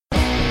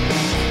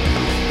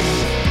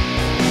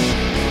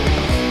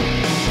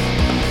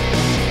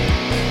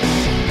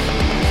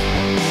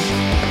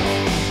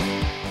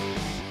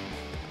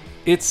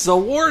It's a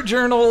war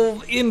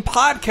journal in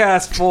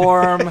podcast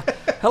form.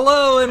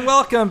 Hello and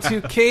welcome to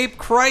Cape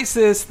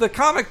Crisis, the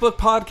comic book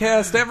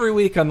podcast every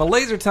week on the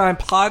Laser Time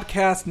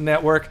Podcast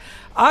Network.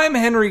 I'm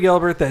Henry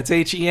Gilbert, that's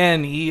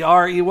Henereyg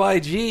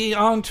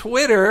on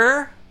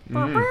Twitter.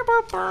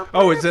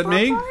 Oh, is that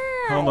me?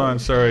 Hold on,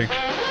 sorry.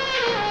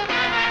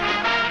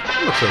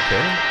 Looks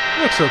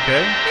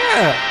okay.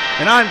 Yeah.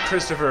 And I'm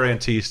Christopher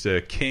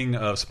Antista, king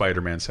of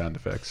Spider-Man sound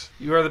effects.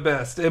 You are the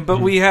best. But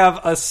we have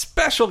a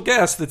special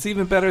guest that's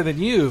even better than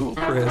you,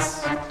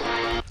 Chris.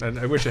 And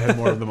I wish I had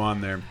more of them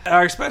on there.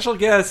 Our special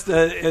guest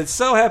is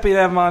so happy to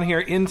have him on here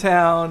in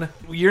town.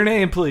 Your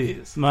name,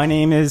 please. My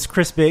name is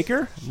Chris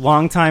Baker,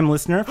 longtime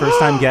listener,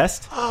 first-time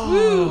guest.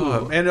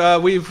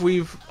 And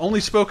we've only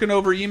spoken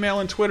over email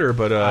and Twitter,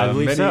 but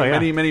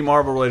many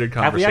Marvel-related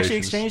conversations. Have we actually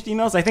exchanged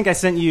emails? I think I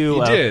sent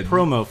you a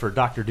promo for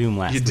Dr. Doom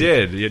last week.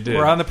 You did.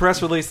 We're on the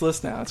press release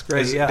list now. It's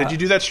great. Did you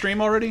do that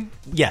stream already?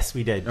 Yes,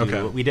 we did.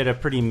 Okay. We did a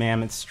pretty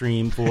mammoth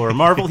stream for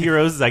Marvel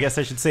Heroes. I guess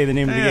I should say the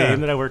name of the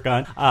game that I work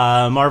on.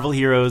 Marvel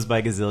Heroes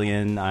by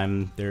Gazillion.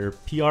 I'm their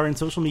PR and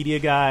social media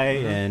guy,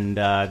 and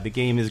the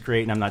game is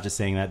great. And I'm not just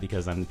saying that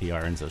because I'm the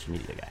PR and social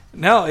media guy.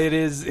 No, it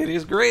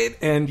is great.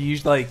 And you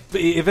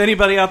if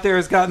anybody out there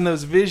has gotten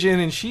those Vision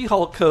and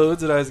She-Hulk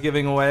codes that I was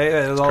giving away,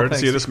 it's all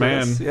courtesy of this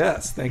man.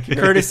 Yes, thank you.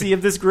 Courtesy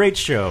of this great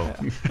show.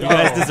 You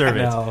guys deserve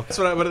it. No.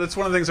 That's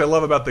one of the things I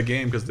love about the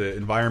game, because the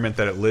environment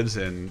that it lives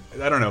in,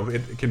 I don't know,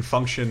 it can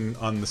function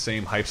on the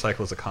same hype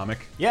cycle as a comic.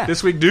 Yeah.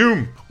 This week,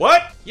 Doom.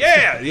 What?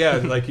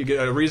 Yeah. Like you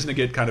get a reason to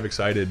get kind of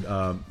excited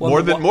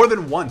more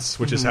than once,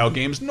 which is how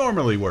games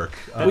normally work.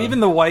 Even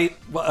the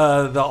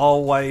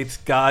all white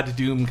God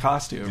Doom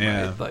costume.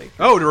 Yeah. Right?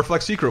 To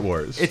reflect Secret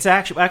Wars. It's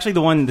actually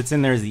the one that's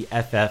in there is the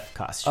FF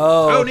costume.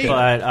 Oh, okay.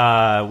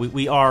 But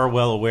we are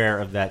well aware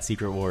of that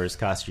Secret Wars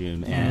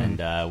costume, and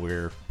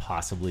we're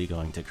possibly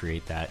going to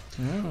create that.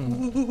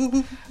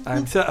 And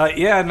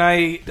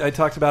I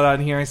talked about it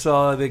on here. I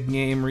saw the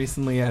game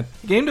recently at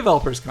Game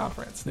Developers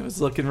Conference, and it was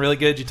looking really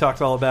good. You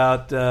talked all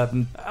about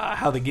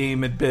how the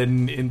game had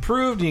been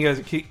improved, and you guys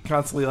are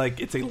constantly like,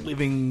 it's a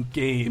living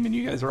game, and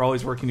you guys are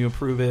always working to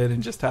improve it,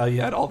 and just how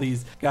you had all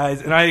these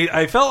guys. And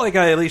I felt like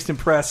I at least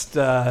impressed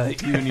you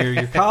and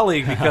your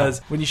colleague, because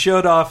when you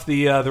showed off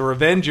the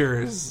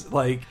Revengers,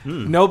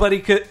 nobody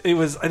could.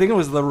 I think it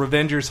was the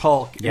Revengers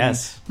Hulk.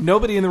 Yes.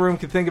 Nobody in the room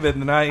could think of it,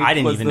 and I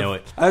didn't even know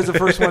it. I was the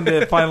first one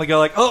to finally go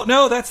like, oh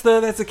no, that's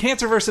the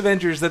Cancerverse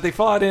Avengers that they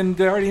fought in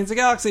Guardians of the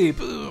Galaxy.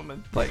 Boom!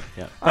 And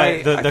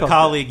the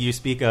colleague you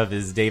speak of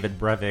is David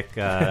Brevik,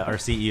 our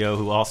CEO,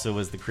 who also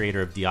was the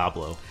creator of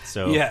Diablo.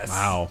 So yes,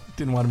 wow,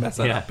 didn't want to mess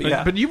that up.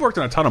 But you've worked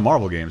on a ton of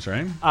Marvel games,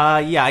 right?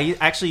 I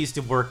actually used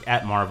to work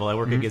at Marvel. I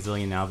work at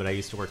Gazillion now, but I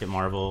used to work at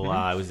Marvel.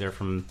 I was there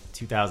from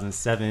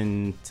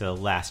 2007 to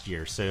last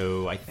year.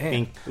 So I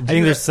think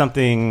there's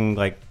something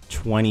like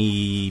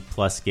 20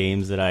 plus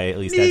games that I at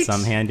least had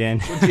some hand in.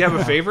 Do you have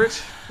a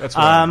favorite? That's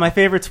my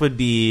favorites would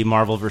be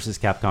Marvel vs.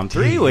 Capcom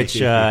 3,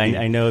 which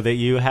I know that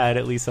you had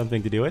at least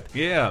something to do with.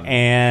 Yeah.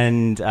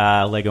 And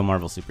Lego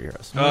Marvel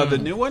Superheroes. The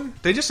new one?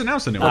 They just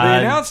announced the new one. They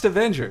announced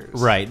Avengers.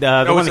 Right.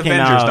 The one that came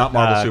Avengers, out not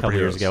Marvel a couple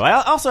years ago.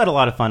 I also had a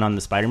lot of fun on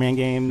the Spider-Man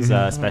games,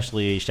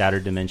 especially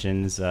Shattered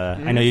Dimensions.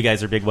 I know you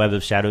guys are big Web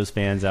of Shadows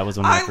fans. That was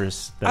one of my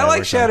first. I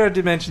like Shattered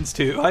Dimensions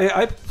too.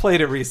 I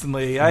played it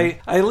recently. I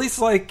at least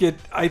like it.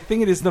 I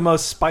think it is the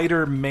most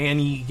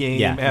Spider-Man-y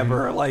game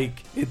ever.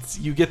 Like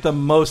you get the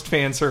most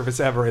fan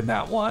service ever in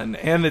that one,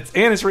 and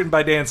it's written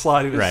by Dan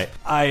Slott. Right.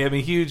 I am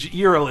a huge.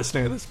 You're a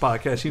listener to this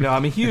podcast. You know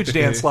I'm a huge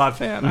Dan Slott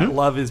fan. I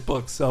love his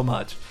books so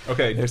much.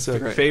 Okay, they're so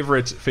great.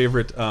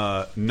 Favorite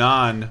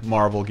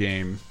non-Marvel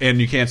game,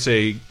 and you can't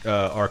say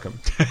Arkham.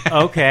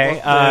 Okay,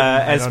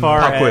 as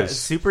far as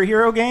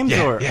superhero games,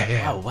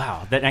 yeah. Oh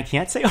wow, that I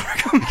can't say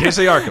Arkham. You can't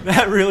say Arkham.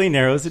 That really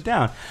narrows it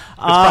down. It's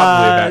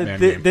probably a Batman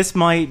game. This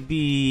might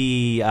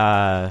be.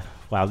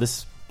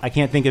 I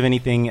can't think of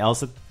anything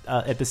else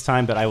at this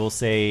time, but I will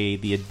say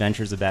The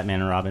Adventures of Batman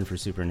and Robin for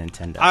Super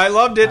Nintendo. I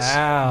loved it,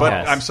 wow. But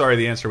I'm sorry,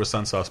 the answer was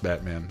Sunsoft's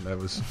Batman. That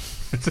was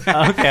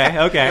okay.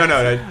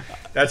 No,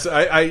 that's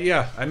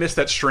I missed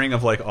that string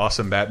of like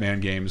awesome Batman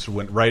games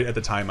when right at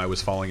the time I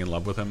was falling in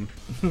love with him.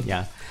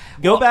 Yeah.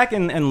 Go back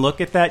and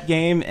look at that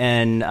game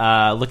and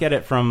look at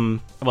it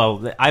from,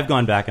 I've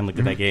gone back and looked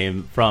at that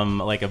game from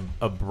like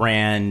a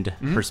brand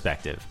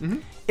perspective.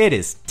 It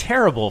is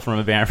terrible from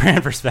a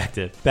brand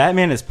perspective.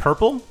 Batman is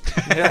purple.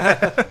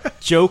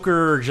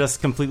 Joker just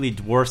completely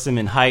dwarfs him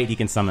in height. He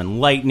can summon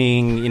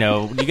lightning. You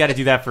got to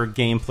do that for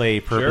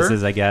gameplay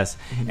purposes, I guess.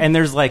 And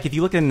there's if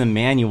you look in the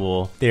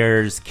manual,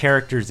 there's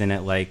characters in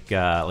it like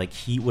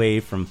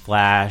Heatwave from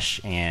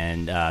Flash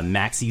and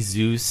Maxi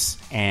Zeus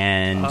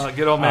and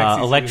good old Maxi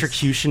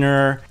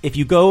Electrocutioner. Zeus. If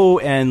you go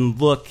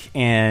and look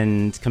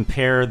and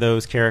compare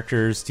those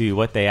characters to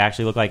what they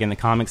actually look like in the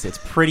comics, it's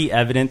pretty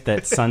evident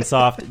that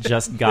Sunsoft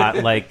just got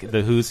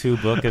the Who's Who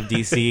book of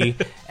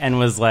DC and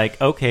was like,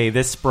 okay,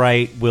 this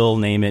sprite, we'll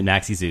name it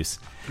Maxi Zeus.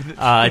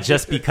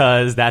 just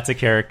because that's a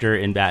character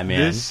in Batman.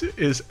 This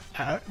is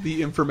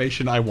the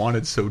information I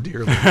wanted so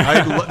dearly.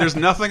 There's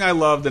nothing I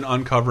love than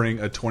uncovering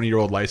a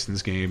 20-year-old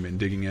licensed game and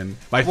digging in.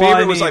 My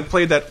favorite was I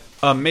played that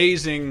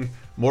amazing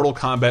Mortal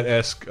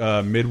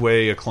Kombat-esque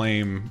Midway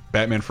Acclaim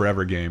Batman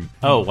Forever game.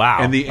 Oh wow!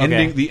 And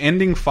the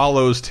ending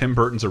follows Tim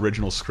Burton's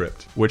original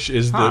script, which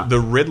is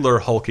the Riddler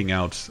hulking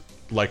out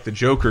like the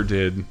Joker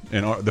did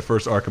in the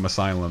first Arkham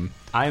Asylum.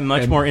 I'm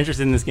much more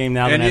interested in this game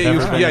now than I've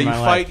ever been in my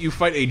life. You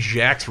fight a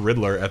jacked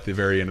Riddler at the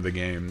very end of the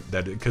game.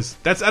 Because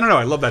that's, I don't know,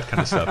 I love that kind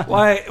of stuff.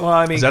 Why? Well,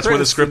 I mean, that's where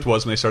the script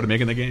was when they started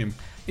making the game.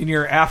 In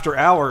your after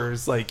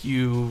hours, like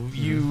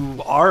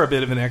you are a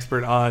bit of an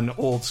expert on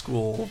old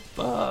school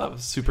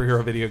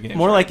superhero video games.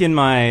 More like in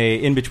my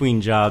in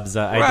between jobs,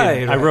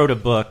 I wrote a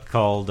book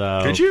called.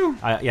 Did you?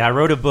 I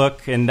wrote a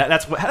book, and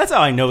that's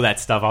how I know that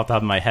stuff off the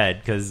top of my head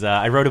because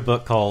I wrote a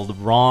book called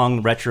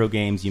 "Wrong Retro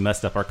Games You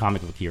Messed Up Our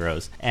Comic Book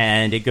Heroes,"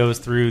 and it goes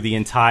through the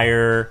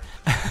entire.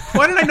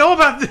 Why didn't I know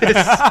about this?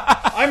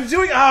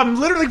 I'm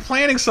literally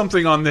planning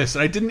something on this,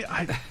 and I didn't.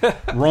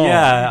 Wrong.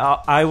 Yeah,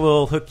 I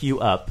will hook you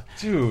up.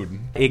 Dude.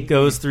 It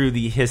goes through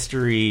the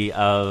history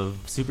of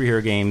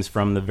superhero games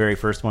from the very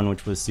first one,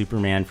 which was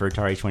Superman for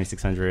Atari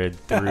 2600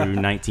 through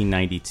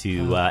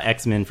 1992.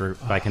 X-Men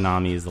by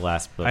Konami is the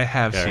last book. I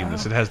have seen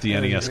this. It has the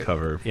NES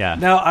cover. Yeah.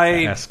 Now,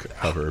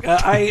 cover.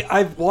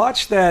 I've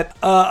watched that.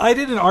 I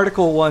did an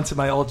article once in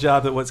my old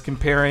job that was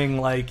comparing,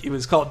 like, it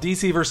was called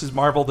DC versus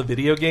Marvel, the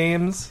video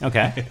games.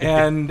 Okay.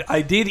 And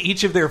I did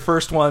each of their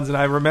first ones, and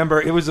I remember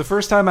it was the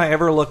first time I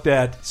ever looked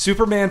at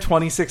Superman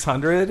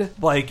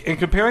 2600, like, and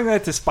comparing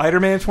that to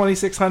Spider-Man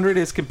 2600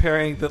 is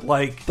comparing that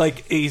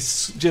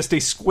just a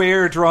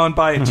square drawn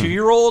by a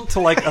 2-year-old to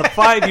like a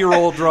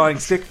 5-year-old drawing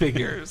stick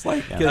figures.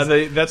 Like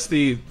that's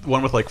the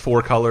one with like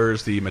 4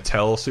 colors, the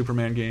Mattel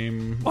Superman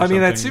game. I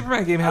mean, that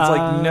Superman game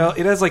has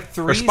it has like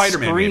 3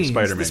 screens.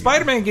 The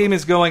Spider-Man game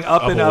is going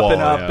up and up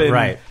and up. And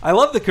right. I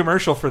love the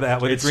commercial for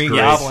that with Green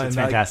Goblin. It's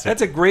fantastic.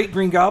 That's a great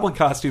Green Goblin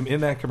costume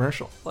in that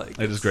commercial. Like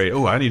it is great.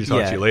 Oh, I need to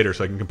talk to you later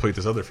so I can complete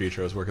this other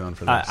feature I was working on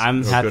for this.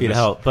 I'm happy to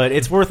help, but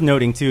it's worth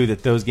noting too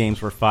that those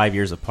games were 5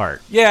 years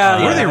apart.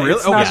 Yeah, were they really?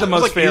 It's not the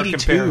most fair 82.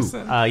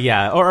 comparison.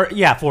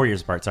 4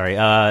 years apart.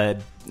 Sorry.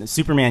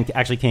 Superman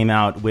actually came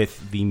out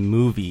with the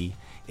movie.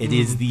 It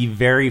is the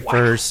very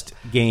first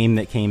game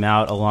that came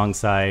out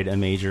alongside a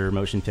major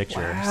motion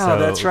picture. Wow,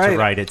 that's right. To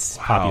ride its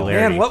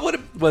popularity.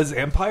 Man, was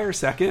Empire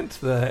second?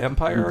 The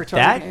Empire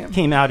Atari game? That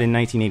came out in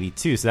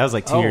 1982, so that was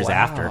like 2 years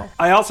after.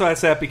 I also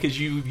asked that because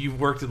you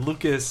worked at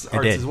Lucas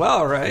Arts as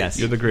well, right? Yes.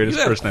 You're the greatest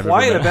person I've ever met.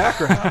 Quite met. a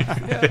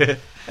background. Yeah.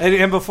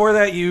 And before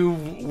that, you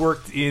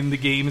worked in the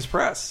games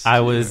press. I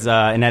was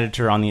an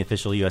editor on the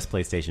official U.S.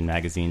 PlayStation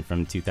magazine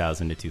from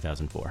 2000 to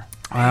 2004.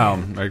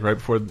 Wow, like right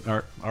before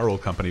our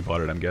old company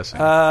bought it, I'm guessing.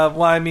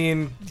 Well, I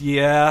mean,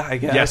 yeah, I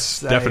guess. Yes,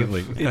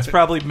 definitely. It's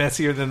probably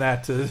messier than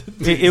that.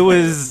 It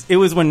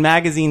was when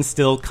magazines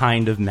still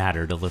kind of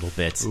mattered a little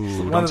bit.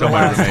 Ooh, one of the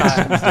last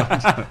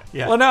times.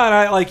 Yeah. Well, no,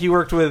 and you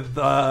worked with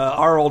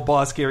our old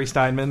boss Gary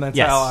Steinman. That's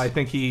how I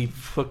think he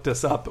hooked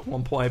us up at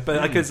one point.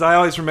 But because I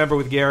always remember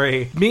with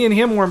Gary, me and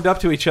him warmed up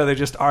to each other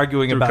just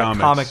arguing about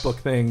comic book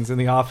things in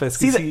the office.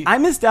 See, I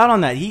missed out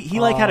on that. He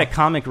had a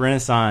comic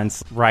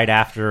renaissance right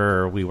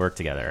after we worked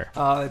together.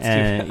 Oh, that's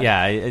too bad.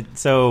 Yeah,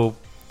 so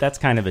that's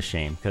kind of a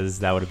shame because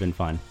that would have been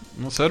fun.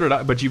 Well, so did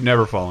I, but you've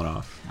never fallen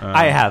off.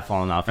 I have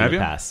fallen off in the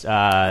past.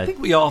 I think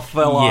we all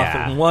fell off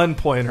at one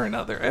point or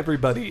another.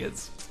 Everybody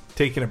is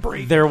taking a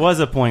break. There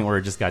was a point where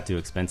it just got too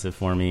expensive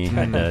for me. I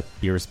had to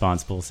be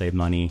responsible, save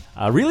money.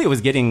 Really, it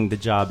was getting the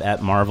job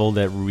at Marvel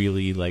that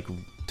really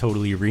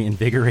totally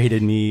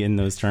reinvigorated me in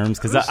those terms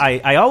because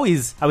I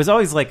was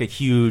always like a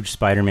huge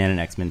Spider-Man and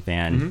X-Men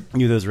fan.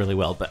 Knew those really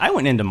well, but I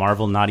went into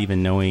Marvel not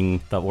even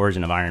knowing the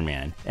origin of Iron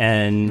Man,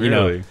 and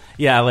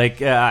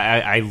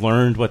I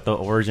learned what the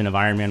origin of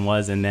Iron Man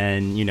was, and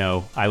then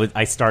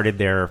I started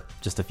there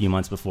just a few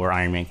months before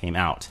Iron Man came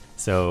out.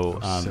 So,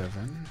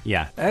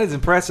 yeah. That is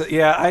impressive.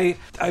 Yeah,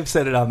 I've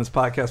said it on this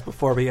podcast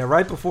before, but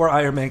right before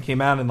Iron Man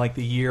came out in like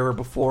the year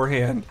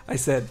beforehand, I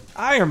said,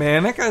 Iron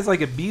Man, that guy's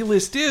like a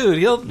B-list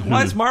dude.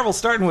 Why is Marvel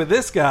starting with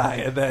this guy?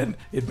 And then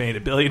it made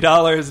 $1 billion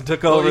and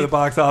took over the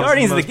box office.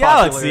 Guardians of the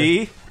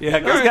Galaxy. Yeah,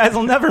 those guys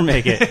will never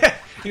make it.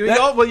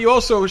 You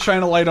also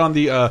shine a light on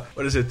the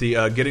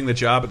getting the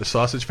job at the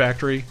sausage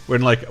factory.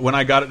 When I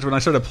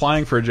started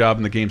applying for a job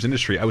in the games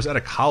industry, I was out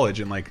of college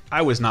and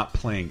I was not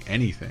playing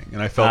anything,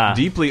 and I felt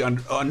deeply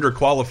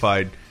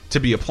underqualified to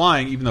be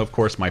applying, even though of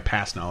course my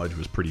past knowledge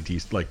was pretty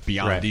decent,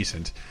 beyond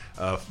decent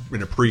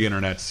in a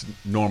pre-internet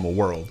normal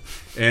world.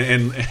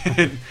 And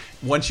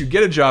once you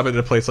get a job at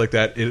a place like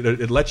that,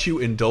 it lets you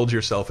indulge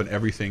yourself in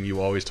everything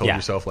you always told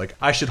yourself, like,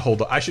 I should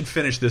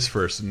finish this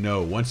first.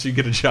 No, once you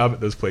get a job at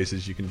those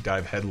places, you can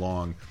dive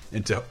headlong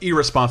into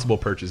irresponsible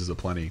purchases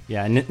aplenty.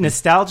 Yeah,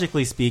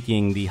 nostalgically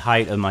speaking, the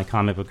height of my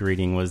comic book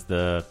reading was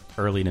the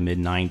early to mid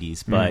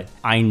 90s, but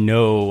I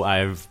know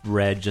I've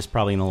read just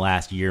probably in the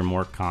last year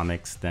more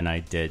comics than I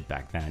did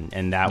back then,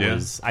 and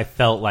I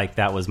felt like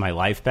that was my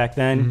life back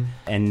then,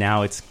 and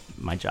now it's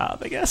my job,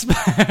 I guess.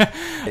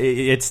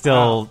 It's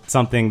still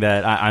something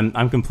that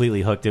I'm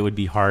completely hooked. It would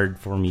be hard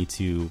for me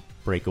to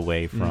break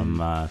away from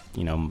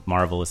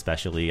Marvel,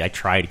 especially. I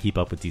try to keep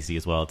up with DC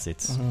as well.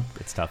 It's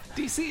tough.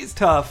 DC is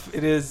tough.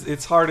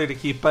 It's harder to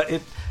keep,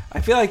 but I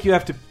feel like you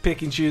have to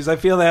pick and choose. I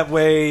feel that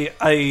way.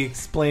 I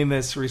explained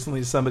this recently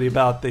to somebody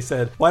about, they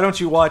said, why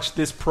don't you watch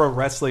this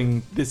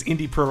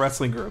indie pro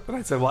wrestling group? And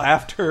I said, well,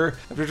 after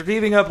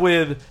teaming up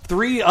with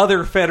 3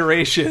 other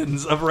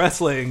federations of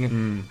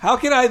wrestling, how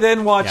can I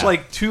then watch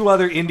like 2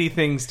 other indie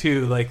things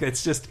too? Like,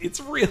 that's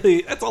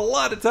a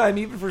lot of time,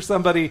 even for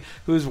somebody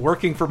who's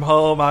working from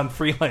home on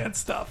freelance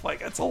stuff. Like,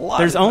 that's a lot.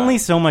 There's only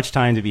so much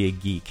time to be a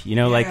geek.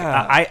 Like,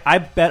 I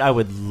bet I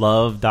would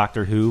love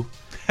Doctor Who.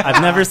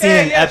 I've never seen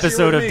an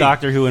episode of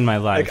Doctor Who in my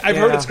life. I've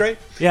heard it's great.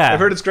 Yeah, I've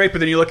heard it's great, but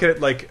then you look at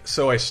it like,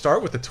 so I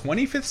start with the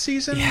 25th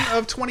season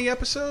of 20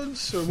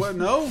 episodes? Or what?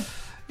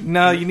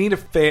 No, you need a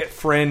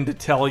friend to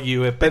tell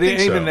you it. But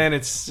even then,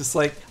 it's just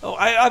like,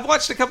 I've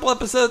watched a couple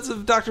episodes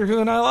of Doctor Who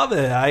and I love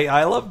it.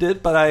 I loved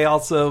it, but I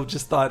also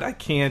just thought I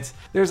can't.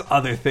 There's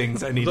other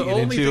things I need to get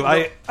into.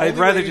 I'd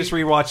rather just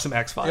rewatch some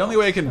X-Files. The only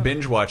way I can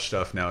binge watch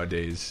stuff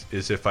nowadays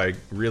is if I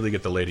really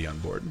get the lady on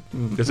board.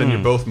 Because then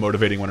you're both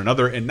motivating one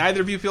another, and neither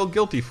of you feel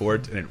guilty for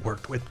it. And it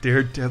worked with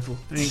Daredevil.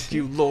 Thank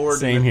you, Lord.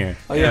 Same here.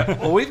 Oh, yeah.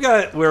 Well, we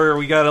got a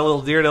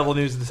little Daredevil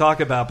news to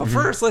talk about. But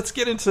first, let's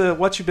get into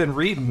what you've been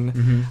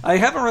reading. I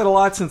haven't read a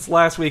lot since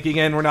last week.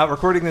 Again, we're not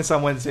recording this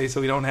on Wednesday,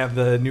 so we don't have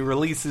the new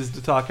releases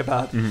to talk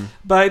about.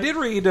 But I did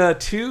read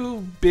 2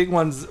 big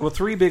ones,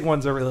 3 big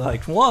ones I really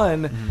liked.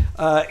 One,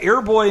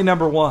 Airboy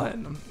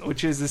 #1,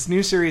 which is this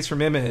new series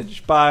from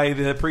Image by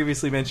the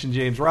previously mentioned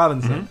James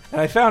Robinson.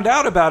 And I found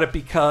out about it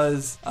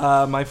because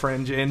my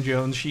friend Jan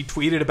Jones, she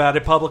tweeted about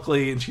it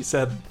publicly, and she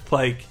said,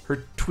 like,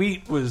 her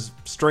tweet was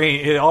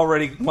strange. It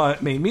already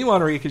made me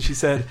want to read, because she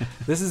said,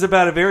 this is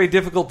about a very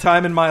difficult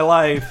time in my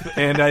life,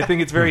 and I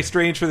think it's very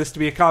strange for this to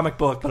be a comic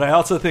book, but I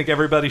also think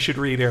everybody should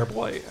read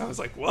Airboy. I was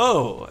like,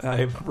 whoa.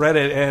 I've read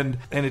it,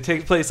 and it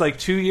takes place like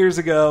 2 years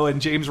ago,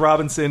 and James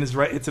Robinson is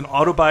right. It's an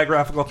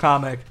autobiographical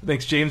comic. It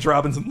makes James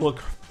Robinson look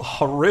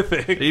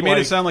horrific. He made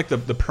it sound like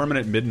the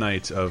permanent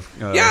midnight of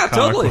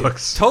comic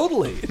books.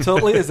 Totally. It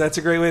totally is. That's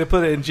a great way to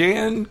put it. And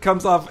Jan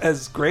comes off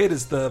as great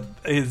as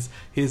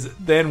his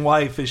then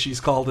wife, as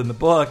she's called in the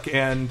book.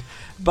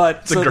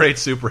 It's a great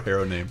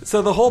superhero name.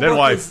 So the whole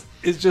book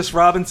is just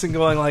Robinson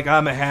going like,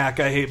 I'm a hack,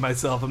 I hate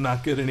myself, I'm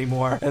not good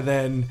anymore. And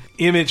then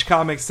Image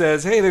Comics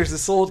says, hey, there's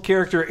this old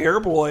character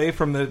Airboy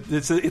from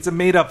it's a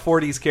made up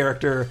 40s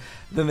character.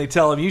 Then they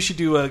tell him, you should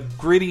do a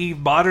gritty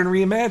modern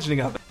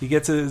reimagining of it. He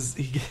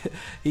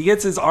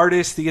gets his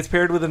artist, he gets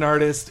paired with an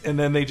artist, and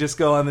then they just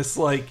go on this,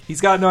 like,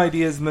 he's got no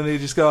ideas, and then they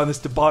just go on this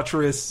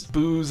debaucherous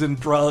booze and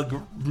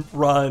drug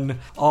run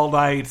all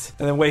night,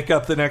 and then wake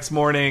up the next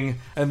morning,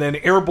 and then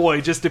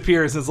Airboy just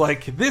appears and is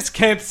like, this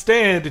can't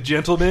stand,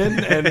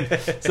 gentlemen. And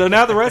so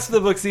now the rest of the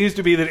book seems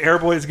to be that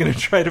Airboy is going to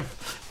try to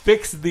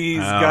fix these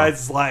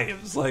guys'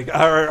 lives. Like,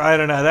 I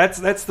don't know.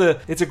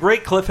 It's a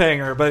great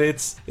cliffhanger, but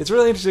it's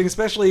really interesting,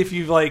 especially if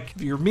you're like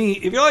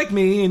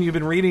me and you've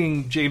been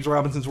reading James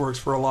Robinson's works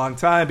for a long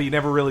time, but you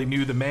never really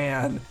knew the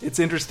man. It's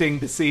interesting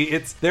to see.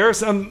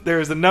 There's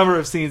a number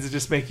of scenes that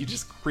just make you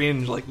just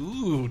cringe, like,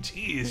 ooh,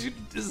 geez,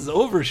 this is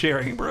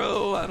oversharing,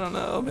 bro. I don't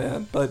know,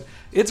 man, but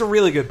it's a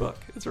really good book.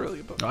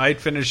 I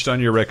finished on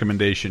your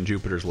recommendation,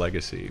 Jupiter's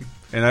Legacy,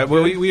 and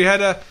we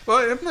had it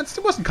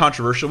wasn't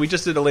controversial. We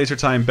just did a Laser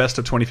Time Best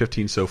of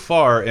 2015 so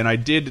far, and I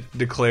did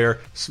declare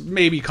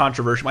maybe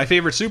controversial. My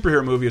favorite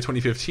superhero movie of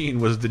 2015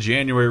 was the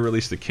January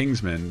release, The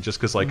Kingsman, just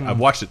because I've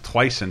watched it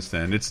twice since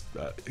then. It's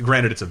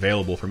granted it's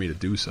available for me to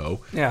do so.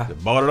 Yeah, I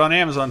bought it on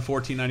Amazon,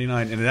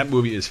 $14.99, and that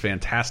movie is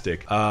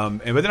fantastic. But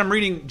then I'm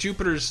reading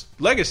Jupiter's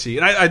Legacy,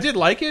 and I did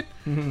like it,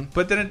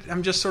 but then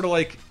I'm just sort of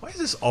like, why is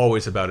this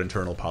always about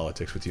internal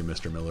politics with you,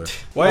 Mr. Miller?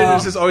 Why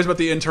is this always about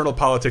the internal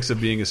politics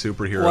of being a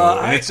superhero? Well,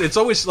 and it's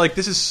always like,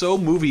 this is so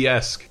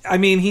movie-esque. I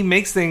mean, he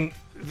makes things.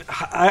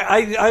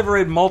 I've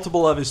read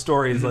multiple of his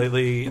stories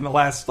lately in the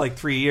last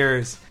 3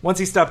 years. Once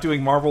he stopped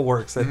doing Marvel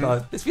works, I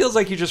thought, this feels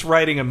like you're just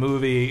writing a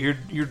movie.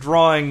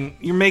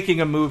 You're making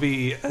a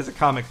movie as a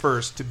comic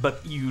first,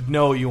 but you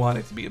want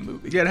it to be a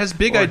movie. Yeah, it has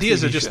big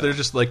ideas. They're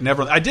just like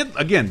never. I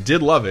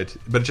did love it,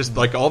 but it's just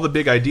like all the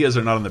big ideas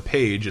are not on the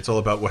page. It's all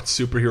about what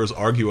superheroes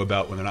argue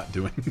about when they're not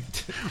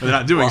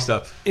doing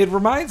stuff. It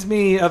reminds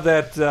me of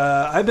that.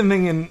 I've been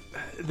thinking.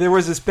 There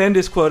was this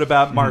Bendis quote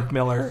about Mark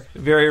Miller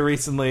very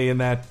recently in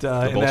that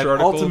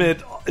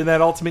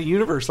Ultimate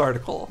Universe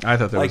article. I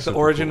thought that was the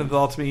origin of the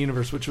Ultimate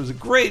Universe, which was a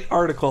great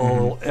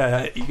article.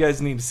 You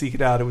guys need to seek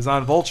it out. It was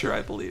on Vulture,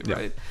 I believe,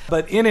 right?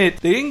 But in it,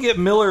 they didn't get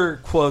Miller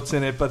quotes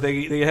in it, but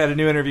they had a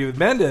new interview with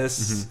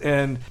Bendis,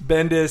 and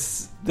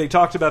Bendis. They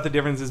talked about the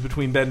differences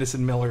between Bendis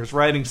and Miller's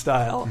writing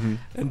style,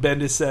 and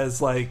Bendis says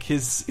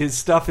his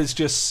stuff is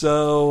just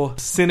so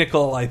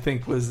cynical. I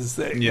think was his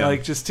thing,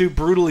 just too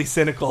brutally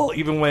cynical,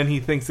 even when he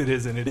thinks it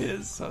isn't. It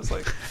is. So I was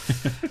like,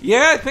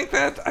 yeah, I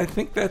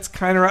think that's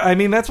kind of right. I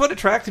mean, that's what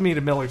attracts attracted me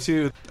to Miller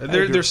too.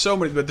 There's so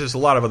many, but there's a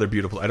lot of other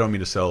beautiful. I don't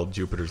mean to sell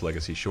Jupiter's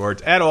Legacy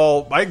short at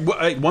all.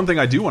 One thing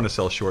I do want to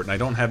sell short, and I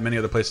don't have many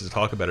other places to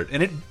talk about it,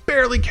 and it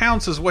barely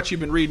counts as what you've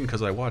been reading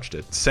because I watched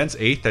it.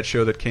 Sense8, that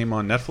show that came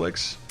on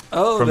Netflix.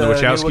 Oh, from the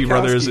Wachowski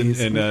brothers and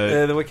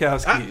the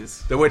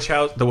Wachowskis,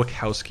 the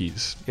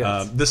Wachowskis,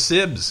 yes. The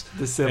Sibs,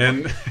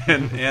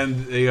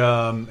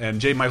 and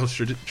J. Michael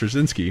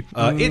Straczynski.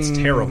 It's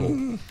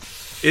terrible.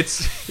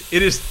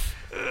 It is.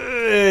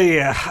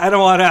 Yeah, I don't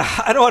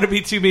want to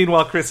be too mean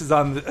while Chris is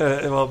on.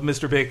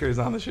 Mr. Baker is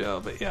on the show,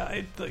 but yeah,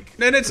 I like.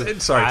 And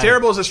it's sorry,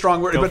 terrible is a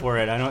strong word. Go but for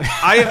it.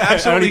 I am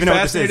absolutely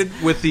fascinated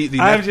with the.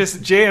 I'm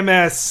just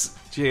JMS.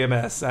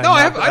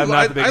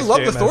 I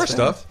love the Thor fan.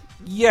 Stuff.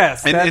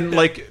 Yes, and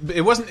like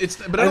it wasn't.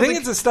 But I think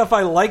it's the stuff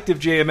I liked of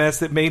JMS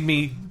that made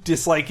me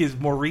dislike his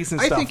more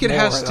recent stuff. I think it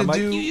has to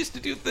do. You used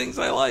to do things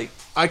I like.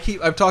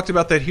 I've talked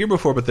about that here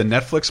before, but the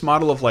Netflix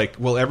model of like,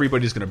 well,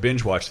 everybody's going to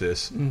binge watch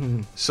this.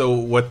 So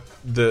what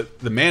the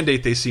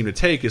mandate they seem to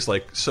take is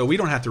like, so we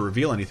don't have to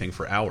reveal anything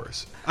for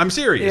hours. I'm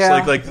serious.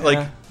 Yeah,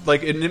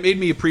 Like it made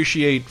me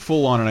appreciate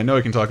full on, and I know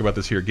I can talk about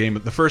this here.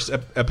 The first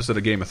episode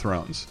of Game of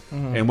Thrones,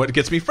 and what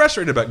gets me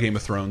frustrated about Game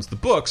of Thrones, the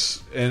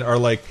books are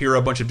like, here are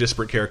a bunch of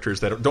disparate characters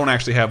that don't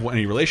actually have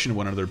any relation to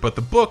one another. But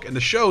the book and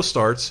the show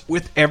starts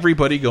with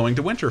everybody going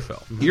to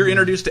Winterfell. You're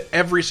introduced to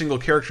every single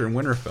character in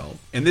Winterfell,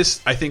 and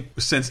this, I think,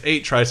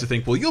 Sense8 tries to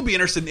think, well, you'll be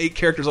interested in 8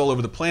 characters all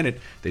over the planet.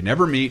 They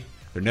never meet.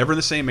 They're never in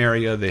the same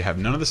area. They have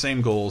none of the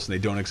same goals, and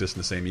they don't exist in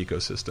the same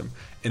ecosystem.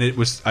 And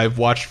I've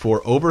watched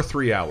for over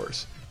 3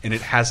 hours. And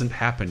it hasn't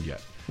happened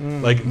yet.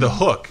 Like the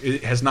hook,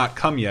 it has not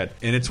come yet,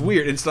 and it's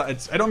weird.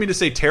 I don't mean to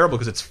say terrible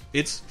because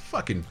it's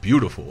fucking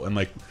beautiful and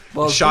like.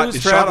 Well,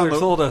 Blues Traveler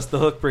told us the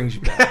hook brings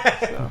you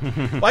back. So.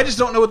 Well, I just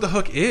don't know what the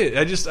hook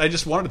is. I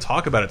just wanted to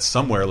talk about it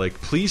somewhere. Like,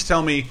 please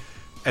tell me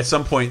at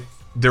some point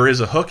there is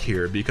a hook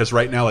here, because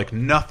right now like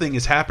nothing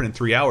has happened in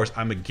 3 hours.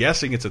 I'm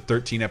guessing it's a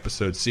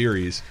 13-episode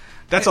series.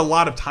 That's a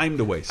lot of time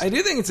to waste. I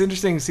do think it's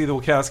interesting to see the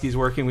Wachowskis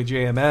working with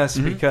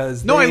JMS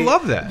because I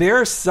love that.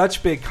 They're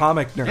such big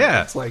comic nerds.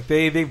 Yeah. It's like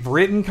they've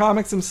written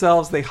comics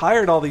themselves. They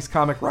hired all these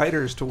comic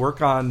writers to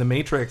work on The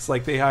Matrix.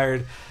 Like they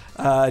hired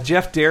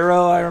Jeff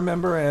Darrow, I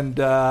remember, and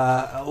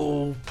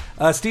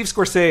Steve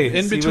Scorsese.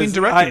 In between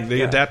directing,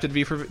 they adapted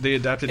V for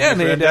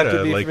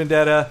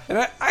Vendetta.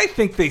 And I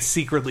think they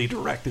secretly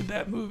directed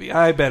that movie.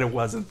 I bet it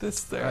wasn't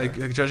this there.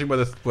 Judging by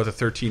the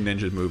 13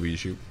 Ninja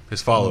movies,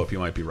 his follow-up, you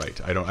might be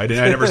right. I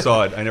never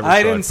saw it.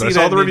 I didn't see but I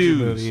saw the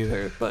reviews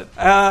either. But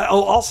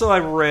also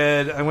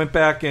I went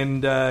back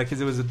and because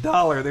it was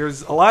 $1.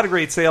 There's a lot of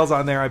great sales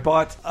on there. I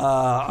bought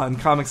on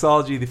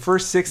Comixology the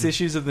first 6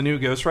 issues of the new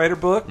Ghost Rider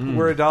book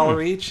were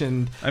 $1 each,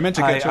 and I meant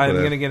to catch up I'm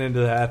with going to get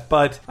into that.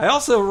 But I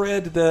also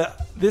read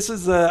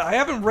I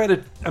haven't read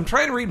it. I'm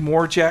trying to read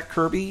more Jack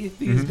Kirby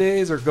these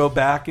days, or go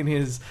back in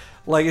his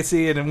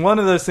legacy, and one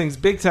of those things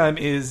big time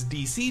is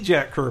DC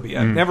Jack Kirby.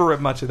 I've never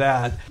read much of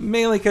that,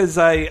 mainly because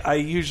I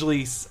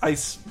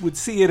would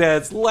see it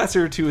as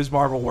lesser to his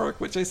Marvel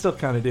work, which I still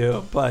kind of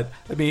do. But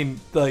I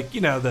mean, like,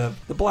 the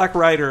Black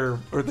Rider,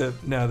 or the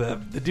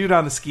dude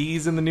on the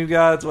skis in the New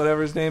Gods,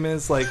 whatever his name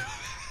is, like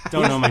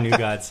don't know my New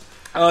Gods.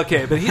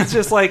 Okay, but he's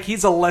just like,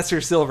 he's a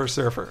lesser Silver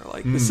Surfer.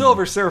 Like the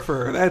Silver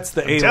Surfer, that's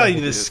the A. I'm telling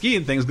you, this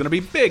skiing thing's going to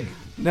be big.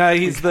 No,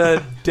 he's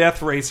the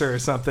Death Racer or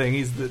something.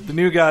 He's the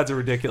New Gods are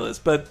ridiculous.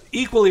 But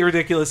equally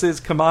ridiculous is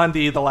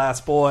Kamandi, the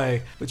Last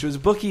Boy, which was a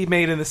book he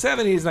made in the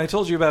 70s. And I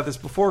told you about this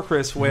before,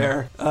 Chris,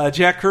 where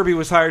Jack Kirby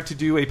was hired to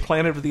do a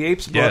Planet of the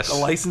Apes book, a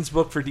licensed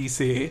book for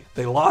DC.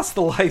 They lost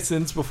the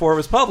license before it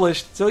was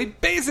published. So he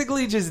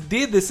basically just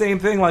did the same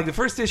thing. Like the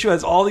first issue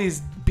has all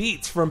these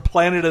beats from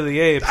Planet of the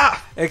Apes,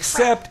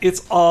 except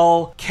it's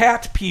all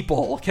cat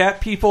people,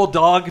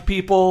 dog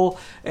people,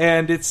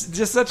 and it's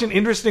just such an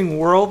interesting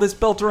world that's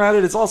built around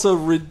it. It's also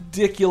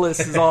ridiculous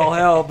as all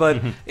hell,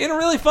 but in a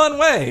really fun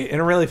way.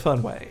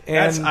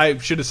 And I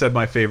should have said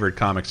my favorite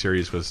comic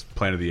series was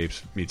Planet of the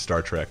Apes meets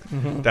Star Trek.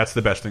 That's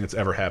the best thing that's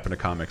ever happened to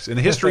comics in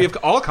the history of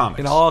all comics.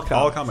 In all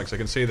comics. I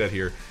can say that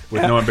here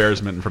with no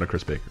embarrassment in front of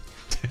Chris Baker.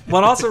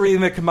 Well, also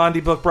reading the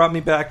Kamandi book brought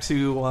me back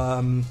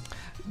to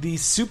the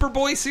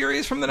Superboy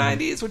series from the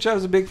 90s, which I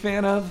was a big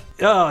fan of.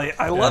 Oh,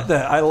 I love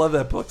that. I love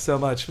that book so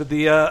much. But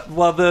the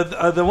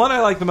one I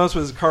liked the most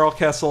was Carl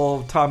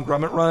Kessel, Tom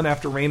Grummett run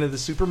after Reign of the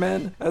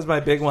Supermen. That was my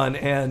big one.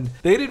 And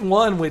they did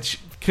one which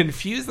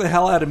confused the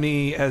hell out of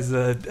me as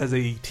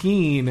a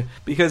teen,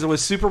 because it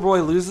was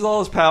Superboy loses all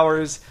his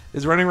powers,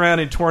 is running around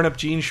in torn up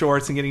jean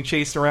shorts and getting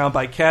chased around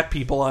by cat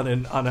people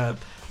on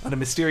a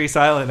mysterious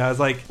island. I was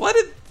like, what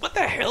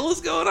the hell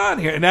is going on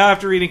here? And now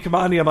after reading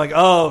Kamandi, I'm like,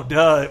 oh,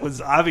 duh. It was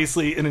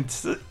obviously it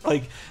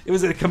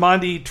was a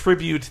Kamandi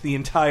tribute the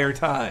entire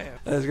time.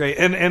 That was great.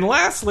 And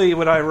lastly,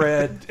 what I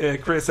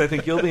read, Chris, I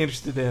think you'll be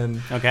interested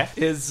in. Okay.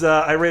 Is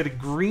I read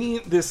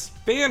this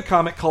fan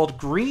comic called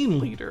Green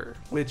Leader,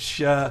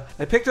 which I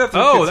picked up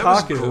through Oh,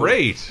 Kotaku. that was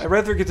great. I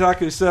read through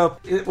Kotaku. So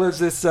it was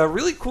this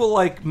really cool,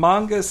 like,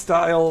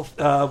 manga-style,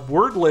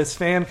 wordless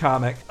fan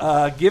comic,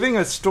 giving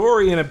a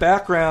story and a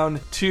background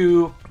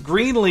to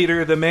Green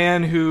Leader, the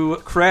man who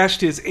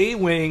crashed his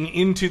A-wing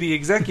into the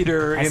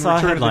Executor in saw a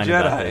Return of the headline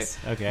about Jedi. this.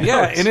 Okay.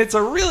 Yeah, and it's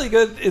a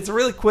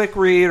really quick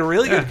read, a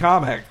really good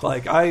comic.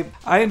 Like, I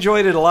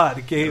enjoyed it a lot.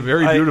 It gave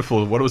Very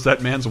beautiful. What does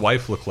that man's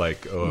wife look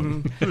like?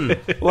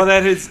 Well,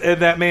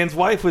 that man's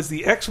wife was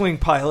the X-wing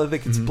pilot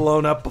that gets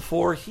blown up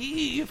before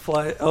he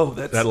flies. Oh,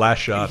 that's That last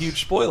shot. A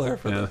huge spoiler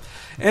for them.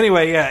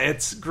 Anyway, yeah,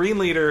 it's Green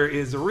Leader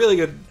is a really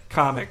good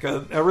comic,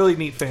 a really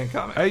neat fan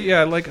comic.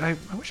 I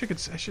wish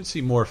I should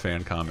see more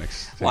fan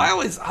comics. Well,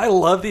 I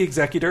love the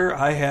Executor.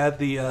 I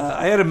had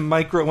a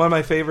micro. One of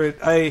my favorite.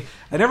 I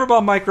never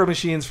bought micro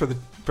machines for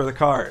the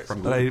cars,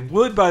 but I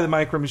would buy the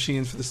micro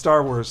machines for the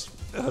Star Wars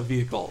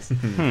vehicles.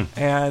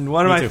 And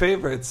one of my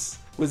favorites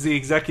was the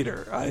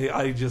Executor.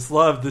 I just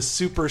loved the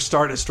Super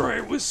Star Destroyer.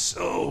 It was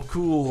so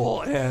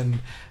cool, and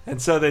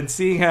so then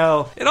seeing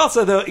how it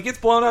also, though, it gets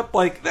blown up,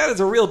 like, that is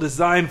a real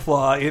design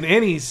flaw in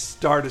any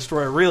Star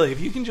Destroyer, really. If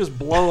you can just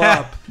blow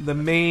up the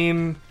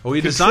main you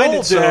control designed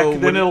it so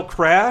deck, then it'll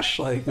crash.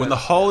 Like, when the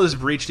hull is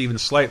breached even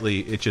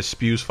slightly, it just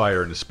spews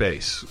fire into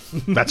space.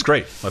 That's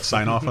great. Let's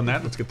sign off on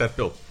that. Let's get that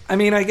built. I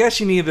mean, I guess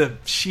you need the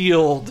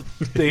shield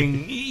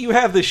thing. You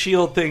have the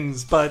shield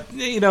things, but,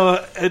 you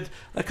know,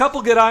 a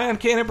couple good ion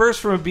cannon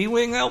bursts from a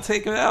B-wing, that'll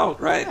take it out,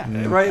 right?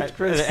 Yeah. Right,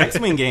 Chris? The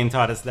X-Wing game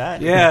taught us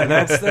that. Yeah,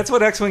 that's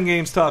what X-Wing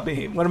games taught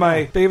me. One of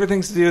my favorite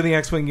things to do in the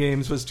X-Wing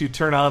games was to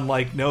turn on,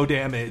 like, no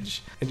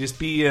damage and just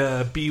be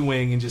a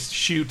B-Wing and just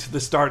shoot the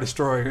Star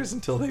Destroyers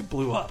until they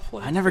blew up.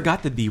 Like, I never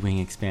got the B-Wing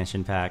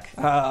expansion pack.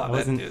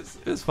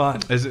 It was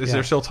fun. Is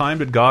there still time?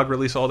 Did GOG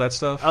release all that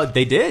stuff? Oh,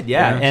 they did,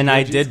 yeah. Yeah. And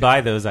I did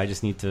buy those. I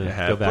just need to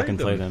go back played and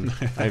play them.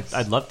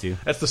 I'd love to.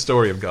 That's the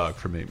story of GOG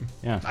for me.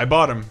 Yeah. I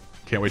bought them.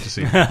 Can't wait to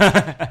see them. Well,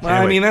 I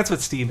Anyway. mean, that's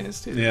what Steam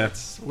is, too. Yeah.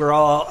 We're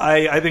all.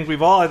 I think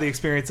we've all had the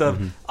experience of,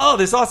 oh,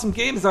 this awesome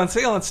game is on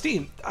sale on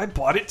Steam. I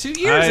bought it 2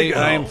 years ago.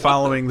 I am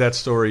following that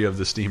story of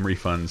the Steam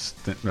refunds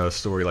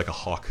story like a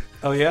hawk.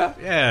 Oh, yeah?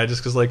 Yeah,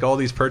 just because, like, all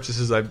these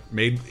purchases I've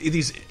made,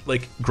 these,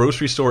 like,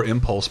 grocery store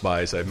impulse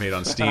buys I've made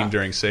on Steam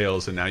during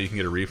sales, and now you can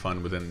get a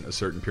refund within a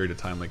certain period of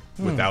time, like,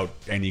 without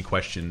any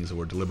questions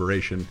or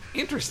deliberation.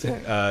 Interesting.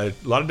 A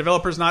lot of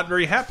developers not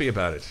very happy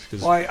about it.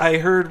 Well,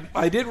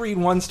 I did read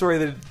one story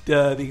that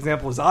the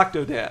example was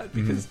Octodad,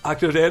 because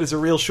Octodad is a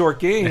real short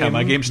game. Yeah,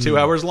 my game's 2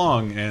 hours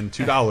long and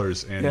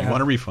 $2, and Yeah. you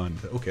want a refund.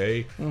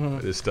 Okay.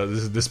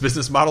 This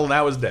business model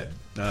now is dead.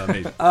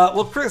 Maybe.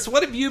 Well, Chris,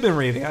 what have you been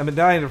reading? I've been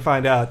dying to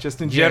find out, just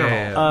in general.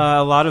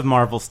 Yeah. A lot of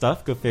Marvel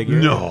stuff, go figure.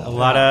 No. A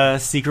lot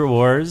of Secret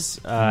Wars.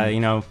 You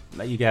know,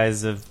 you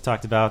guys have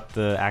talked about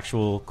the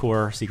actual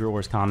core Secret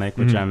Wars comic,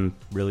 which I'm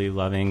really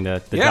loving.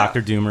 The Yeah.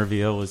 Doctor Doom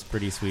reveal was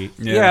pretty sweet.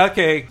 Yeah,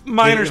 okay.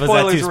 Minor Was that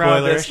spoilers too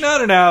around this. spoilerish?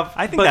 Not enough.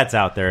 I think but- that's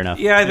out there enough.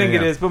 Yeah, I think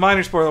it Yeah. is, but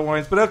minor spoiler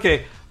warnings. But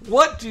okay,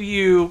 what do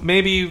you?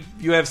 Maybe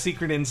you have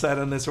secret insight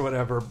on this or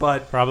whatever,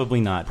 but Probably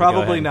not. but go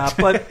probably ahead.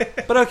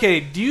 not. But okay,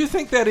 do you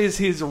think that is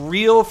his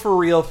real for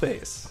real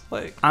face?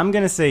 Like, I'm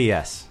gonna say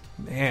yes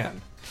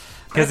man,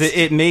 because That's-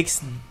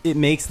 it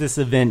makes this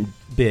event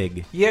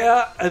big.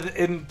 yeah,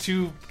 and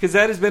because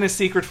that has been a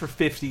secret for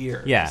 50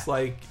 years. Yeah.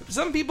 Like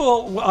some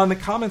people on the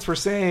comments were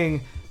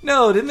saying,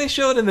 no, didn't they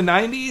show it in the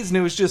 90s and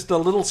it was just a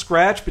little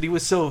scratch, but he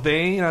was so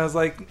vain? I was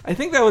like, I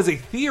think that was a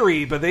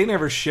theory, but they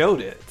never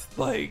showed it.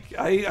 Like,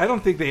 I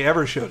don't think they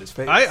ever showed his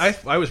face.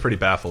 I was pretty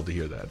baffled to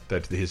hear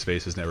that his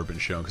face has never been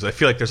shown, because I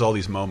feel like there's all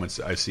these moments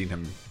I've seen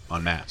him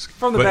unmasked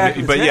From the back of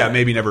his but yeah, head.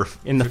 maybe never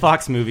In the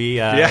Fox movie,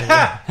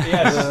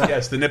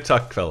 yes, the Nip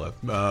Tuck fella,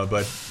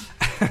 but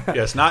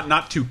yes,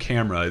 not to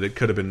camera. That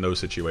could have been those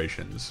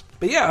situations.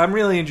 But yeah, I'm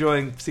really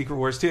enjoying Secret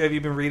Wars too. Have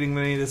you been reading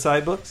any of the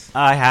side books?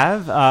 I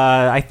have.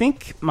 I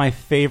think my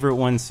favorite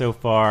one so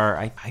far,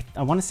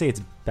 I want to say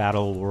it's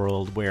Battle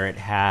World, where it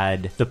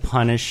had the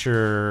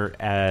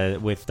Punisher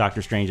with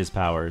Doctor Strange's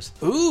powers.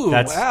 Ooh,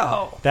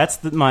 wow.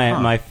 That's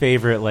my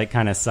favorite, like,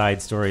 kind of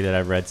side story that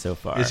I've read so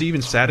far. Is he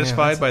even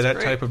satisfied by that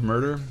great. type of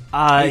murder?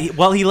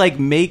 He like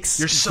makes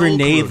You're so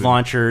grenade crude.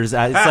 launchers.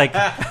 It's like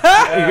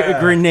a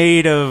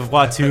grenade of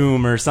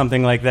Watum or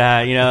something like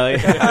that. You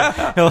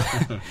know,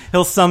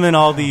 he'll summon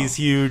all these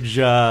huge,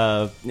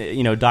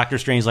 Doctor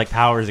Strange like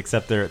powers,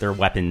 except they're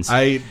weapons.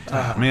 Man,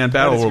 Battle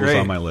that is World was great.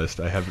 on my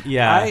list. I have.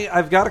 yeah.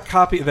 I've got a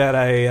copy that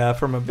I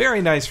from a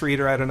very nice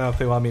reader. I don't know if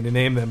they want me to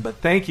name them, but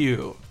thank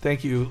you,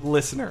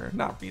 listener,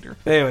 not reader.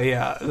 Anyway,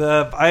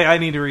 yeah, I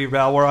need to read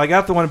Battle World. I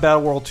got the one in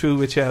Battle World 2,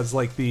 which has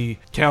like the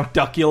Count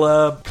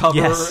Duckula cover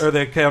Yes. or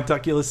the Count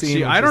Duckula scene. See,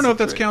 which I don't is know if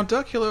that's great. Count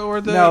Duckula or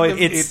the. No, the-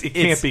 it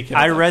can't be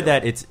Count I read Duckula.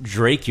 that it's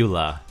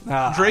Dracula.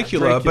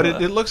 Dracula, but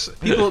it looks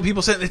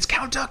people say it's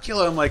Count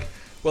Duckula. I'm like,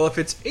 well, if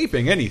it's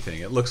aping anything,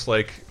 it looks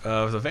like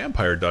the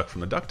vampire duck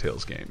from the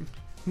DuckTales game.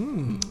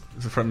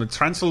 From the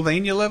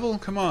Transylvania level.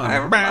 Come on, I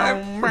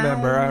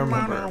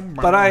remember.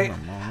 But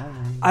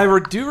I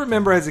do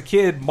remember as a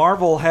kid,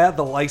 Marvel had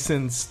the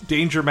licensed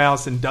Danger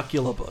Mouse and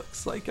Duckula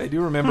books. Like, I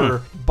do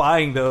remember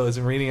buying those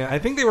and reading it. I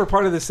think they were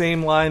part of the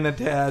same line that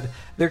had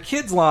their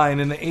kids line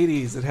in the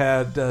 80s that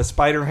had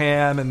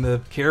Spider-Ham and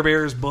the Care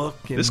Bears book.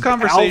 And this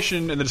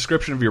conversation and the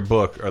description of your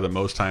book are the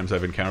most times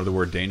I've encountered the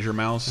word Danger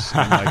Mouse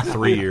in like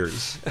 3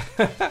 years.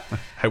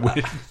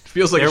 It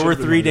feels like there were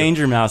 3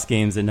 Danger Mouse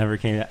games that never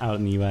came out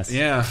in the U.S.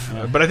 Yeah,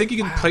 but I think you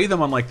can play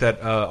them on like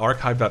that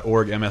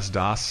archive.org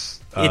MS-DOS.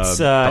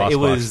 It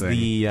was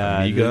the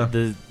Amiga,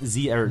 the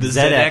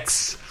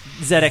ZX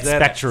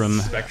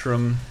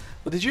Spectrum.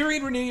 Well, did you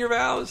read Renew Your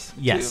Vows?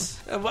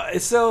 Yes.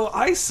 So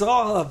I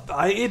saw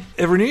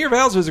Renew Your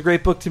Vows was a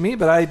great book to me,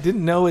 but I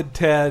didn't know it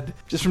had,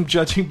 just from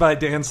judging by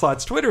Dan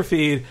Slott's Twitter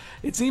feed,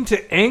 it seemed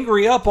to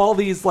angry up all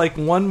these like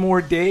one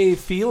more day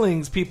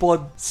feelings people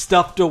had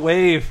stuffed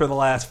away for the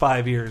last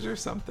 5 years or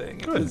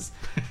something.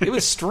 It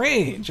was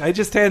strange. I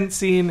just hadn't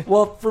seen.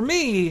 Well, for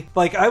me,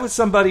 like I was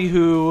somebody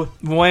who,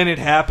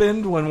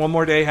 when One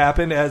More Day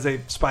happened, as a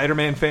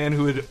Spider-Man fan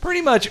who had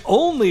pretty much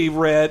only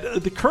read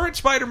the current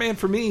Spider-Man.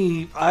 For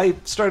me, I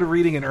started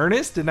reading in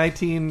earnest in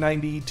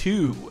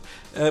 1992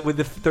 with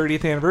the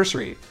 30th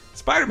anniversary.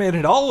 Spider-Man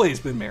had always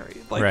been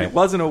married. Like It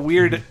wasn't a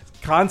weird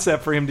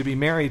concept for him to be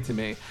married to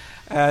me.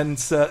 And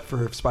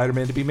for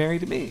Spider-Man to be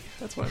married to me.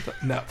 That's what I'm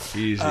talking. No.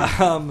 Easy.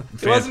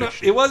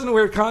 It wasn't a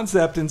weird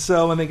concept, and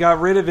so when they got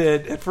rid of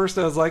it, at first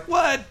I was like,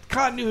 what?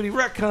 Continuity,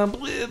 retcon,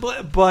 blah,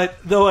 blah. But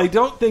though I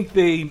don't think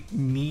they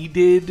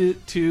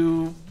needed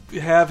to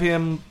have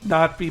him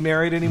not be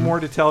married anymore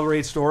to tell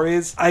great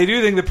stories, I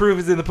do think the proof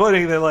is in the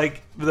pudding that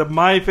like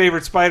my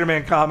favorite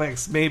Spider-Man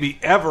comics maybe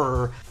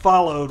ever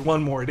followed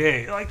One More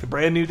Day. Like the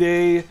Brand New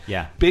Day,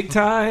 Big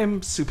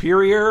Time,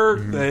 Superior,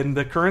 and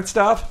the current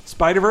stuff,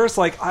 Spider-Verse.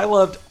 Like I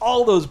loved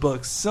all those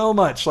books so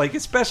much. Like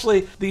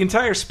especially the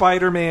entire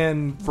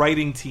Spider-Man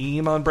writing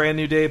team on Brand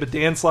New Day, but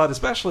Dan Slott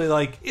especially.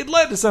 Like it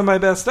led to some of my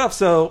best stuff.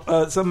 So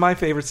some of my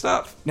favorite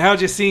stuff. Now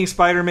just seeing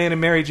Spider-Man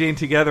and Mary Jane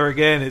together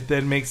again, it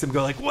then makes them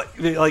go like, what?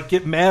 They like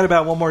get mad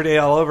about One More Day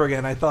all over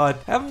again. I thought,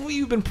 haven't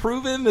you been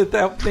proven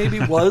that maybe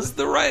was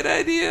the right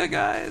idea,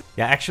 guys?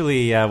 Yeah,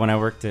 actually, when I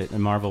worked at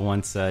Marvel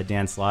once,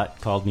 Dan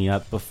Slott called me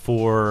up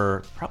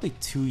probably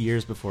 2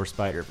 years before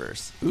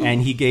Spider-Verse,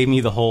 and he gave me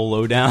the whole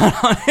lowdown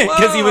on it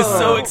because he was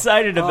so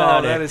excited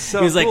about it. That is so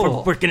he was cool.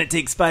 like, we're going to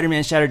take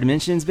Spider-Man Shattered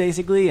Dimensions,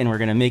 basically, and we're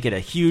going to make it a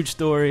huge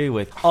story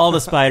with all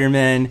the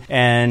Spider-Men,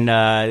 and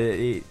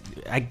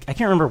I can't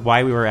remember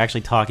why we were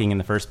actually talking in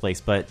the first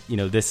place, but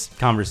this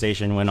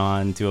conversation went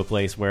on to a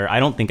place where I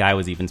don't think I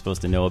was even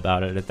supposed to know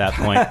about it at that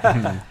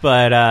point.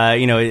 But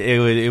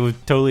it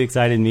totally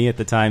excited me at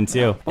the time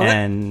too.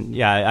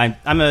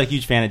 I'm a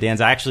huge fan of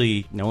Dan's. I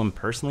actually know him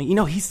personally.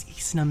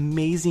 He's an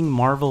amazing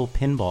Marvel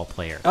pinball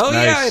player. Oh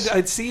Nice. yeah,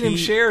 I'd seen him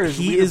share his.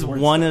 He is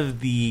one of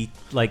the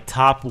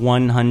top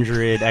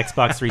 100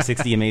 Xbox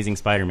 360 Amazing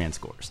Spider-Man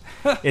scores.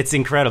 It's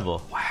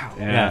incredible. Wow,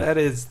 Yeah.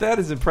 that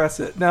is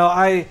impressive.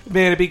 Now,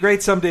 it'd be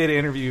great someday to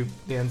interview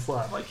Dan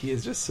Slott. Like he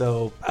is just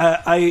so.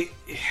 I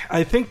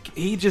think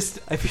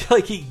I feel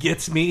like he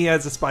gets me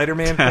as a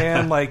Spider-Man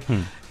fan. Like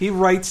he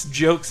writes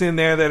jokes in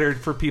there that are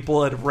for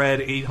people that have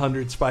read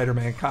 800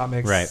 Spider-Man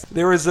comics. Right.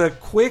 There was a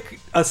quick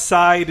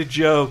aside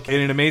joke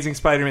in an Amazing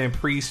Spider-Man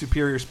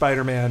pre-Superior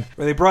Spider-Man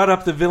where they brought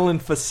up the villain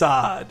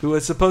Facade, who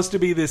was supposed to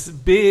be this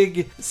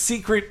big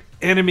secret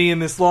enemy in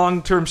this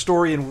long-term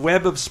story in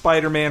Web of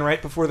Spider-Man right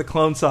before the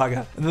Clone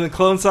Saga. And then the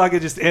Clone Saga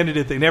just ended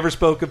it. They never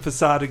spoke of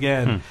Facade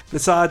again.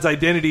 Facade's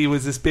identity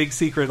was this big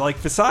secret. Like,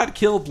 Facade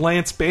killed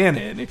Lance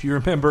Bannon, if you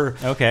remember.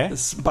 Okay. The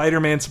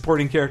Spider-Man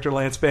supporting character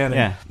Lance Bannon.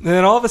 Yeah. And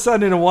then all of a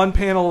sudden, in a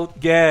one-panel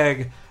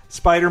gag,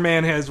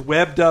 Spider-Man has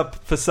webbed up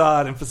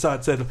Facade, and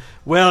Facade said,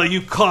 "Well,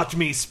 you caught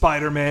me,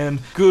 Spider-Man.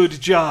 Good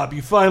job.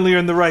 You finally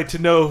earned the right to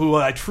know who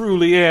I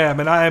truly am."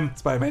 And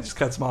Spider-Man just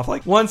cuts him off.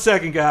 Like, 1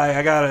 second, guy.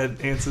 I gotta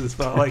answer this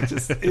phone. Like,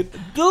 just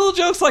little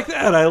jokes like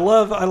that. I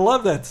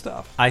love that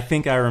stuff. I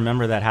think I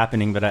remember that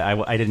happening, but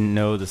I didn't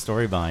know the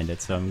story behind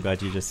it, so I'm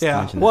glad you just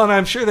mentioned Well, that. and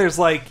I'm sure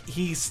there's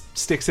he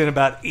sticks in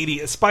about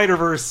 80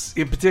 Spider-Verse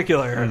in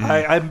particular.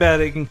 I'm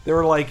betting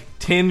there were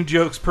 10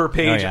 jokes per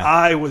page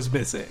I was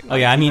missing. Oh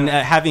yeah, I mean,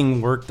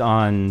 having worked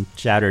on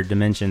Shattered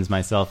Dimensions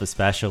myself,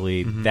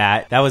 especially,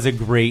 that was a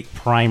great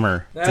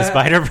primer to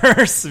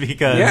Spider-Verse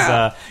because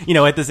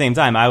at the same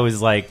time I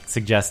was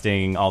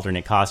suggesting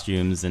alternate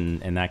costumes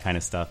and that kind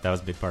of stuff. That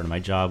was a big part of my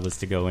job, was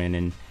to go in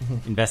and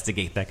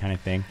investigate that kind of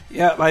thing.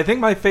 Yeah, I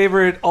think my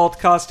favorite alt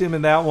costume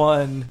in that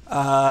one,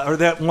 or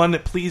that one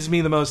that pleased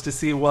me the most to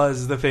see,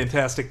 was the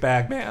Fantastic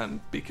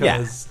Bagman,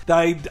 because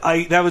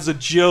that was a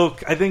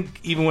joke. I think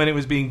even when it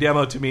was being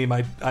demoed to me,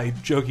 I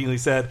jokingly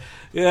said,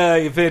 "Yeah,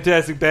 you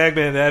Fantastic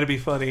Bagman, that'd be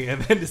funny.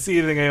 And then to see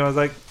it in the game, I was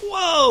like,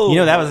 whoa! You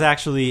know, that was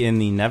actually in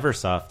the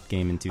Neversoft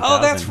game in 2000.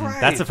 Oh, that's right.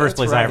 That's the first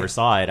place I right. ever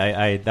saw it.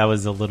 I that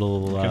was a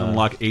little. You can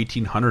unlock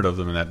 1,800 of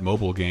them in that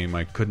mobile game.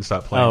 I couldn't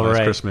stop playing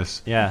last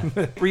Christmas. Yeah.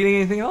 Reading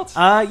anything else?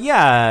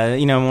 Yeah.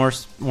 You know,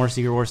 more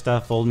Secret War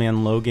stuff. Old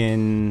Man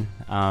Logan.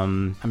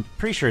 I'm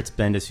pretty sure it's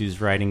Bendis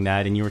who's writing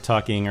that. And you were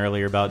talking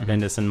earlier about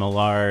Bendis and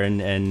Millar,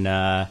 and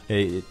that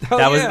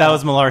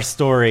was Millar's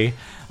story.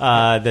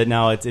 That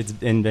now it's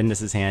in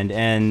Bendis' hand,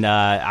 and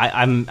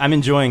I'm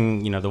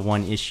enjoying the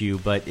one issue,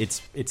 but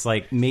it's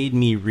like made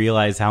me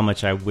realize how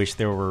much I wish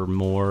there were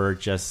more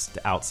just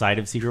outside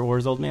of Secret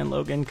Wars Old Man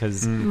Logan,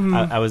 because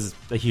I was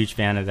a huge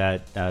fan of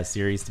that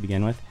series to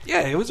begin with.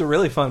 Yeah, it was a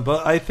really fun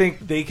book. I think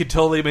they could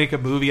totally make a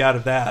movie out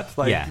of that.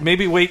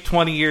 Maybe wait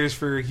 20 years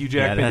for Hugh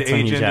Jackman to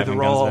age into the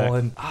role,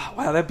 and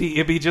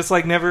it'd be just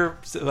like Never.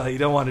 You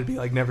don't want it to be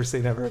like Never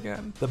Say Never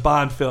Again, the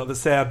Bond film, the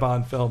sad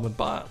Bond film when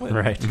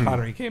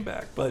Connery came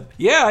back. But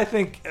yeah, I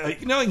think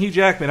knowing Hugh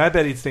Jackman, I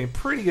bet he'd stay in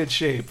pretty good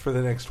shape for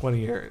the next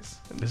 20 years.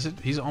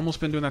 He's almost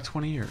been doing that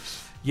 20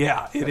 years.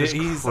 Yeah, I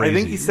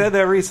think he said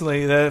that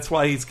recently. That's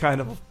why he's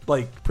kind of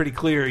like pretty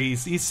clear. He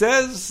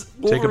says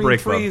Wolverine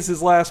 3 is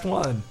his last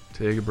one.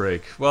 Take a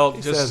break. Well,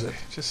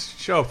 just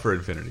show up for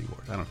Infinity War.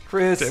 I don't.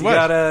 Chris, you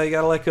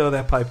gotta let go of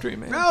that pipe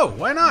dream, man. No,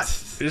 why not?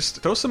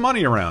 Just throw some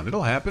money around.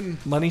 It'll happen.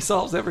 Money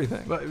solves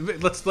everything.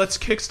 Let's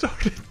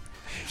kickstart it.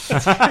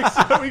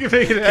 We can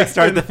make it happen.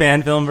 Start the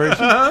fan film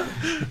version.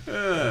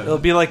 It'll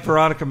be like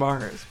Veronica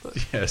Mars. But.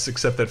 Yes,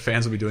 except that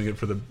fans will be doing it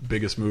for the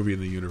biggest movie in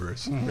the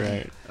universe.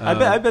 Right.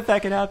 I bet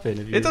that could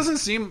happen. It doesn't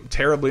seem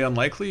terribly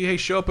unlikely. Hey,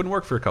 show up and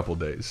work for a couple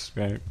days.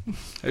 Right.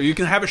 You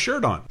can have a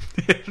shirt on.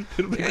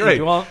 It'll be great.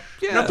 You don't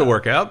have to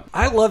work out.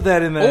 I love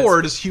that in that.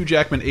 Or does Hugh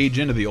Jackman age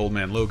into the Old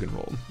Man Logan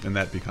role, and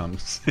that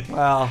becomes a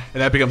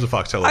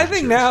Fox Television I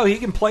think series. now he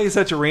can play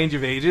such a range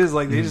of ages.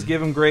 Like they just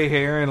give him gray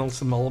hair and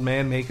some old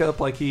man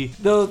makeup. Like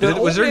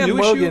was there a new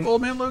issue of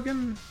Old Man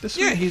Logan this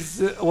week? Yeah,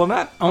 he's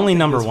not only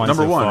number one.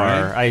 Number so one,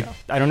 far. right?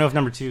 I don't know if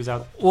number 2 is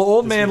out. Well,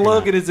 Old Man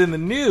Logan is in the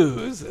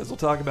news, as we'll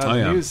talk about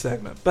in the news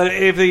segment. But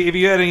if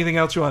you had anything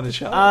else you wanted to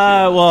show,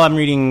 well, I'm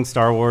reading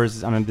Star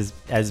Wars. I'm as big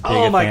a fan.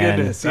 Oh my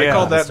goodness! I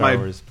call that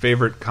my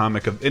favorite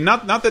comic of, and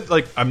not that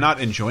like I'm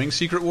not enjoying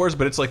Secret Wars,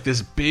 but it's like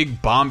this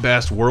big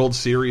bombast world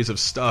series of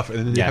stuff,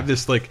 and then you have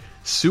this like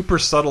super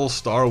subtle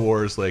Star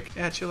Wars, like,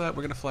 chill out,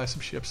 we're gonna fly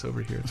some ships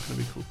over here, it's gonna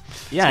be cool.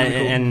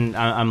 And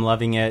I'm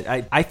loving it.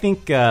 I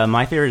think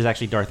my favorite is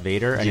actually Darth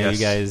Vader. I know you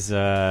guys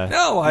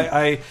no,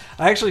 I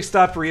actually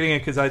stopped reading it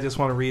because I just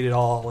want to read it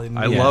all.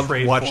 I love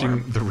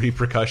watching the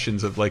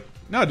repercussions of like,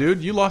 no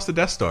dude, you lost the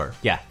Death Star.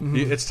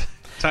 It's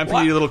time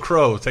for you, little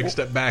crow. Take a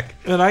step back.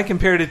 And I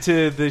compared it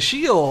to the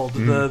Shield,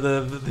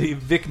 the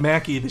Vic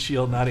Mackey, the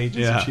Shield, not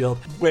Agents of Shield,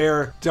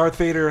 where Darth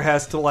Vader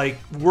has to like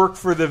work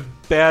for the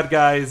bad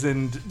guys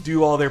and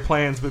do all their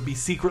plans, but be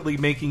secretly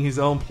making his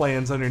own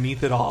plans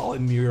underneath it all.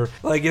 And you're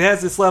like, it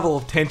has this level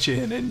of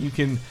tension, and you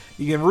can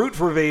root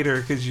for Vader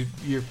because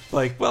you're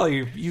like, well,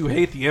 you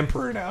hate the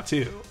Emperor now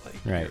too. Like,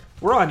 right.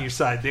 We're on your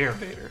side there,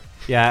 Vader.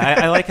 Yeah,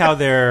 I like how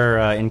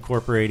they're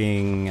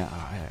incorporating.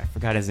 I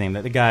forgot his name.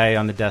 The guy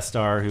on the Death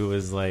Star who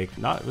was like,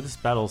 not this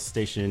battle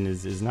station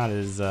is not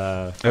as.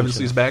 Evan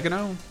C's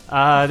Bagano?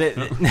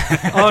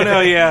 Oh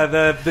no, yeah,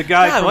 the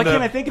guy. Yeah, why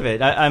can't I think of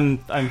it?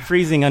 I'm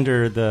freezing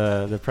under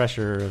the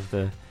pressure of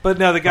the. But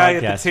no, the guy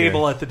at the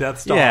table at the Death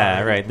Star.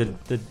 Yeah, right.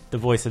 The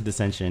voice of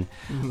dissension.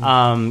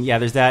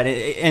 There's that,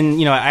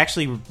 and I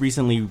actually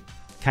recently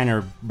kind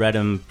of read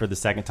them for the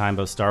second time,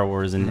 both Star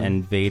Wars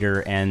and Vader,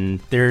 and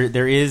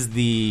there is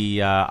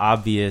the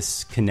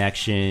obvious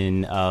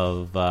connection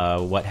of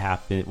what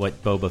happened,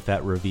 what Boba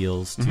Fett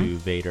reveals to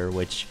Vader,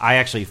 which I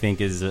actually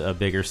think is a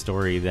bigger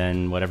story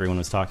than what everyone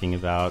was talking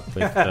about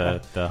with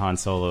the Han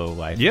Solo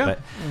wife. Yeah,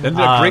 and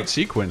a great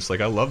sequence.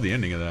 Like I love the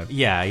ending of that.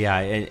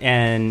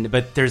 Yeah,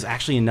 but there's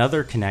actually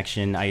another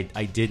connection I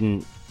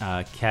didn't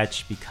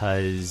catch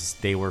because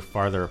they were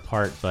farther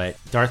apart, but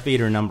Darth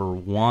Vader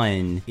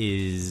 #1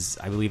 is,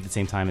 I believe, at the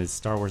same time as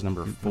Star Wars #4,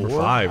 number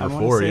 5 or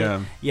 4,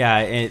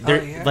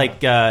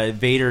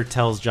 Vader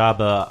tells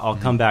Jabba, "I'll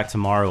come back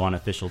tomorrow on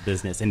official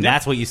business," and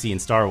that's what you see in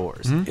Star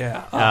Wars.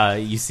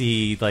 You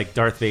see like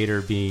Darth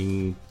Vader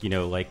being,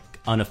 like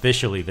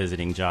unofficially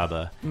visiting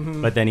Jabba,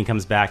 but then he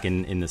comes back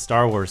in the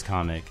Star Wars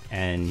comic,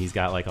 and he's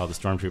got like all the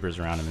stormtroopers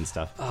around him and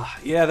stuff.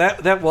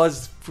 That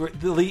was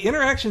the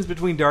interactions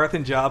between Darth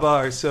and Jabba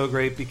are so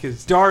great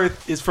because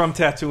Darth is from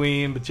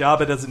Tatooine, but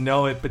Jabba doesn't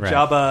know it. But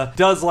Jabba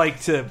does like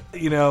to,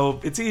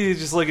 it's easy to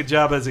just look at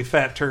Jabba as a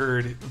fat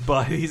turd,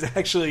 but he's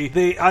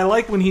actually. I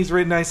like when he's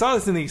written. I saw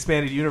this in the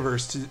Expanded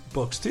Universe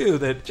books too.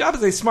 That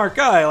Jabba's a smart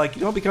guy. Like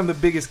you don't become the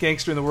biggest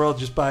gangster in the world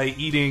just by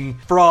eating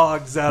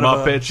frogs out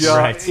of a jar.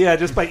 Right. Yeah,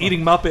 just by eating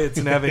Muppets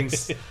and having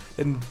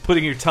and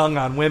putting your tongue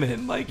on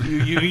women. Like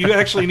you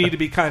actually need to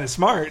be kind of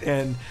smart.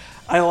 And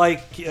I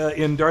like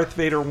in Darth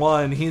Vader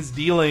 1 his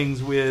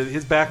dealings with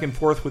his back and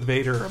forth with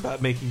Vader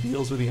about making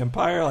deals with the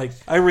Empire. Like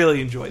I really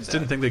enjoyed that.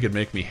 Didn't think they could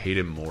make me hate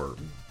him more.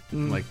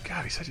 Like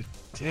God, he's such a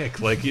dick.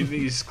 Like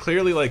he's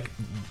clearly like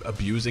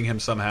abusing him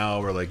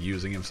somehow or like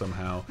using him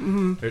somehow.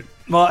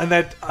 Well, and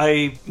that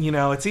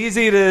it's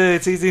easy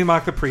to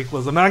mock the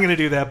prequels. I'm not going to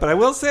do that, but I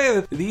will say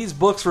that these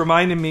books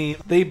reminded me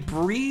they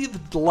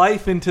breathed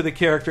life into the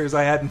characters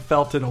I hadn't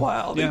felt in a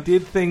while. They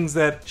did things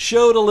that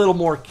showed a little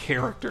more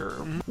character.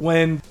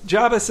 When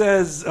Jabba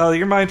says, "Oh,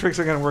 your mind tricks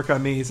are going to work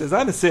on me," he says,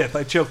 "I'm a Sith.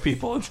 I choke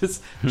people." And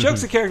just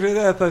chokes the character to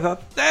death. I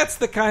thought that's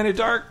the kind of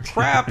dark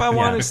crap I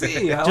want to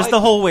see. Just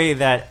the whole way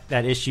that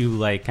issue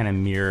kind of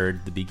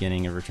mirrored the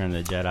beginning of Return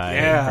of the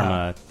Jedi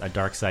from a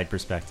dark side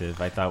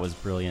perspective. I thought was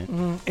brilliant.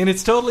 And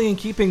it's totally in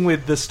keeping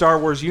with the Star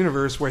Wars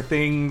universe where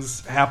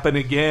things happen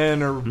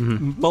again or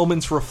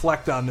moments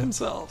reflect on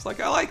themselves. I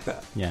like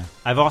that. Yeah.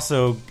 I've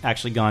also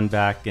actually gone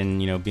back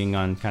and, being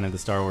on kind of the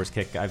Star Wars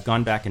kick, I've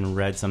gone back and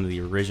read some of the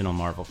original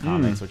Marvel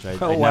comics, which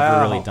I'd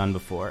never really done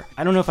before.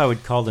 I don't know if I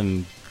would call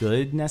them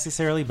good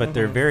necessarily, but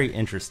they're very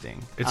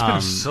interesting. It's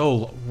been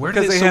so... Where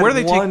do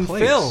they take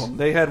place? Film.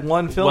 They had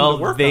one film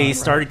to work on. They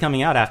started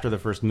coming out after the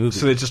first movie.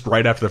 So it's just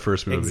right after the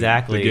first movie.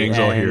 Exactly. The gang's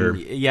all here.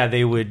 Yeah,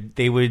 they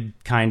would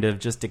kind of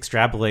just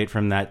extrapolate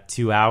from that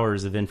 2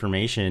 hours of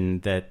information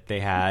that they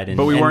had.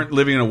 But we weren't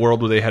living in a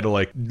world where they had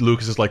to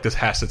Lucas is this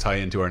has to tie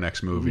into our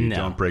next movie. No,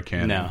 don't break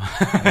canon. No.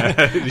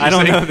 I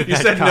don't know. You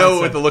said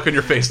no with the look on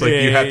your face,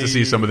 you have to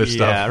see some of this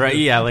stuff. Yeah, right.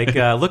 Yeah,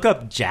 look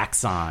up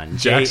Jaxxon.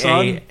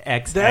 Jaxxon.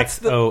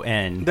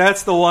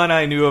 That's the one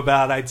I knew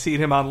about. I'd seen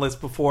him on lists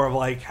before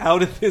of how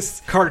did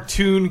this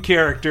cartoon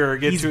character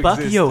get to exist? He's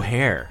Bucky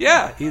O'Hare.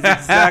 Yeah, he's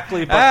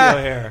exactly Bucky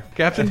O'Hare.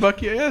 Captain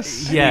Bucky,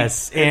 yes.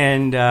 Yes,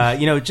 and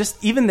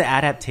just even the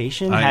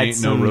adaptation I had ain't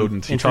some no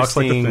rodent. He talks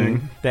like the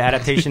Thing. The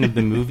adaptation of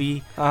the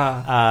movie,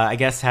 I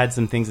guess, had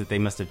some things that they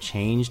must have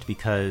changed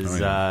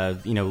because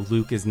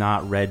Luke is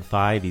not Red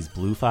 5, he's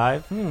Blue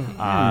 5.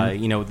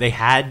 They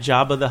had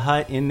Jabba the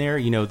Hutt in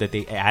there. That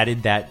they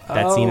added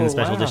that scene in the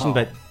special edition,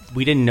 but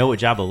we didn't know what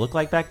Jabba looked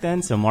like back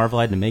then, so Marvel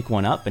had to make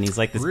one up, and he's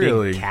like this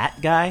big cat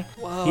guy.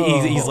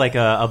 He's like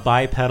a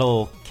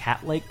bipedal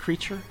cat-like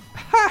creature.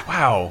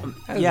 Wow.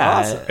 That's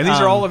awesome. And these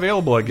are all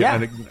available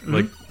again.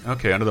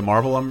 Okay, under the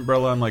Marvel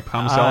umbrella and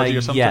Comixology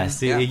or something?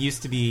 Yes, it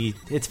used to be...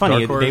 It's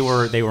funny,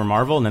 they were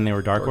Marvel, and then they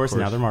were Dark Horse,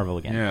 and now they're Marvel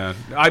again. Yeah.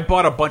 I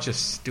bought a bunch of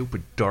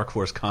stupid Dark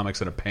Horse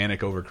comics in a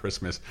panic over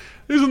Christmas.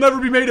 These will never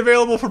be made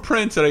available for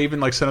print, and I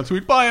even sent them to me,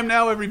 buy them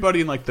now,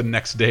 everybody, and the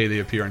next day they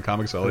appear on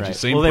Comixology. Right.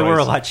 Same well, they price. were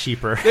a lot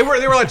cheaper. They were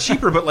a lot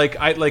cheaper, but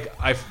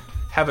I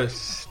have a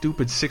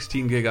stupid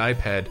 16-gig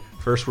iPad.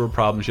 First world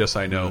problems, yes,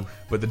 I know.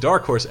 But the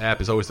Dark Horse app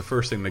is always the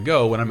first thing to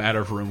go when I'm out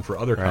of room for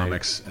other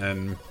comics.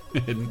 And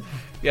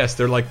yes,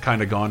 they're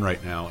kind of gone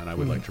right now, and I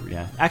would like to read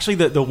them. Actually,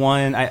 the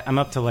one, I'm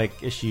up to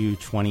issue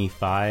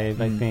 25,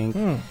 I think.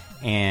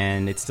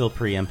 And it's still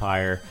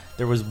pre-Empire.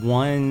 There was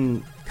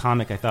one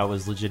comic I thought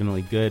was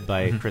legitimately good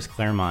by Chris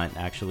Claremont,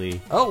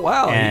 actually. Oh,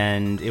 wow.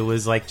 And it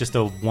was just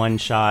a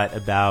one-shot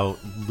about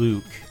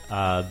Luke.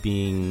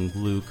 Being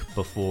Luke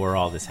before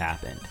all this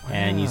happened,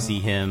 and you see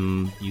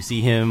him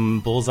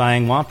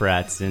bullseyeing Womp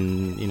Rats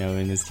in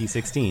his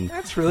T-16.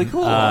 That's really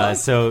cool.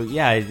 So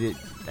yeah, I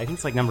think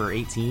it's number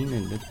 18,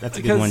 and that's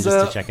a good one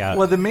just to check out.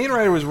 Well, the main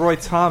writer was Roy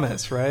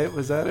Thomas, right?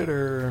 Was that it,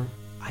 or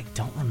I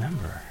don't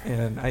remember.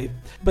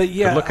 But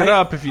look it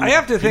up if you. I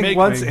have to think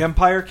once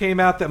Empire came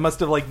out, that must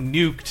have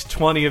nuked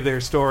 20 of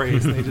their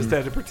stories, and they just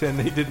had to pretend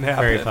they didn't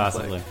happen. Very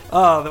possibly.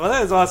 Oh, well,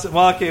 that is awesome.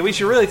 Well, okay, we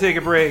should really take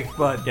a break,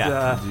 but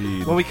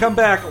when we come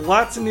back,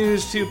 lots of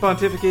news to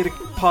pontificate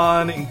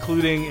upon,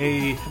 including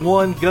a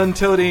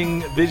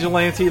gun-toting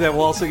vigilante that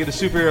will also get a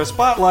superhero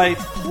spotlight,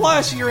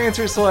 plus your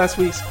answers to last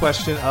week's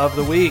question of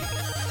the week.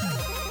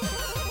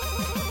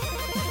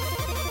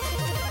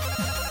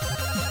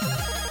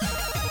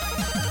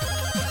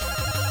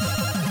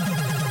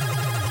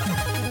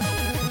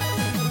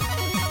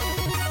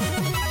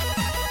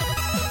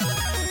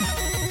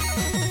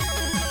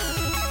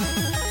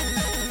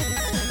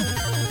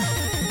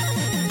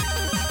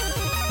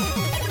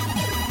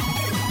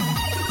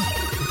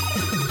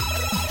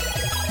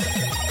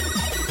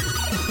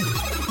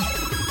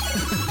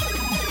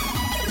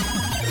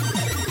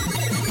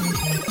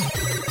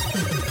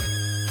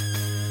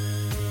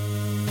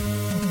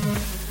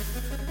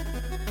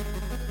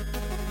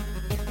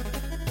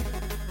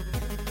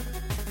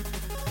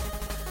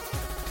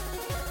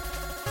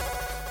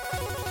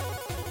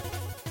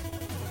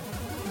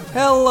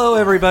 Hello,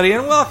 everybody,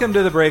 and welcome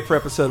to the break for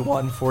episode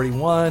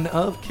 141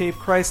 of Cape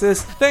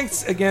Crisis.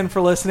 Thanks again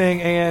for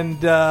listening, and,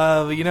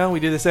 we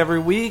do this every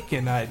week,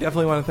 and I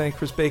definitely want to thank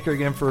Chris Baker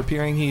again for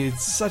appearing.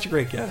 He's such a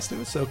great guest. It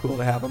was so cool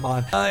to have him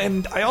on.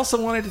 And I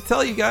also wanted to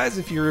tell you guys,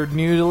 if you're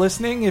new to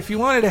listening, if you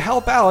wanted to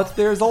help out,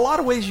 there's a lot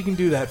of ways you can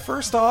do that.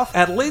 First off,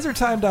 at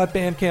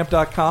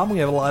lasertime.bandcamp.com, we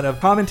have a lot of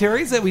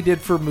commentaries that we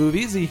did for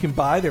movies that you can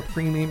buy. They're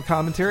premium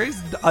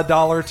commentaries, $1,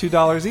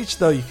 $2 each,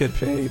 though you could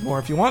pay more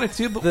if you wanted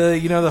to. But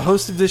the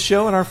host of this this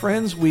show and our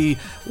friends, we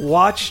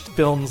watched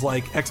films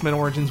like X-Men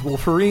Origins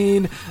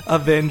Wolverine,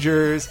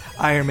 Avengers,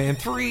 Iron Man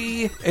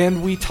 3,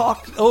 and we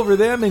talked over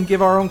them and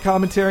give our own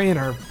commentary and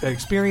our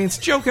experience,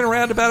 joking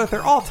around about it.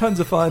 They're all tons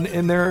of fun,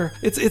 and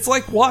it's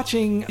like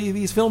watching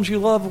these films you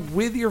love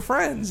with your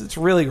friends. It's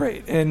really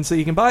great. And so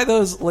you can buy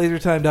those,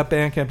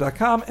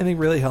 lasertime.bandcamp.com, and they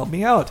really help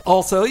me out.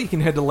 Also, you can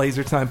head to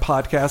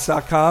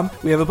lasertimepodcast.com.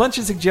 We have a bunch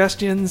of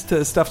suggestions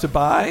to stuff to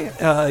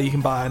buy. You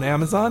can buy on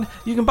Amazon.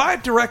 You can buy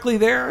it directly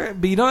there,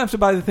 but you don't have to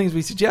buy the things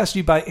we suggest.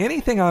 You buy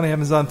anything on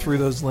Amazon through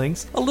those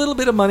links. A little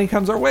bit of money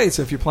comes our way.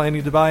 So if you're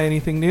planning to buy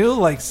anything new,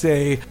 like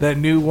say that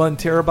new 1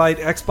 terabyte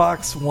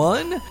Xbox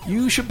One,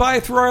 you should buy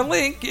it through our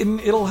link,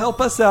 and it'll help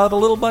us out. A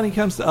little money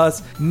comes to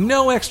us,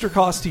 no extra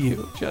cost to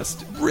you.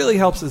 Just really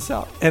helps us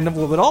out. And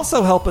what would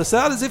also help us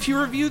out is if you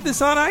reviewed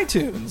this on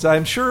iTunes.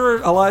 I'm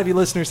sure a lot of you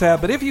listeners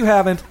have, but if you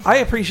haven't, I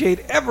appreciate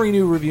every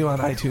new review on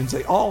iTunes.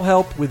 They all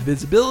help with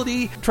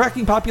visibility,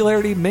 tracking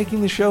popularity,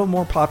 making the show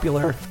more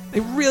popular.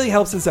 It really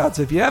helps us out.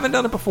 So if you haven't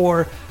done it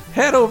before,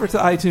 head over to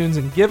iTunes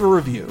and give a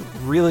review.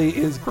 It really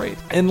is great.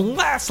 And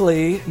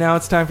lastly, now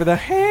it's time for the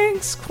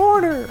Hank's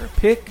Corner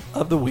Pick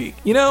of the Week.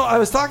 You know, I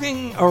will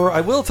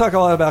talk a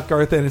lot about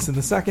Garth Ennis in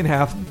the second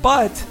half,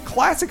 but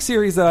classic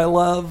series that I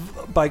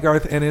love by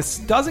Garth Ennis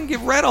doesn't get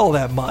read all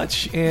that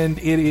much, and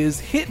it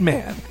is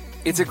Hitman.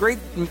 It's a great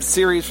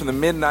series from the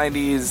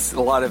mid-90s, a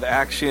lot of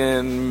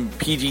action,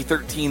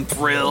 PG-13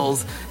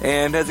 thrills,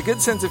 and has a good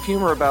sense of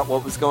humor about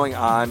what was going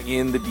on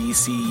in the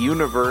DC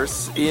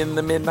universe in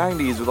the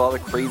mid-90s with all the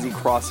crazy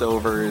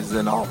crossovers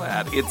and all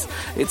that.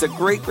 It's a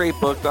great, great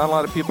book. Not a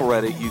lot of people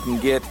read it. You can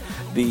get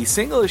the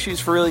single issues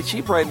for really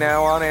cheap right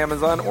now on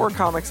Amazon or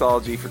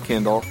Comixology for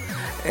Kindle.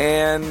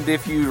 And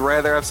if you'd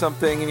rather have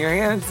something in your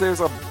hands,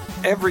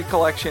 every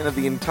collection of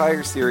the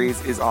entire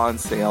series is on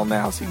sale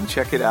now, so you can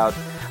check it out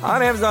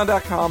on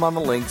Amazon.com on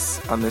the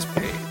links on this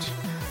page.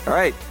 All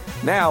right,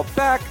 now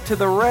back to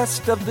the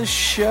rest of the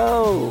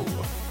show.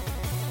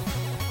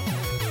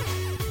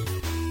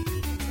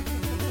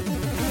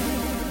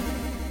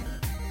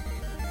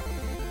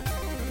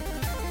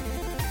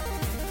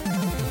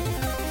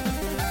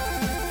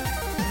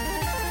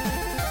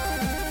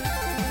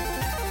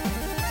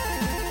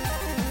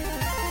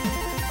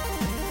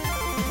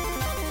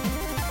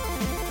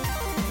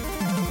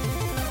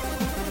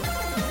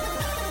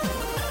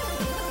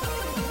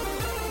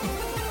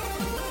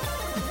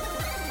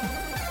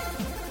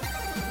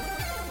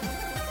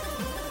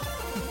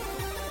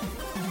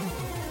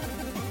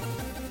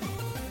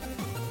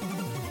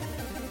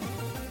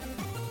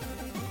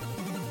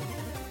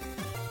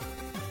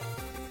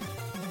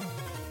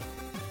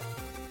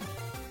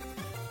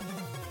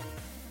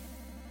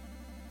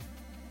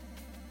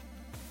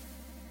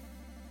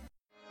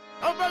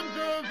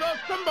 Avengers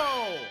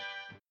Assemble!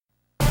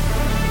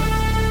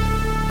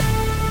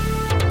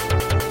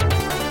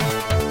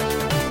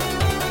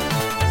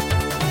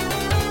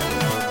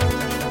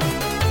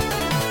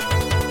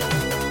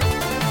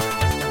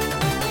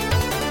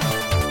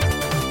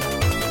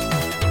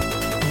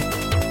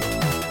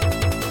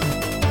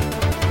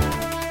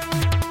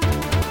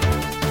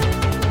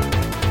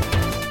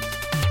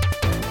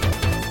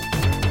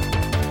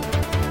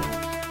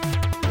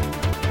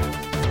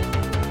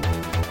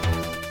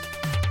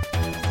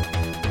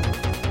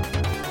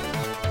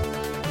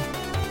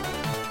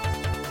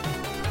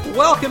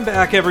 Welcome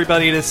back,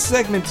 everybody, to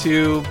segment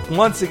 2.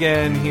 Once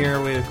again,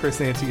 here with Chris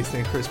Antista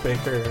and Chris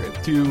Baker.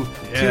 Two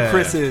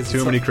Chris's.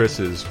 Too many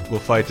Chris's. We'll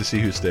fight to see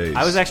who stays.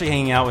 I was actually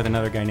hanging out with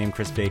another guy named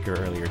Chris Baker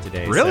earlier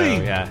today. Really?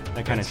 So, yeah,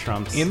 that kind of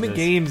trumps in the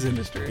games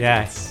industry.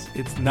 Yeah,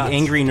 it's nuts. The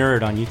Angry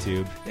Nerd on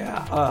YouTube.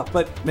 Yeah,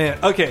 but man,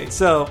 okay,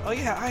 so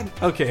I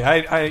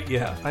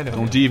know.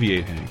 Don't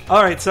deviate, Hank.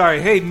 All right,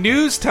 sorry. Hey,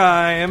 news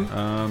time.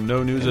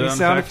 No news Any on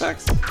sound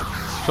effects?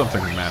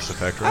 Something from Mass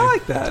Effect, right? I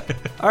like that.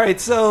 All right,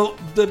 so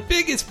the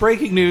biggest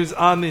breaking news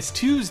on this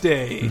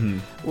Tuesday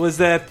was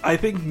that I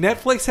think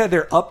Netflix had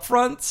their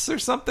upfronts or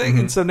something,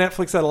 and so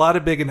Netflix had a lot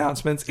of big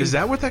announcements. Is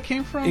that what that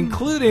came from?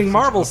 Including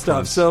Marvel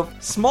stuff. So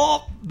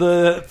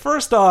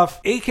first off,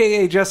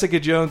 AKA Jessica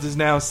Jones is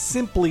now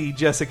simply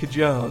Jessica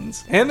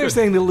Jones. And they're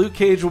saying that Luke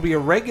Cage will be a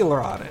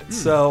regular on it.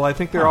 So I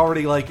think they're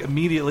already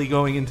immediately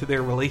going into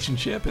their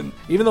relationship. And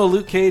even though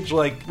Luke Cage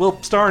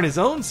will star in his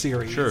own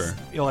series, sure,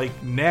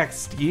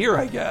 next year,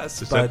 I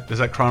guess. Does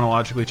that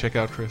chronologically check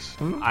out, Chris?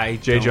 I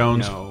J.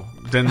 Jones, know.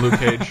 then Luke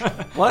Cage.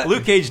 What?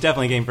 Luke Cage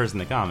definitely came first in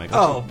the comics.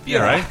 Oh,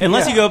 yeah, right.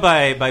 Unless you go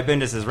by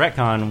Bendis'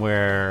 retcon,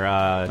 where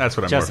that's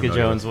what I'm Jessica more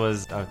familiar Jones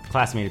was a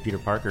classmate of Peter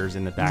Parker's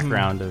in the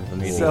background of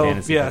Amazing So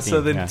Fantasy. yeah, 15.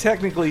 so then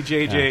technically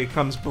JJ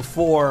comes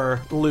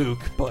before Luke,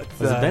 but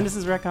was it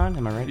Bendis' retcon?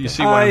 Am I right? You there?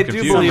 see why I I'm do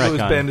confused? believe it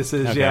was Retcon. Bendis's.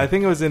 Okay. Yeah, I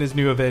think it was in his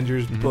New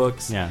Avengers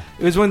books. Yeah.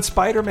 It was when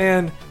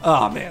Spider-Man.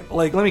 Oh man,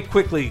 let me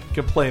quickly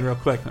complain real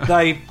quick.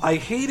 I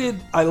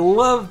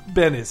love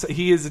Bendis.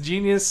 He is a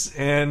genius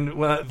and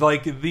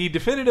the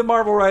definitive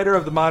Marvel writer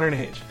of the modern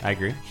age. I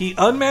agree. He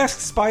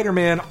unmasks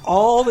Spider-Man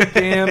all the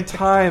damn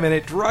time, and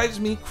it drives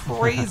me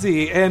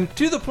crazy. And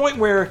to the point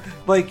where,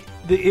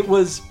 it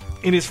was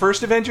in his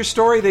first Avengers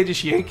story, they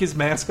just yank his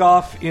mask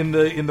off in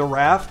the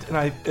raft,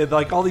 and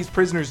like all these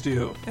prisoners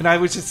do. And I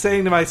was just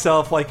saying to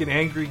myself, like an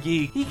angry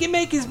geek, he can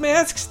make his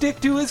mask stick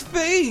to his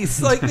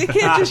face. Like, they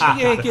can't just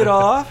yank it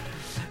off.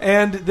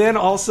 And then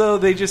also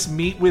they just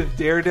meet with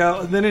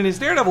Daredevil. And then in his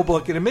Daredevil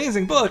book, an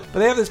amazing book, but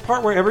they have this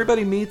part where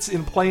everybody meets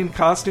in plain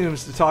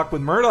costumes to talk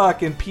with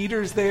Murdoch, and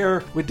Peter's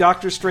there with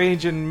Doctor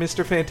Strange and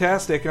Mr.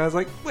 Fantastic. And I was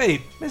like,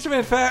 wait,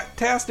 Mr.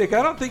 Fantastic,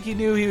 I don't think he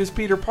knew he was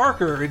Peter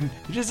Parker. And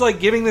just like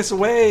giving this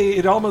away,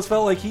 it almost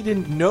felt like he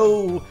didn't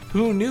know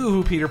who knew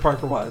who Peter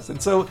Parker was.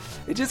 And so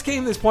it just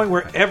came to this point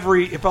where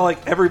it felt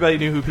like everybody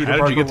knew who Peter Parker was.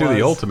 How did you get through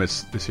the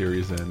Ultimates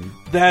series then?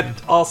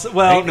 That also,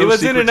 well, it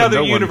was in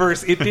another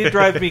universe. It did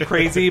drive me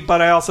crazy.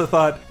 But I also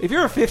thought, if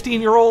you're a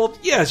 15-year-old,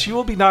 yes, you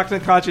will be knocked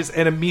unconscious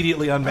and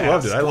immediately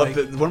unmasked. I loved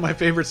it. One of my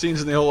favorite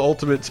scenes in the whole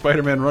Ultimate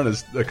Spider-Man run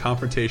is the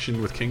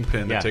confrontation with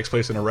Kingpin that takes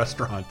place in a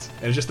restaurant.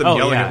 And it's just them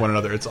yelling at one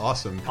another. It's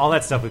awesome. All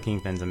that stuff with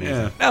Kingpin's amazing.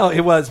 Yeah. No,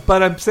 it was.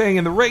 But I'm saying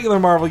in the regular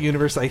Marvel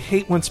universe, I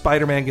hate when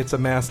Spider-Man gets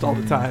unmasked all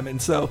the time.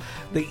 And so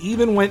they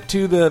even went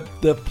to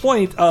the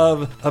point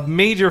of a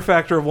major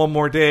factor of One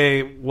More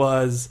Day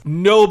was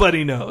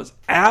nobody knows.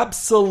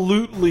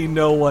 Absolutely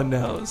no one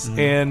knows.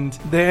 And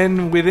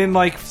then within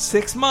like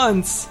 6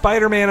 months,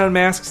 Spider-Man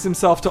unmasks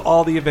himself to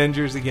all the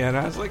Avengers again.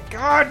 I was like,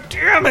 God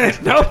damn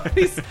it!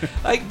 Nobody's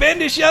like,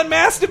 Bendis, you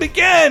unmasked him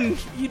again.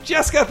 You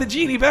just got the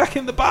genie back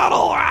in the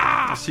bottle.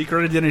 Ah!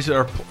 Secret identities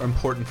are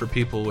important for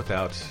people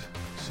without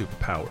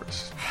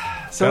superpowers.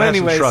 So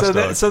anyway,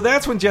 so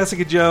that's when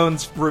Jessica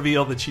Jones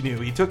revealed that she knew.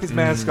 He took his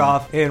mask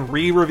off and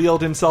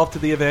re-revealed himself to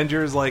the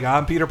Avengers, like,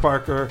 I'm Peter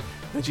Parker.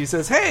 And she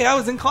says, hey, I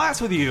was in class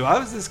with you. I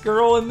was this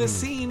girl in this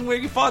scene where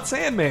you fought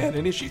Sandman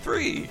in issue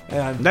 3.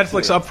 And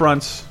Netflix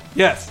upfronts.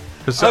 Yes.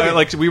 Because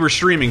like we were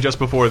streaming just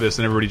before this,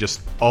 and everybody just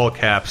all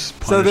caps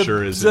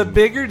Punisher is. The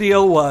bigger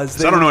deal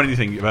was I don't know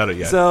anything about it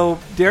yet. So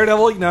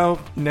Daredevil,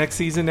 next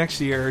season, next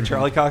year,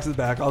 Charlie Cox is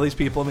back. All these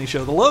people, and they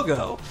show the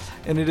logo,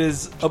 and it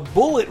is a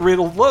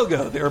bullet-riddled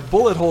logo. There are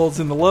bullet holes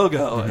in the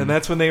logo, and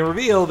that's when they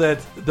reveal that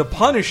the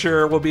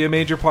Punisher will be a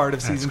major part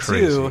of season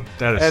 2.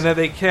 And then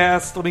they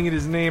cast. Let me get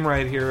his name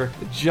right here,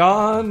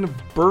 John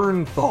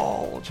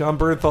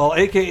Bernthal,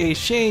 aka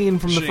Shane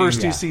from the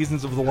first 2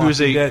 seasons of The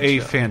Walking Dead.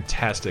 Who's a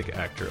fantastic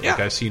actor. Like,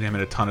 I've seen him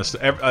in a ton of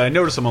stuff. I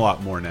notice him a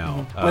lot more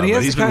now. But he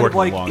has he's kind been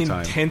working of like a long time.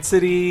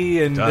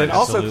 intensity, and then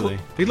also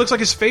he looks like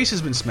his face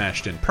has been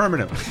smashed in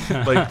permanently.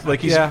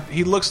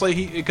 He looks like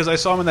because I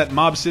saw him in that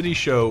Mob City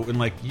show, and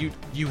like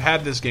you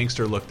had this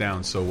gangster look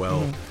down so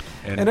well.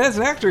 And as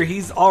an actor,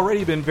 he's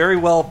already been very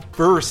well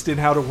versed in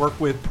how to work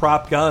with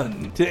prop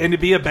gun and to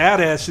be a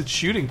badass at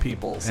shooting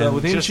people. So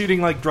with him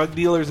shooting like drug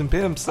dealers and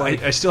pimps,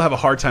 like I still have a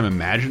hard time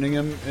imagining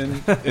him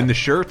in the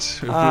shirt,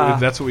 if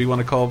that's what we want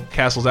to call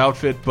Castle's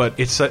outfit. But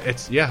it's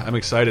I'm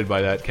excited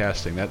by that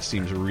casting. That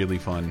seems really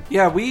fun.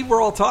 Yeah, we were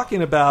all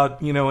talking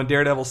about when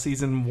Daredevil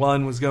season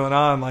 1 was going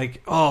on,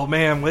 like, oh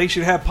man, they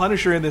should have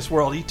Punisher in this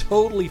world. He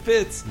totally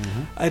fits.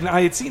 And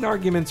I had seen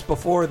arguments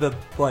before that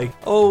like,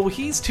 oh,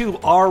 he's too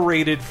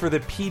R-rated for the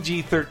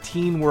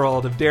PG-13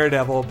 world of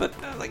Daredevil, but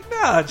I was like,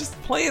 nah, just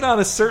play it on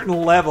a certain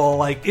level.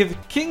 Like, if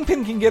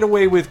Kingpin can get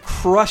away with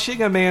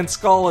crushing a man's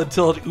skull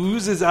until it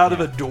oozes out of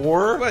a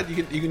door, but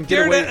you can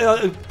get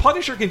away.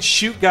 Punisher can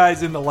shoot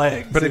guys in the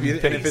legs. But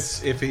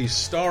if he's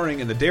starring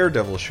in the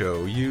Daredevil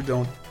show, you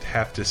don't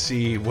have to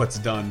see what's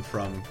done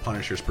from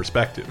Punisher's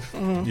perspective.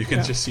 You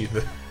can just see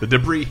the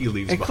debris he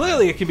leaves behind.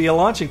 Clearly it can be a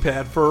launching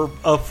pad for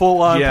a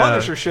full-on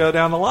Punisher show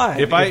down the line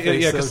if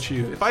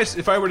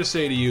I were to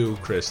say to you,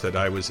 Chris, that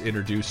I was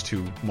introduced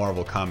to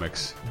Marvel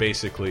Comics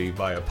basically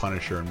via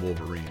Punisher and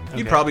Wolverine,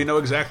 you'd probably know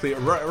exactly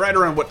right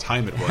around what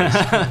time it was.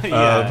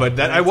 But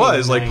that I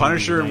was like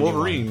Punisher and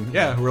Wolverine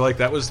were like,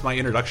 that was my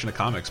introduction to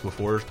comics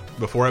before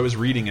I was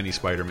reading any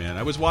Spider-Man.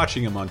 I was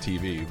watching him on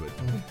TV, but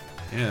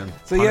yeah.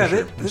 So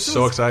Punisher. I'm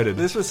so excited.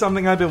 This was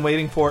something I've been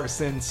waiting for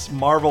since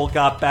Marvel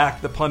got back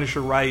the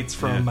Punisher rights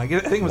from I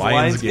think it was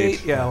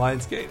Lionsgate. Yeah,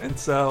 Lionsgate. And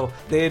so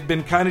they had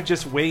been kind of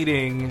just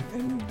waiting,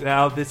 and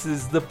now this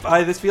is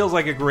this feels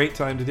like a great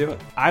time to do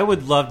it. I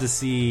would love to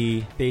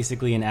see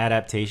basically an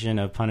adaptation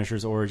of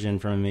Punisher's origin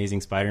from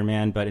Amazing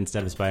Spider-Man, but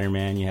instead of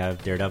Spider-Man, you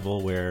have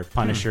Daredevil, where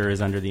Punisher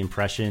is under the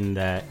impression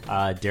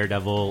that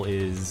Daredevil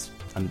is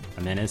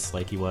a menace,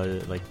 like he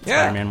was, like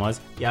Spider-Man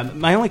was. Yeah,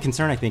 my only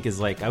concern, I think, is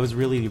like I was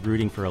really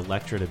rooting for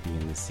Elektra to be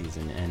in this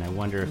season, and I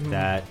wonder if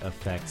that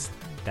affects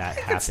that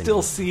happening. I could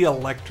still see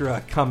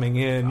Elektra coming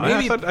in.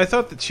 Maybe, I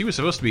thought that she was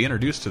supposed to be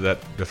introduced to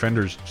that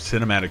Defenders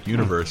cinematic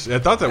universe. I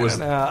thought that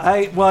was.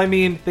 I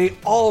mean, they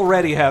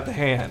already have the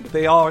Hand.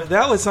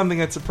 That was something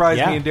that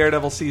surprised me in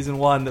Daredevil season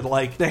 1. That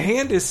like the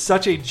Hand is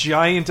such a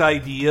giant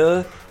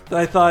idea that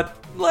I thought,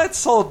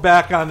 let's hold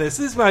back on this.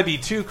 This might be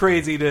too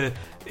crazy to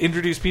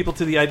introduce people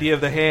to the idea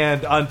of the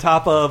hand on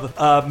top of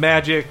a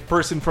magic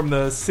person from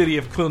the city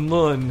of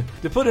Kunlun.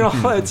 To put in all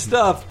that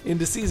stuff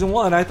into season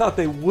 1, I thought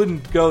they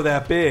wouldn't go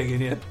that big,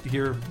 and yet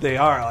here they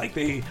are. Like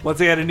once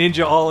they had a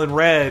ninja all in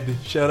red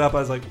showed up, I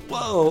was like,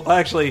 whoa.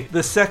 Actually,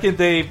 the second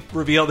they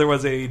revealed there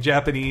was a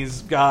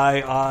Japanese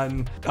guy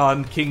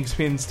on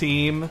Kingpin's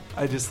team,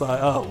 I just thought,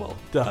 oh, well,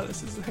 duh,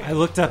 this is the hand. I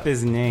looked up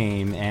his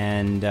name,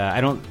 and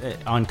I don't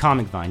on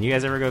Comic Vine. You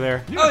guys ever go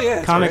there? Oh,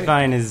 yeah. Comic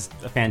Vine is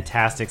a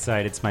fantastic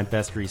site. It's my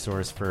best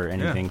resource for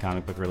anything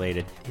comic book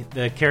related.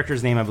 The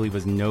character's name, I believe,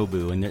 was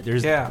Nobu, and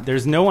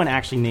there's no one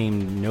actually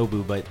named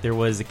Nobu, but there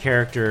was a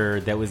character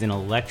that was in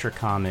Elektra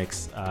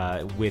Comics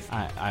with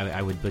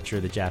I would butcher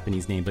the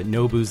Japanese name, but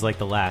Nobu's like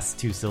the last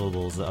 2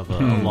 syllables of a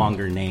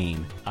longer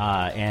name,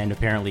 and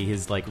apparently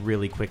his like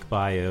really quick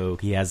bio,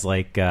 he has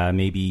like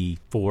maybe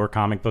 4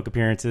 comic book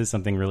appearances,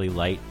 something really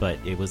light, but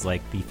it was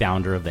like the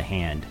founder of the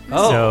hand.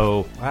 Oh,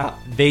 so wow.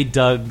 They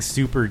dug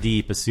super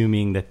deep,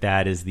 assuming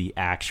that is the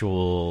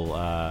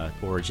actual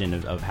origin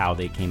of how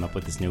they came up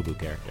with this Nobu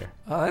character.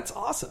 Oh, that's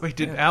awesome. Wait,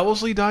 did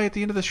Owlsley die at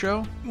the end of the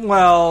show?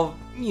 Well,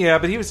 yeah,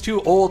 but he was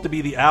too old to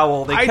be the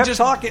owl.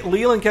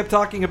 Leland kept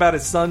talking about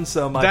his son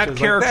so much. That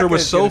character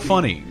was so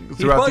funny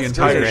throughout the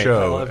entire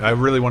show. I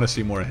really want to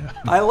see more of him.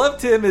 I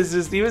loved him as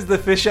he was the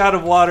fish out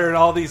of water and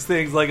all these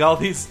things, like all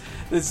these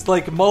this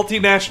like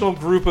multinational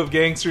group of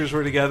gangsters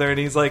were together, and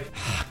he's like,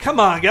 "Come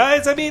on,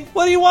 guys! I mean,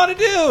 what do you want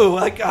to do?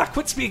 Like,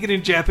 quit speaking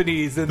in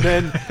Japanese." And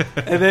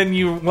then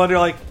you wonder,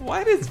 like,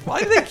 why do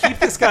they keep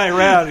this guy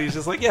around? And he's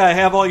just like, "Yeah, I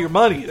have all your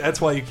money. That's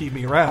why you keep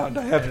me around.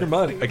 I have your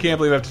money." I can't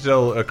believe I have to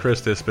tell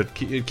Chris this, but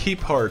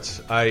Keep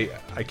Hearts, I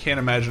can't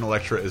imagine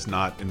Elektra is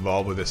not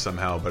involved with this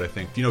somehow. But I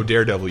think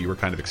Daredevil, you were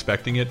kind of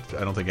expecting it.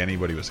 I don't think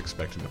anybody was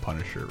expecting the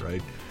Punisher,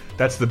 right?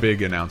 That's the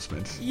big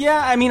announcement.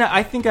 Yeah, I mean,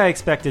 I think I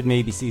expected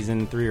maybe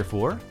season 3 or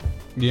 4.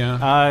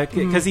 Yeah,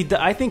 because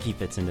I think he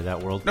fits into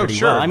that world pretty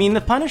sure. well. I mean,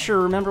 the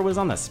Punisher, remember, was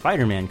on the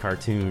Spider-Man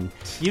cartoon.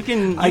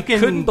 I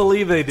couldn't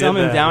believe they did dumb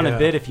him that, down a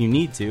bit if you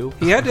need to.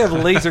 He had to have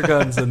laser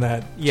guns in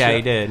that. Yeah, show.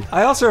 he did.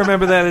 I also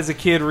remember that as a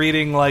kid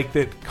reading like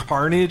that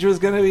Carnage was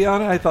going to be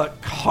on it. I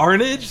thought,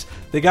 Carnage?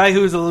 The guy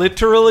who's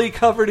literally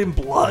covered in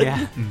blood?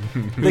 Yeah.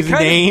 His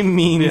name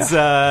means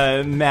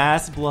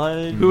mass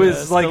blood. Who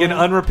is like an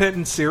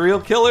unrepentant serial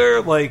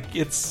killer? Like,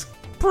 it's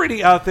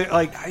pretty out there.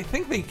 Like, I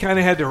think they kind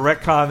of had to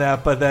retcon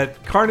that, but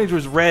that Carnage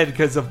was red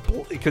because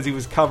he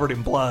was covered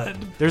in blood.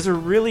 There's a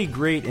really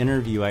great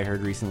interview I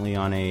heard recently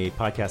on a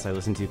podcast I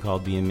listened to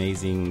called The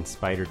Amazing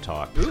Spider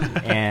Talk,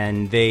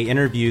 and they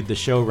interviewed the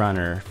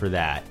showrunner for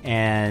that.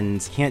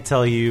 And can't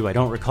tell you, I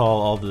don't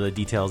recall all the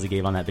details he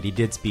gave on that, but he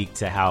did speak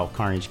to how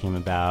Carnage came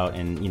about,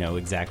 and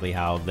exactly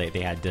how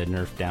they had to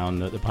nerf down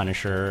the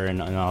Punisher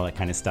and all that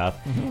kind of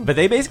stuff. Mm-hmm. But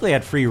they basically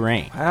had free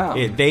reign. Wow.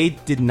 They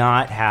did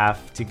not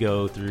have to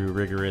go through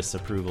rigorous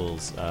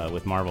approvals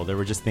with Marvel. There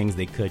were just things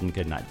they could and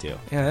could not do.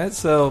 Yeah, it's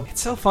so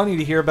funny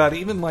to hear about,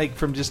 even like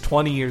from just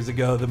 20 years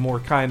ago, the more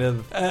kind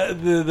of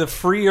the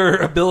freer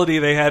ability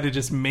they had to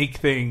just make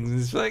things.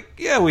 It's like,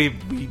 yeah, we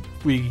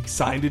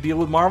signed a deal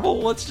with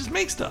Marvel, let's just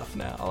make stuff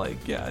now.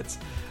 Like, yeah, it's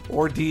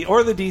or the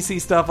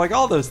DC stuff, like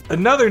all those.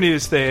 Another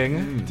news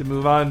thing to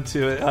move on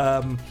to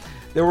it.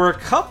 There were a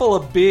couple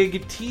of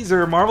big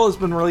teaser. Marvel has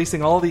been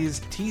releasing all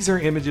these teaser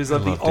images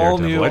of the all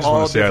new, I just all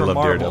want to say I different love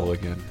Marvel. Daredevil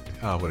again.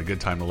 Oh, what a good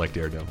time to like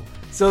Daredevil.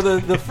 So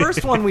the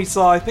first one we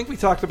saw, I think we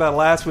talked about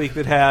last week,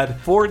 that had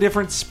 4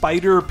 different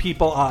Spider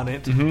people on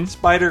it. Mm-hmm.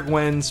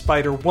 Spider-Gwen,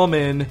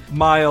 Spider-Woman,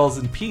 Miles,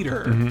 and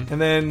Peter. Mm-hmm.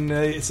 And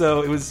then,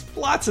 so it was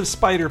lots of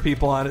Spider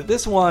people on it.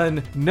 This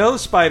one, no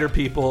Spider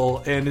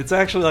people, and it's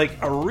actually like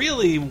a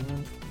really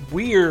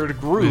weird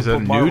group Is that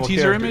of a Marvel new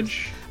teaser characters.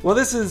 image? Well,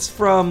 this is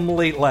from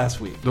late last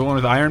week. The one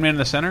with Iron Man in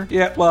the center?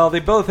 Yeah, well, they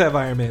both have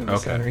Iron Man in the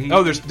center.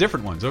 There's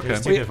different ones. Okay.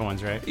 There's 2 different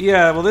ones, right?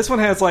 Yeah, well, this one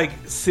has like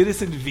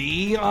Citizen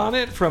V on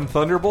it from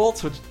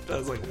Thunderbolts, which I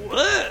was like,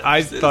 what?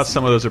 I thought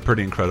some of those are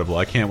pretty incredible.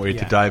 I can't wait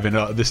to dive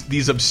into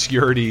these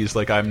obscurities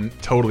like I'm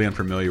totally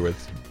unfamiliar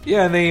with.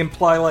 Yeah, and they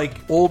imply like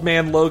Old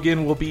Man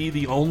Logan will be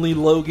the only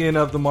Logan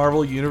of the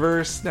Marvel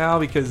Universe now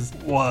because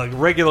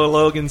regular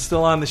Logan's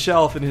still on the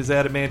shelf in his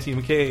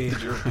adamantium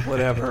cage or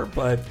whatever.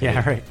 But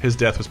yeah, right. His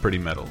death was pretty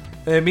metal.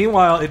 And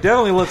meanwhile, it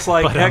definitely looks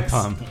like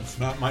It's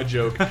not my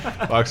joke.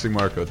 Boxing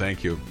Marco,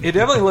 thank you. It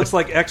definitely looks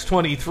like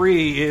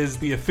X-23 is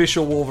the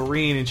official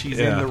Wolverine, and she's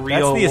in the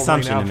real. That's the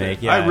assumption Wolverine to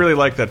outfit. make. Yeah, I really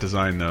like that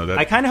design though.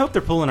 I kind of hope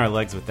they're pulling our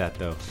legs with that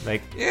though.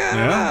 Like,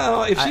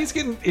 no, if she's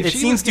getting, it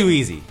seems too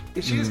easy.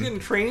 If she was getting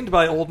trained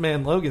by Old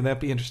Man Logan, that'd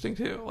be interesting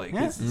too. Like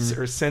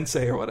or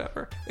Sensei or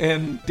whatever.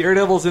 And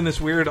Daredevil's in this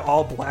weird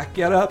all black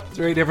getup. It's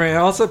very different. And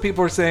also,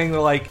 people are saying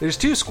that like there's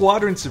 2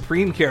 Squadron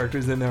Supreme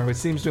characters in there, which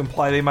seems to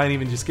imply they might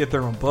even just get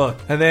their own book.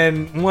 And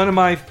then one of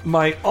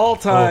my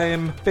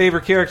all-time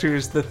favorite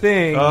characters, The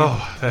Thing,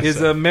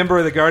 is a member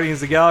of the Guardians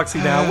of the Galaxy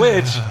now,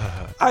 which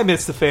I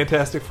miss the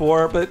Fantastic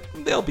Four, but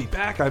they'll be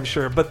back, I'm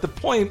sure. But the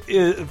point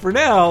is, for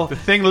now, The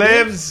Thing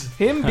lives.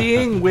 him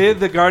being with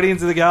the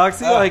Guardians of the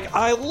Galaxy, like,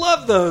 I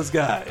love those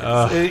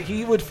guys.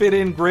 He would fit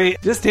in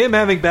great. Just him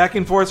having back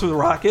and forth with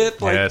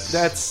Rocket, like, Yes.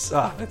 that's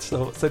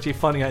such a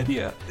funny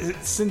idea.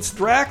 Since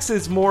Drax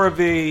is more of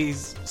a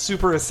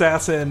super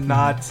assassin,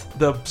 not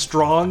the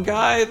strong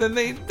guy, then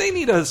they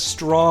need a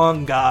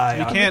strong guy.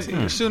 You on the can't.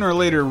 team. Sooner or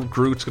later,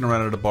 Groot's going to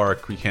run out of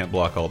bark. We can't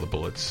block all the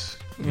bullets.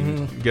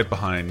 Get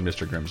behind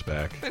Mr. Grimm's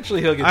back.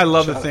 Eventually he'll get I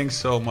love the shot. Thing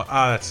so much.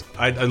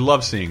 I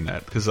love seeing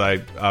that because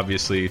I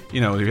obviously,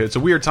 it's a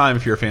weird time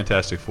if you're a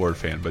Fantastic Four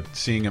fan, but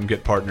seeing him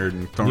get partnered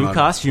and thrown New on.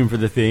 costume for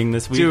the Thing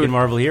this week Dude. in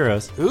Marvel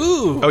Heroes.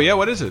 Ooh. Oh yeah,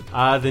 what is it?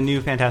 The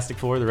new Fantastic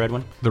Four, the red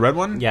one. The red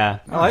one? Yeah,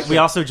 like we it.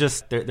 also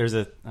just there's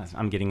a.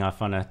 I'm getting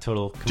off on a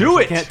total Do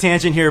it!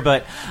 tangent here,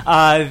 but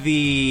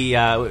the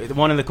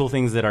one of the cool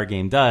things that our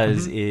game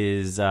does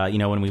is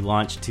when we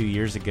launched 2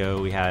 years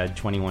ago, we had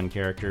 21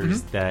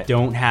 characters that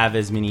don't have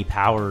as many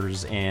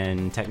powers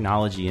and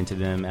technology into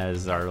them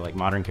as our like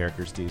modern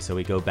characters do. So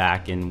we go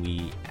back and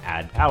we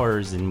add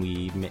powers and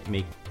we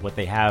make what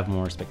they have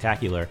more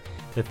spectacular.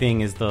 The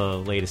Thing is the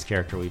latest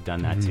character we've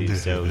done that to,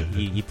 so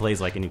he plays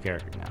like a new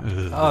character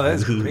now. Oh,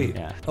 that's great.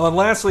 Yeah. Oh, and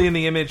lastly, in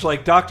the image,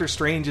 like Doctor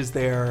Strange is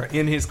there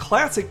in his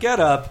classic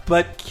getup,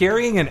 but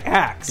carrying an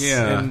axe.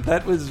 Yeah. And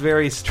that was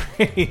very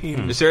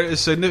strange. Is there a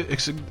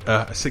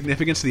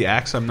significance to the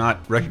axe I'm not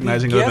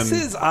recognizing? The other than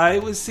guesses I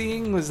was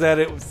seeing was that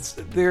it was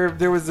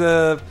there was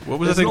a What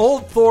was there's the an thing?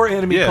 old Thor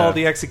enemy Yeah. called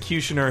the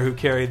Executioner who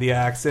carried the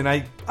axe, and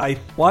I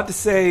want to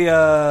say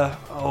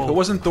But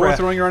wasn't Thor crap.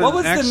 throwing around what an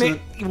was axe the in-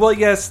 well,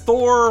 yes,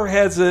 Thor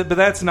has a, but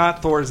that's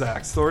not Thor's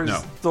axe. No.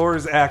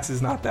 Thor's axe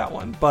is not that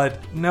one. But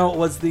no, it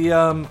was the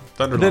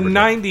Thunder the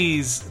Lumberjack.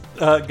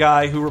 '90s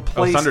guy who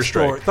replaced Thunderstrike.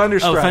 Thor.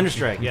 Thunderstrike. Oh,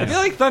 Thunderstrike, yes. I feel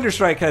like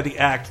Thunderstrike had the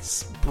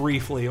axe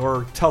briefly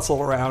or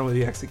tussle around with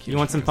the Executioner. You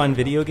want some fun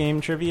video game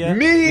trivia?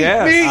 me?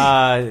 Yes.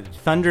 Me?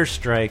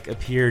 Thunderstrike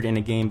appeared in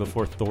a game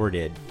before Thor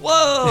did.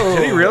 Whoa!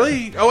 Did he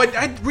really? Oh,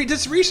 I did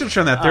some research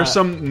on that. There's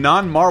some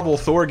non-Marvel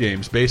Thor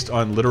games based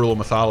on literal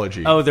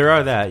mythology. Oh, there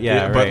are that,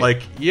 yeah. But right.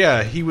 like,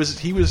 yeah, he was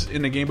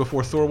in a game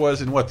before Thor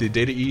was in what, the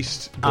Data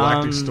East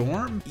Galactic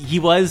Storm? He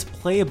was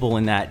playable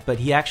in that, but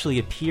he actually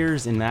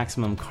appears in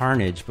Maximum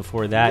Carnage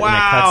before that Wow! in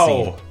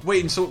a cutscene.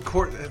 Wait, and so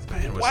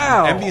man, was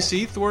Wow.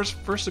 MVC Thor's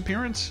first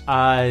appearance?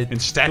 In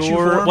statue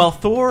Thor, form? Well,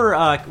 Thor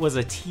was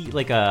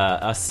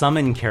a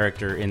summon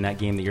character in that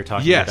game that you're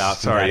talking Yes, about.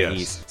 From sorry, Data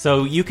yes. East.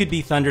 So you could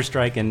be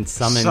Thunderstrike and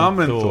summon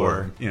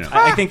Thor. you know.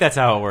 I think that's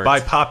how it works. By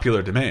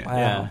popular demand.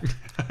 yeah.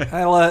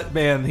 I love,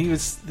 man.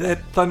 That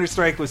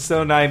Thunderstrike was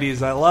so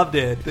 '90s. I loved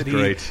it. That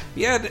Great.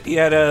 He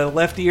had a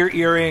left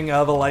earring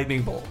of a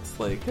lightning bolt.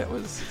 Like that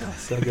was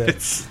so good.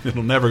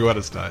 It'll never go out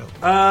of style.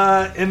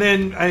 And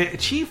then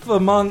chief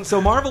among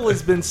Marvel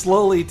has been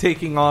slowly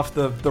taking off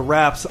the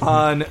wraps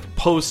on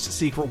post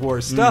Secret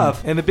Wars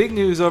stuff. And the big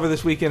news over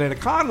this weekend at a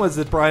con was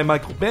that Brian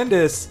Michael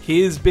Bendis,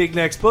 his big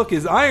next book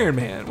is Iron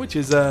Man, which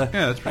is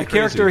that's a pretty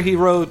character crazy. he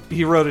wrote.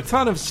 He wrote a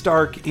ton of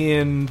Stark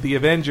in the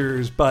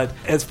Avengers, but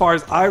as far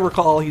as I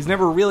recall, he's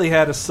never really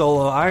had a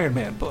solo Iron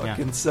Man book. Yeah.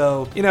 And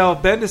so,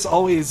 Bendis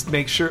always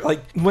makes sure, like,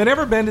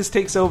 whenever Bendis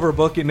takes over a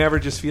book, it never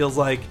just feels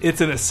like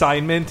it's an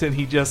assignment and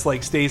he just,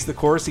 like, stays the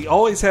course. He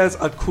always has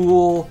a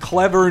cool,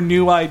 clever,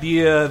 new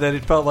idea that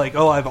it felt like,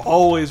 oh, I've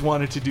always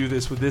wanted to do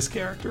this with this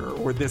character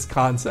or this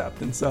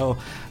concept. And so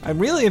I'm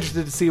really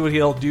interested to see what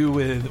he'll do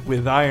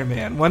with Iron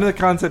Man. One of the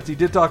concepts he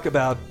did talk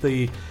about,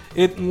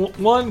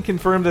 one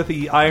confirmed that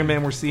the Iron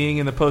Man we're seeing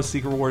in the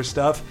post-Secret Wars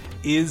stuff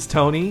is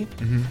Tony.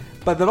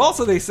 But then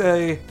also they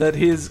say that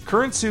his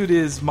current suit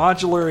is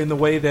modular in the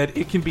way that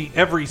it can be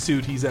every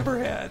suit he's ever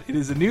had. It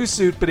is a new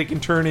suit, but it can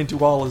turn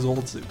into all his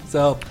old suits.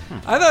 So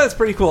I thought that's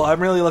pretty cool. I'm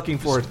really looking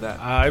forward to that.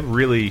 I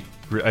really,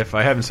 if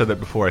I haven't said that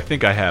before, I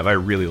think I have. I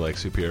really like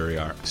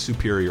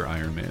Superior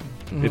Iron Man.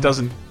 It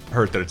doesn't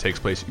hurt that it takes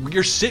place.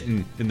 You're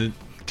sitting in the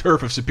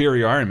turf of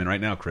Superior Iron Man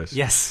right now, Chris.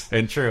 Yes,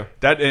 and true.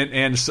 That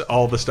and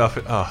all the stuff.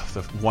 Oh,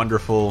 the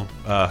wonderful.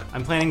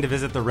 I'm planning to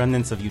visit the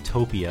remnants of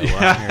Utopia while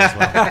I'm here as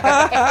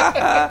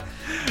well.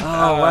 Oh,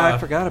 wow, I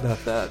forgot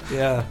about that.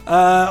 Yeah.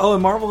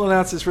 And Marvel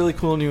announced this really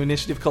cool new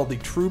initiative called the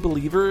True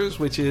Believers,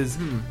 which is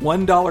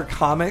 $1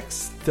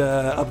 comics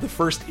of the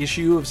first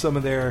issue of some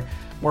of their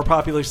more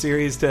popular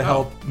series to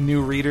help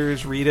new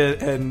readers read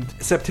it. And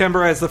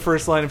September has the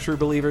first line of True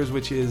Believers,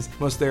 which is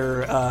most of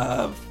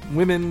their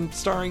women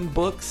starring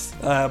books.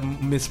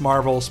 Miss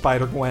Marvel,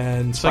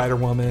 Spider-Gwen,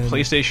 Spider-Woman.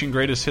 PlayStation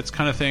Greatest Hits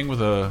kind of thing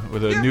with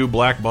a new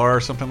black bar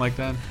or something like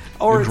that.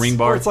 Or green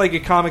bar. or it's like a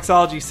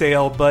Comixology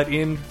sale, but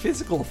in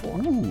physical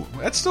form. Ooh,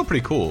 that's still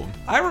pretty cool.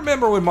 I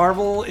remember when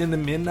Marvel in the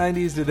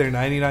mid-90s did their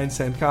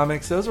 99-cent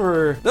comics. Those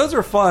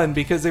were fun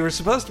because they were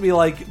supposed to be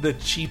like the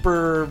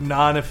cheaper,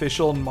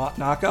 non-official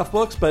knockoff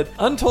books, but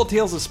Untold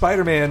Tales of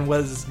Spider-Man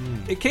was...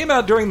 It came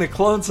out during the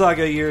Clone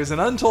Saga years, and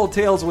Untold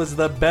Tales was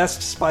the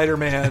best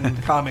Spider-Man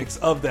comics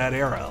of that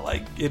era.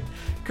 Like, it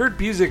Kurt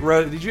Busiek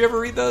wrote. Did you ever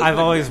read those? I've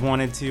always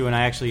wanted to, and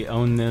I actually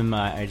own them.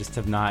 I just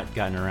have not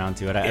gotten around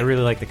to it. I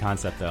really like the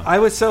concept, though. I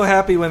was so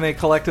happy when they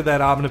collected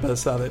that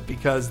omnibus of it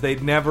because they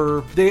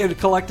had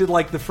collected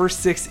like the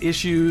first 6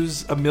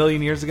 issues a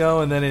million years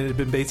ago, and then it had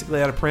been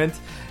basically out of print.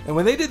 And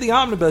when they did the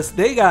omnibus,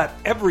 they got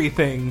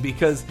everything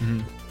because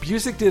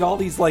Busiek did all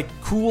these like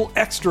cool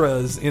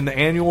extras in the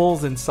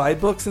annuals and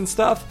side books and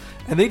stuff,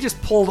 and they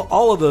just pulled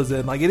all of those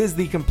in. Like, it is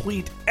the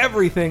complete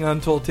everything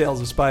Untold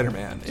Tales of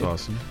Spider-Man. It's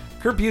awesome.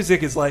 Kurt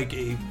Busiek is like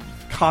a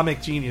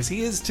comic genius.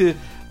 He is to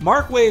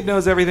Mark Waid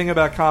knows everything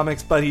about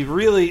comics, but he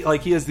really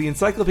he has the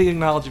encyclopedic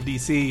knowledge of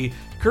DC.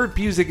 Kurt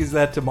Busiek is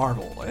that to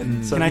Marvel.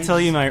 And so can I tell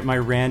you my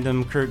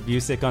random Kurt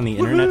Busiek on the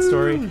internet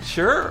story?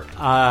 Sure.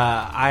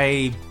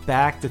 I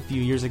backed a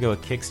few years ago a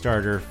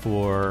Kickstarter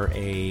for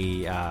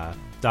a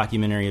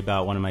documentary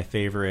about one of my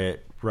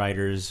favorite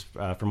writers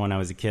from when I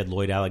was a kid,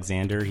 Lloyd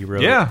Alexander. He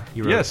wrote all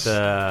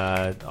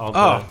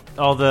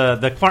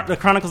the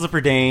Chronicles of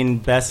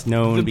Prydain, best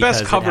known. The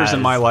best covers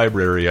in my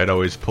library, I'd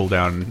always pull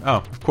down. Oh,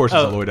 of course,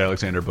 it's a Lloyd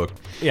Alexander book.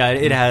 Yeah,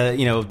 it has.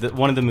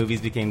 One of the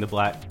movies became the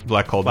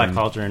Black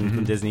Cauldron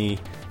from Disney.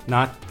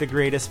 Not the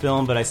greatest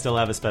film, but I still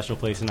have a special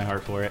place in my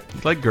heart for it.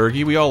 Like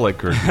Gurgi, we all like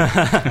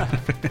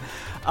Gurgi.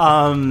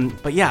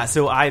 But yeah,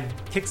 so I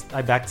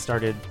backed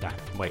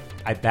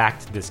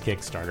this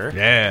Kickstarter.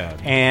 Yeah.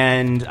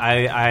 And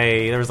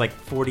there was like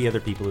 40 other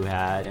people who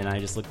had, and I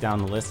just looked down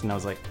the list and I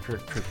was like,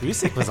 Kurt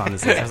Busiek was on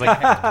this list. I was like,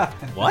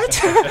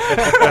 what?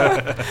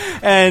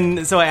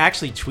 And so I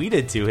actually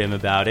tweeted to him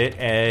about it,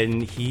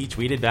 and he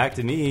tweeted back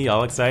to me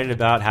all excited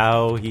about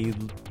how he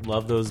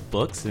loved those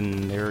books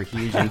and they were a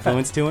huge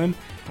influence to him.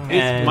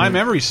 And my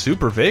memory's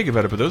super vague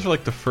about it, but those are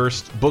like the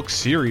first book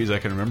series I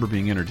can remember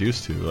being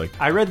introduced to. Like,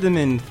 I read them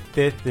in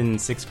 5th and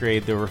 6th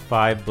grade. There were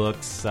 5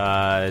 books.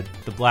 The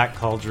Black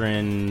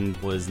Cauldron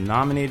was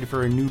nominated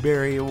for a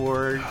Newbery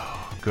Award.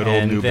 Good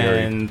old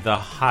Newbery. And then The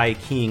High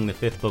King, the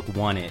 5th book,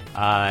 won it.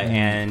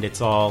 And it's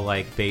all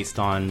like based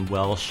on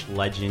Welsh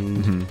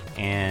legend.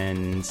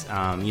 And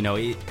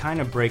it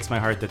kind of breaks my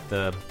heart that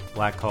the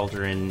Black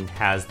Cauldron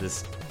has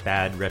this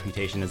bad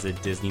reputation as a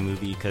Disney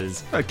movie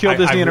because killed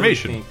Disney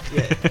Animation.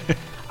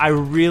 I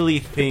really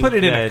think put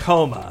it in a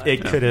coma.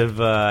 It could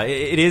have.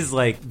 It is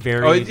like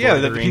very. Oh yeah,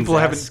 that people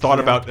haven't thought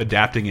about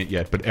adapting it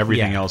yet, but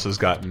everything else has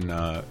gotten.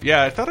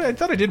 I thought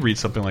I did read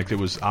something like there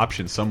was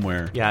options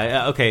somewhere.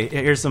 Yeah. Okay.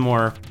 Here's some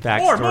more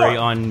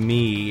backstory on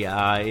me.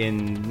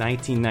 In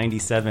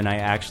 1997, I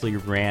actually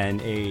ran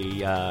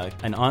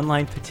an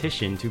online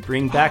petition to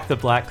bring back the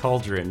Black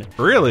Cauldron.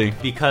 Really?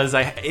 Because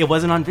it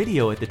wasn't on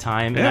video at the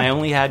time, and I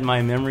only had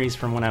my memories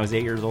from when I was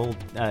 8 years old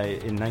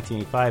in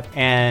 1985,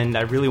 and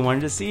I really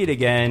wanted to see it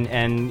again.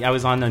 And I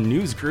was on a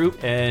news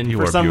group, and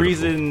for some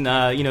reason,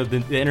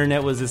 the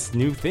internet was this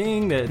new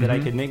thing that I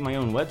could make my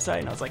own website.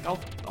 And I was like, I'll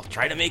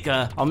try to make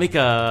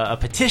a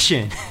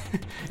petition.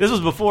 This was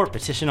before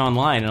Petition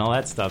Online and all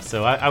that stuff.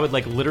 So I would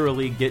like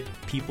literally get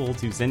people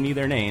to send me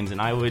their names, and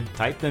I would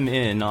type them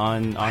in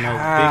on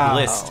a big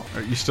list.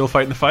 Are you still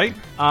fighting the fight?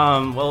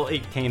 Well,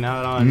 it came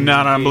out on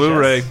not on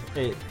Blu-ray.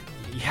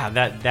 Yeah,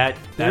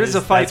 there is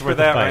a fight for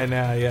that right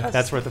now. Yes,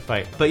 that's worth a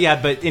fight. But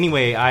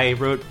anyway, I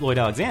wrote Lloyd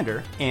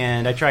Alexander,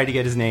 and I tried to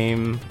get his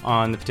name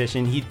on the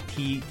petition. He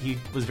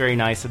was very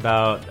nice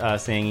about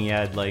saying he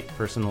had like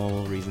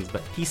personal reasons,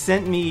 but he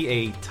sent me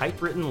a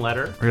typewritten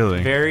letter.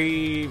 Really,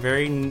 very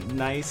very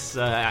nice.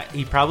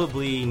 He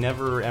probably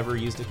never ever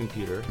used a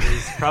computer. It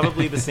was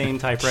probably the same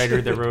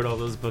typewriter that wrote all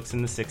those books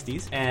in the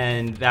 '60s,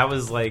 and that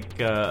was like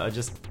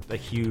just a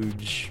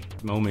huge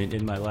moment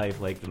in my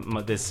life. Like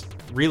this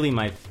really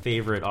my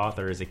favorite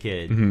author as a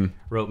kid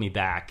wrote me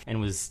back and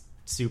was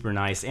super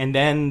nice. And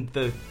then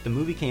the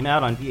movie came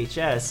out on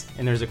VHS,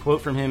 and there's a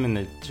quote from him in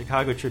the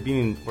Chicago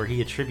Tribune where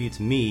he attributes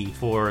me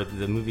for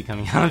the movie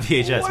coming out on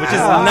VHS, which is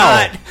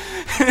not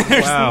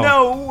there's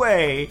no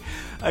way.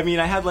 I mean,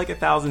 I had like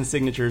 1,000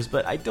 signatures,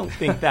 but I don't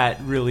think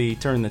that really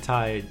turned the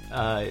tide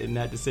in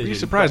that decision. Are you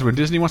surprised when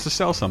Disney wants to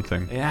sell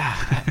something?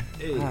 Yeah.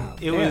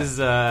 It was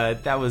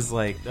that was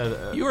like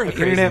you were an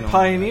internet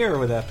pioneer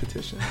with that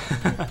petition.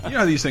 You know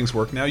how these things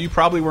work now. You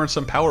probably weren't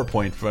some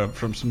PowerPoint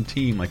from some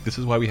team like, this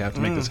is why we have to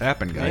make this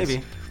happen, guys.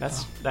 Maybe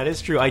that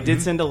is true. I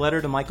did send a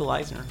letter to Michael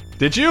Eisner.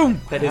 Did you?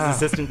 That his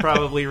assistant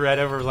probably read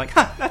over like,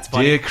 that's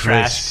funny. Dear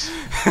Chris.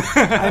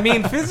 I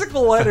mean,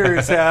 physical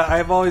letters.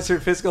 I've always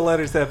heard physical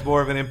letters have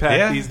more of an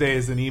impact these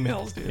days than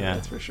emails do. Yeah,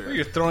 that's for sure.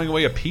 You're throwing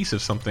away a piece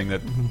of something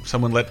that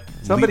someone let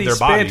somebody leave their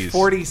spent bodies.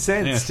 40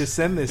 cents to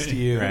send this to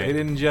you. Right. They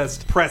didn't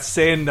just press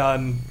send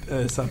on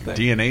something.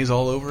 DNA's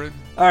all over it.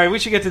 All right, we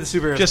should get to the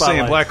superhero Just spotlight.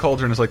 saying, Black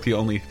Cauldron is like the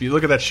only. If you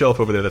look at that shelf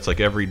over there, that's like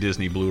every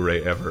Disney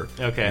Blu-ray ever.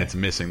 Okay, and it's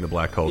missing the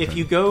Black Cauldron. If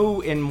you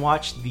go and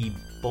watch the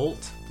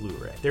Bolt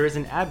Blu-ray, there is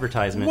an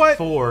advertisement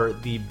for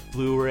the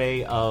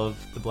Blu-ray of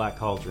the Black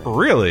Cauldron.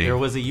 Really? There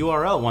was a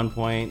URL at one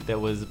point that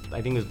was,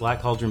 I think it was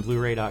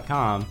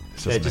blackcauldronblueray.com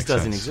that just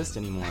doesn't exist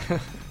anymore.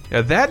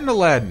 Yeah, that and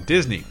Aladdin,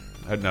 Disney.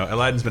 No,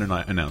 Aladdin's been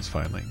announced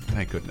finally.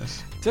 Thank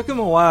goodness. Took him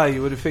a while.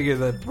 You would have figured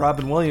that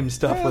Robin Williams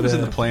stuff would was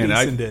have in the plan.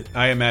 hastened it.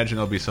 I imagine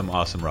there'll be some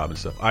awesome Robin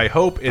stuff. I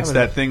hope it's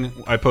that thing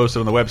I posted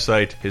on the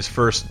website, his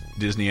first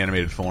Disney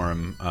animated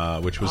form,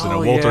 which was in a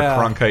Walter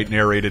Cronkite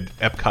narrated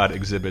Epcot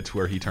exhibit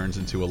where he turns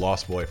into a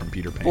lost boy from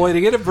Peter Pan. Boy,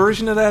 to get a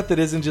version of that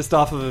isn't just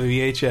off of a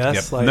VHS.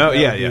 Yep. Like,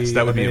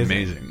 that would be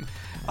amazing.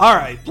 All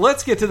right,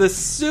 let's get to the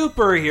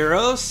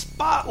superhero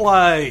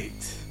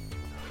spotlight.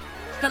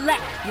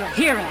 Select your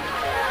hero.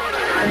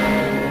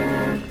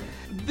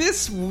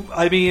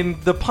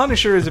 The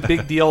Punisher is a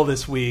big deal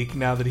this week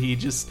now that he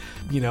just,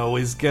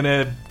 is going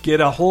to get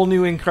a whole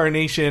new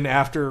incarnation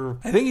after,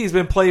 I think he's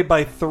been played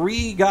by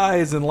 3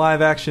 guys in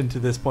live action to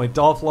this point.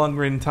 Dolph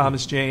Lundgren,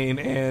 Thomas Jane,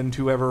 and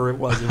whoever it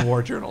was in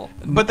War Journal.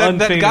 But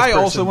that guy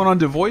also went on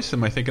to voice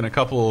him, I think, in a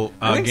couple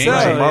games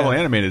and Marvel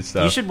animated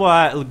stuff. You should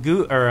watch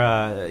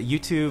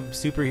YouTube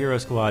Superhero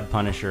Squad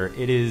Punisher.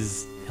 It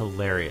is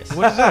hilarious.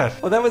 What is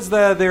that? Well, that was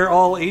their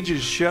all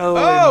ages show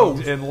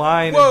and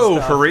line. Whoa, and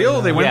stuff. for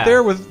real? They went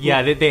there with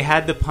they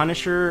had the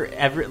Punisher.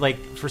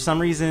 For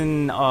some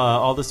reason,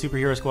 all the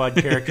Superhero Squad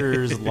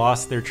characters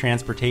lost their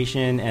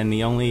transportation, and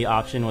the only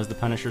option was the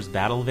Punisher's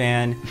battle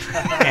van.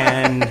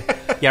 And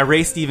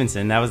Ray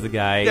Stevenson, that was the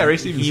guy. Yeah, Ray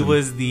Stevenson. He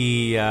was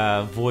the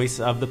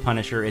voice of the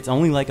Punisher. It's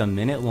only like a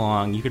minute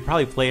long. You could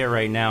probably play it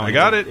right now. I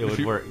got it. It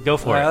would work. Go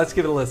for All it. right, let's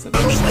give it a listen.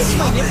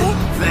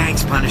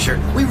 Thanks, Punisher.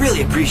 We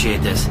really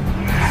appreciate this.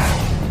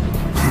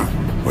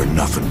 We're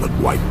nothing but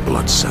white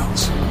blood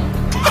cells.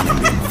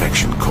 An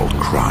infection called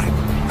crime.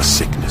 A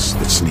sickness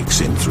that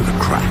sneaks in through the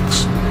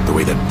cracks. The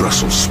way that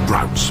Brussels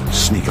sprouts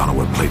sneak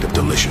onto a plate of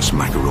delicious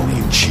macaroni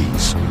and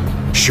cheese.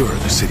 Sure,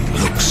 the city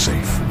looks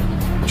safe.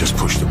 Just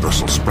push the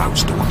Brussels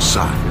sprouts to one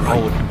side,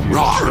 right?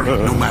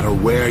 Rawr! No matter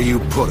where you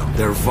put them,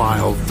 their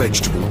vile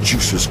vegetable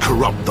juices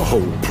corrupt the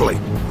whole plate.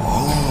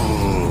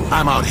 Oh,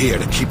 I'm out here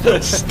to keep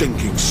those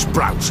stinking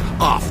sprouts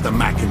off the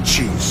mac and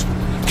cheese.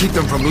 Keep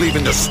them from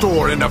leaving the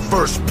store in the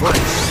first place.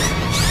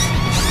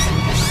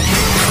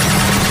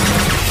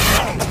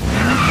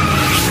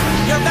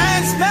 Your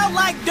van smelled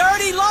like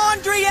dirty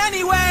laundry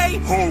anyway.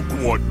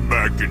 Hogwarts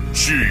mac and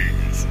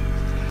cheese.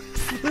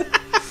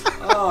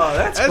 Oh,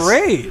 that's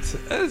great.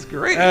 That is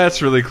great.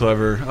 That's really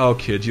clever. Oh,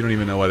 kids, you don't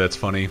even know why that's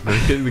funny.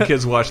 The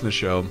kids watching the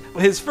show.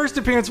 His first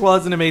appearance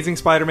was in Amazing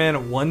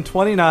Spider-Man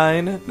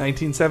 129,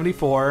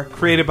 1974,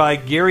 created by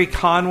Gary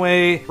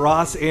Conway,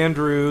 Ross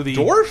Andru, the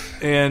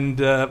Dwarf? And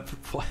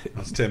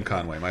That's Tim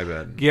Conway, my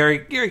bad.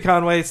 Gary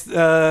Conway,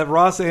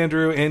 Ross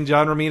Andru, and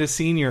John Romita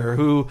Sr.,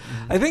 who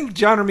I think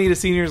John Romita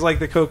Sr. is like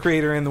the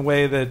co-creator in the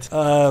way that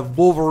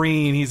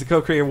Wolverine, he's the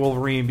co-creator of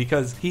Wolverine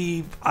because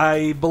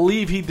I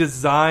believe he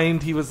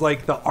was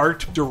like the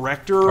art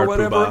director or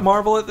whatever at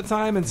Marvel at the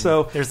time, and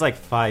so there's like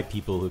 5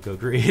 people who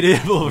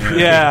co-created Wolverine.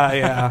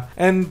 Yeah.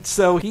 And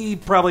so he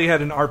probably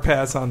had an art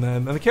pass on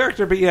them and the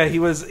character, but he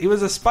was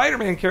a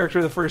Spider-Man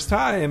character the first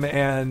time,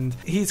 and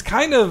he's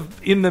kind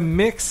of in the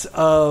mix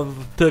of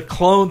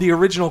the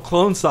original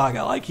Clone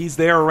Saga. Like he's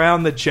there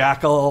around the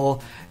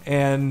Jackal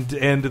and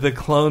the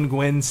clone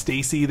Gwen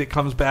Stacy that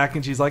comes back,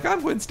 and she's like,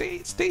 I'm Gwen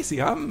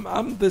Stacy.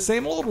 I'm the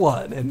same old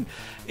one. And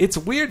it's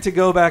weird to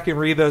go back and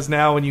read those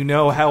now when you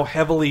know how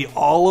heavily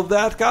all of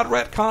that got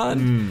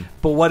retconned,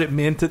 but what it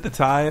meant at the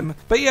time.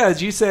 But yeah,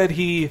 as you said,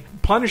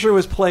 Punisher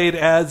was played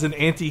as an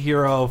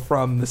anti-hero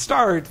from the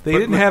start. They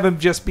didn't have him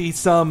just be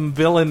some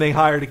villain they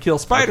hired to kill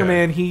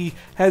Spider-Man. Okay. He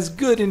has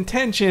good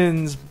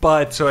intentions,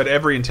 but... So had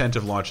every intent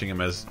of launching him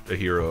as a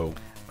hero.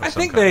 I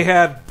think they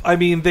had... I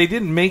mean, they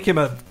didn't make him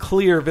a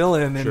clear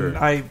villain, and sure.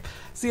 I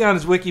see on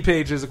his wiki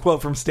page there's a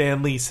quote from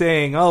Stan Lee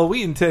saying,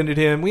 we intended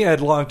him. We had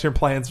long-term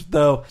plans,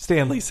 though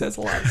Stan Lee says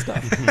a lot of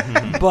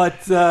stuff.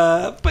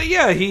 But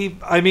yeah,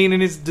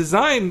 and his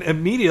design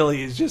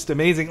immediately is just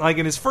amazing. Like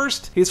in his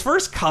first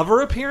cover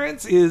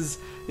appearance is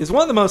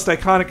one of the most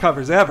iconic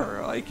covers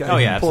ever. Like,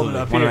 absolutely. It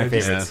up one here. of my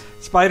favorites.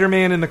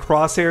 Spider-Man in the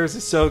crosshairs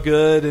is so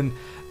good, and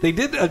they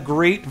did a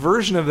great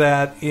version of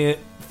that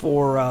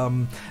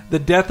for the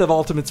Death of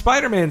Ultimate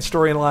Spider-Man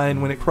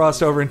storyline when it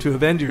crossed over into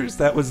Avengers.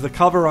 That was the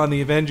cover on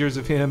the Avengers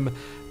of him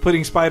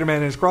putting Spider-Man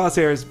in his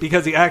crosshairs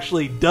because he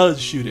actually does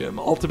shoot him.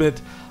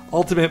 Ultimate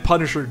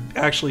Punisher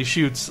actually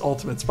shoots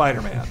Ultimate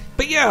Spider-Man.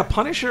 But yeah,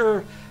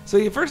 Punisher... So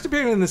he first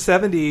appeared in the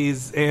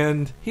 70s,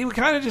 and he would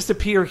kind of just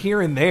appear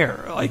here and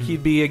there. Like,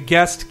 he'd be a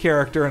guest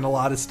character in a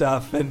lot of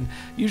stuff, and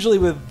usually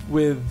with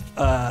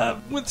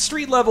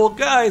street-level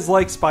guys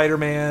like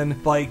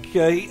Spider-Man. Like,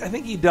 I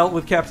think he dealt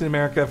with Captain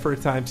America for a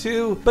time,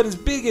 too. But his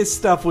biggest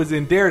stuff was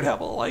in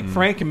Daredevil. Like,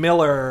 Frank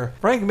Miller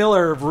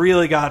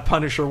really got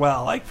Punisher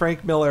well. Like,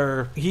 Frank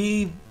Miller,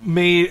 he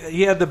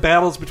had the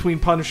battles between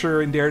Punisher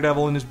and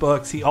Daredevil in his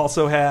books. He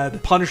also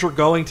had Punisher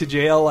going to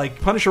jail.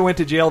 Like, Punisher went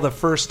to jail the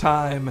first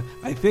time,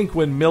 I think think,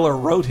 when Miller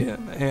wrote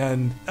him,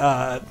 and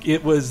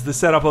it was the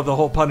setup of the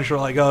whole Punisher,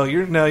 like, oh,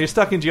 you're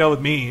stuck in jail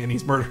with me, and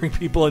he's murdering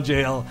people in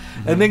jail,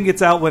 and then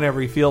gets out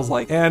whenever he feels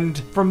like. And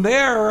from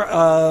there,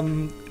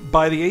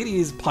 by the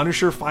 80s,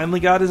 Punisher finally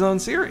got his own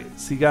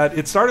series.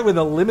 It started with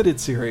a limited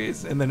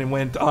series, and then it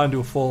went on to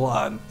a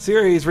full-on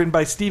series written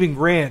by Stephen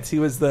Grant. He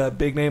was the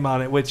big name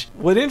on it, which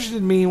what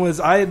interested me was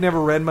I had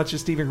never read much of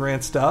Stephen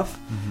Grant's stuff,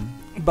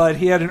 but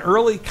he had an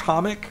early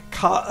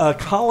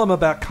column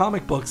about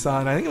comic books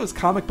on, I think it was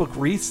Comic Book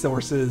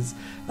Resources,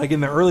 like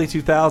in the early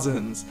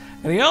 2000s.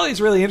 And he had all these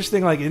really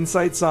interesting like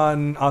insights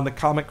on the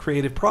comic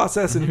creative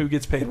process and who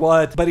gets paid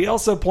what. But he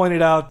also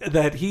pointed out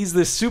that he's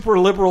this super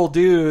liberal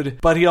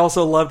dude, but he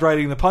also loved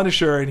writing the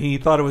Punisher, and he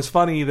thought it was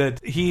funny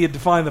that he had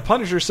defined the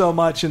Punisher so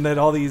much, and that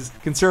all these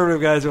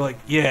conservative guys are like,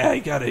 yeah,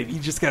 you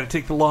just gotta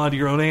take the law into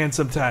your own hands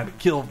sometime and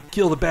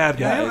kill the bad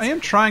guys. I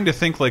am trying to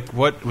think, like,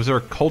 what was there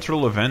a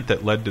cultural event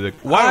that led to the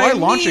why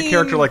launch a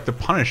character like the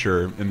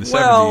Punisher in the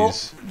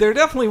 70s? There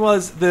definitely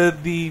was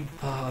the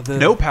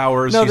no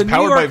powers. He's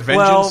powered by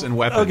vengeance and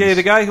weapons. Okay,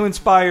 the guy who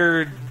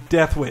inspired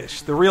Death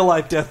Wish, the real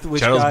life Death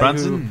Wish Charles guy.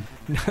 Bronson?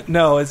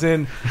 No, as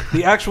in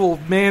the actual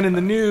man in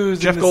the news.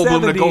 Jeff in the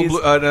Goldblum,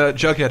 70s, the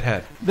Jughead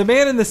hat. The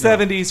man in the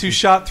 70s who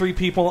shot 3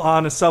 people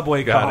on a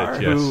subway car. Got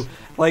it, yes. Who,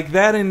 like,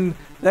 that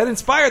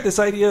inspired this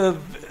idea of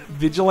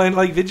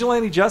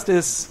vigilante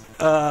justice.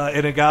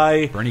 And a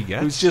guy Bernie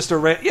Getz? who's just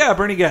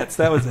Bernie Getz,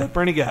 that was it.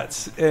 Bernie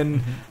Getz.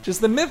 And just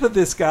the myth of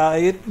this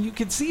guy, you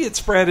could see it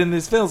spread in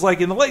these films.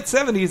 Like in the late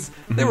 70s,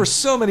 there were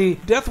so many,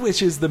 Death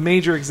Wish is the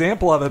major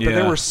example of it, but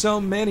there were so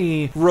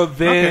many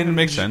revenge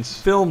makes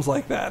sense. films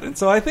like that. And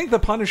so I think the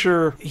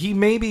Punisher, he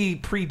maybe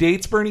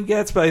predates Bernie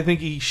Getz, but I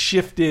think he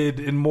shifted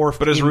and morphed.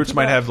 But his roots into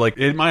might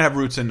that. have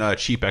roots in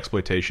cheap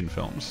exploitation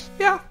films.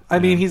 Yeah, I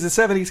mean, he's a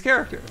 70s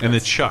character. And the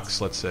Chucks,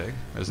 let's say,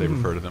 as they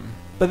refer to them.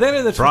 But then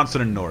in the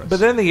Bronson and Norris. But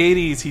then in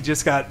the 80s, he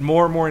just got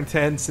more and more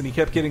intense, and he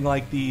kept getting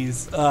like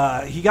these.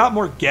 He got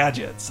more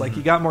gadgets, like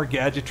he got more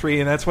gadgetry,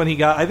 and that's when he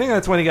got. I think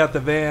that's when he got the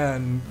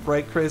van,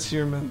 right, Chris?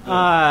 You remember?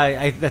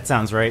 That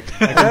sounds right.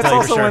 That's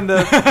also when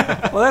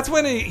that's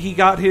when he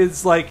got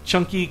his like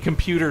chunky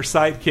computer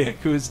sidekick,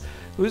 who's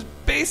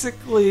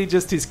basically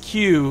just his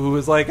Q, who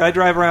was like, I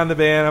drive around the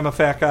van, I'm a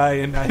fat guy,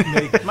 and I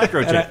make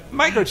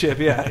microchip,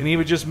 yeah, and he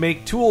would just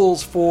make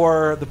tools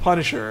for the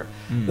Punisher.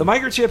 The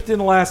microchip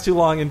didn't last too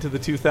long into the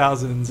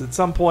 2000s. At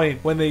some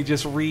point, when they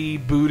just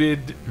rebooted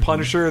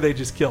Punisher, they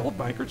just killed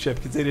microchip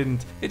because it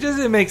just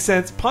didn't make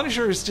sense.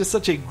 Punisher is just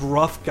such a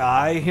gruff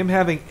guy. Him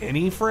having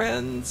any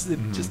friends, it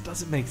just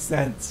doesn't make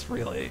sense,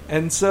 really.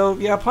 And so,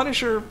 yeah,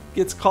 Punisher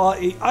gets caught.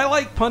 I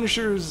like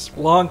Punisher's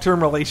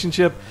long-term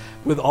relationship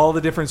with all the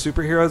different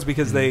superheroes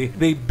because they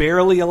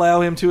barely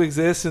allow him to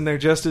exist, and they're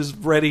just as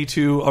ready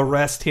to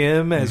arrest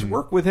him as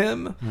work with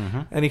him.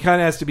 And he kind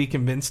of has to be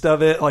convinced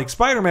of it. Like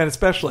Spider-Man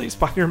especially.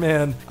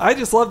 Spider-Man, I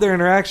just love their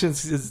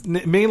interactions.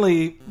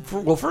 Mainly,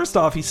 first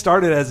off, he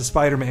started as a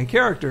Spider-Man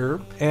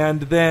character, and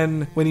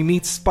then when he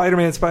meets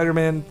Spider-Man,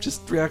 Spider-Man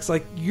just reacts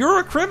like, you're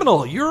a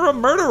criminal, you're a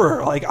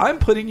murderer, like, I'm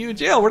putting you in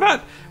jail. We're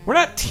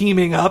not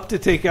teaming up to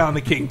take on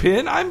the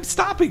Kingpin. I'm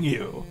stopping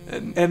you.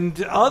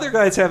 And other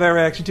guys have that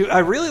reaction too. I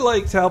really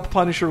liked how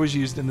Punisher was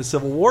used in the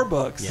Civil War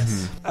books.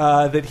 Yes.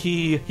 That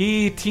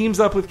he teams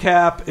up with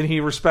Cap and he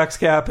respects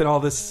Cap and all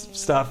this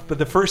stuff. But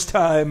the first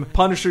time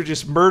Punisher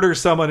just murders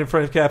someone in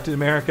front of Captain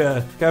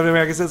America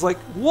says like,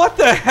 what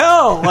the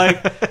hell?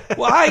 Like,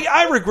 well,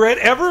 I regret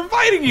ever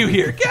inviting you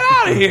here. Get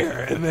out of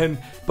here.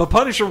 But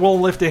Punisher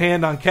won't lift a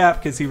hand on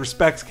Cap because he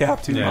respects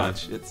Cap too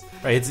much.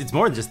 It's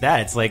more than just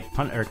that. It's like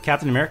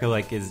Captain America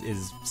like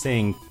is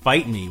saying,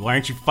 "Fight me! Why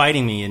aren't you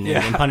fighting me?"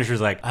 And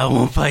Punisher's like, "I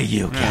won't fight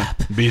you,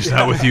 Cap." Beast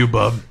out with you,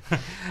 bub.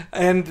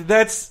 And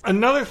that's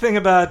another thing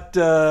about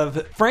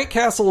Frank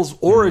Castle's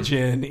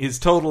origin is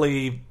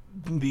totally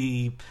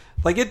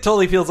it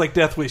totally feels like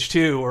Death Wish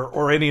 2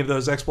 or any of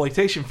those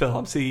exploitation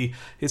films.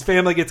 His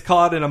family gets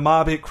caught in a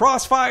mob hit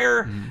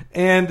crossfire,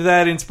 and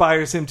that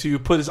inspires him to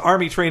put his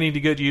army training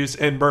to good use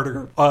and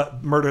murder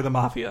the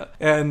mafia.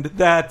 And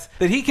that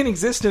he can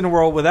exist in a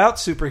world without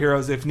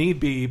superheroes if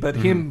need be, but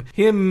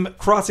him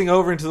crossing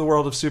over into the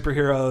world of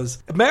superheroes.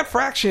 Matt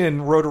Fraction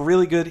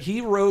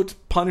he wrote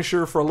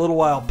Punisher for a little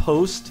while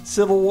post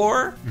Civil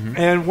War,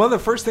 and one of the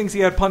first things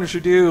he had Punisher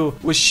do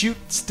was shoot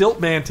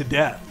Stiltman to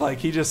death. Like,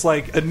 he just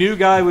a new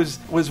guy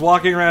was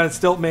walking around in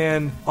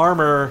Stiltman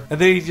armor, and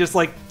then he just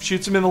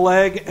shoots him in the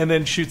leg and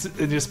then shoots it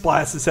and just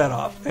blasts his head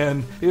off.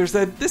 And he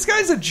said, this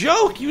guy's a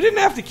joke, you didn't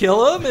have to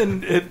kill him.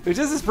 And it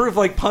just is proof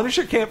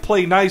Punisher can't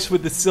play nice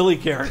with the silly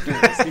characters.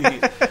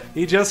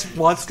 He just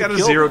wants to kill them.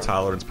 He's got a zero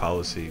tolerance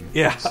policy.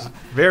 Yeah. It's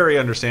very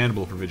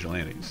understandable for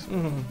vigilantes.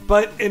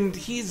 But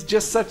he's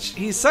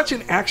such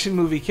an action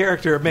movie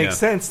character. It makes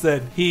sense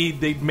that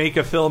they'd make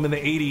a film in the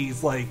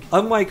 80s,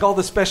 unlike all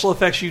the special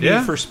effects you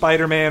need for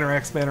Spider-Man or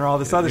X-Men or all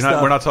this other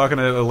stuff. We're not talking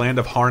a land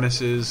of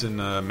harnesses and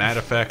mad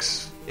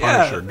effects.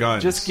 Punisher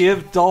guns. Just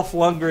give Dolph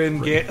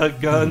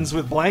Lundgren guns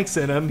with blanks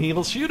in them.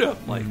 He'll shoot them.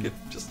 It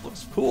just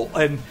looks cool,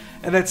 and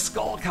that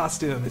skull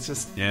costume, it's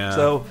just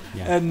Yeah.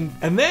 and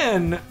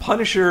then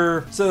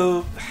Punisher.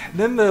 So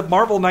then the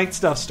Marvel Knight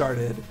stuff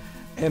started.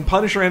 And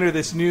Punisher entered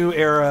this new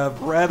era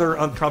rather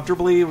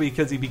uncomfortably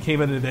because he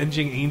became an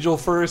avenging angel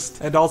first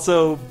and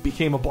also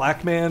became a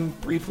black man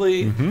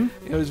briefly. Mm-hmm.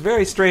 It was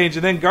very strange.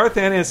 And then Garth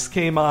Ennis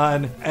came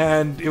on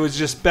and it was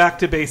just back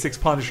to basics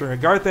Punisher.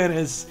 And Garth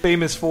Ennis,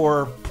 famous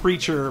for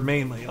Preacher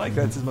mainly, like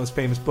that's his most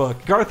famous book.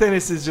 Garth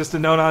Ennis is just a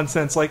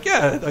no-nonsense, like,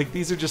 yeah, like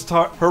these are just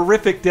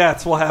horrific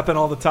deaths will happen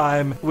all the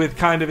time with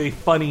kind of a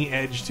funny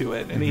edge to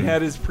it. And he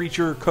had his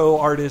Preacher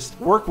co-artist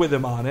work with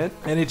him on it.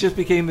 And it just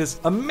became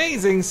this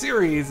amazing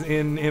series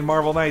in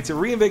Marvel Knights. It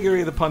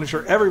reinvigorated the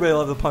Punisher. Everybody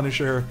loved the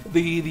Punisher.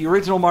 The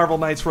original Marvel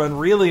Knights run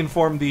really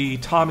informed the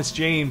Thomas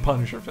Jane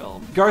Punisher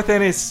film. Garth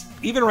Ennis,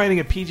 even writing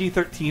a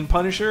PG-13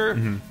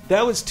 Punisher,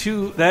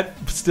 that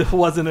still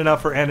wasn't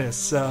enough for Ennis.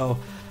 So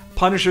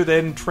Punisher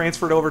then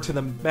transferred over to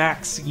the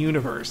Max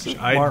universe.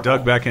 I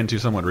dug back into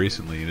somewhat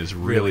recently. It is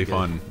really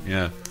fun.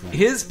 Yeah.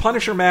 His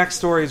Punisher Max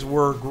stories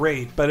were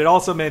great, but it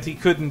also meant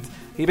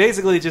he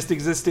basically just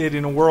existed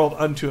in a world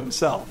unto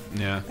himself.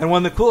 Yeah. And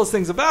one of the coolest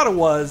things about it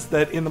was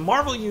that in the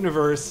Marvel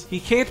Universe, he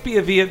can't be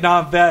a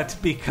Vietnam vet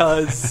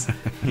because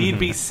he'd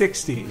be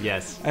 60.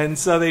 Yes. And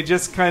so they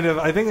just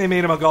I think they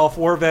made him a Gulf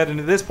War vet, and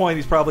at this point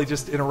he's probably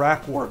just an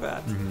Iraq War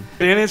vet.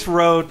 Ennis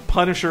wrote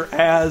Punisher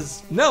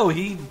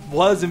he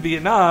was in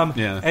Vietnam,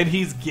 and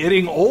he's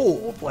getting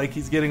old. Like,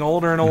 he's getting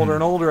older and older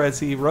and older as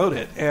he wrote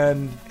it.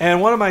 And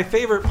one of my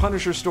favorite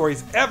Punisher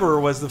stories ever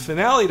was the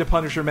finale to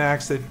Punisher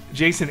Max that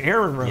Jason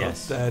Aaron wrote.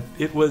 Yes. That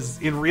it was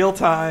in real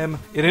time.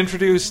 It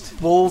introduced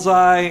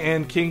Bullseye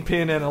and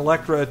Kingpin and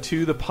Elektra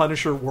to the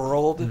Punisher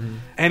world,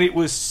 and it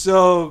was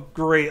so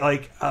great.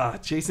 Like,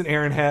 Jason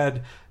Aaron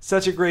had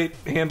such a great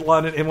handle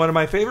on it, and one of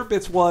my favorite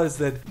bits was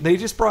that they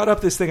just brought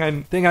up this thing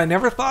I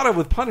never thought of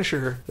with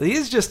Punisher. He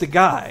is just a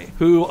guy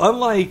who,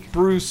 unlike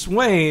Bruce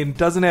Wayne,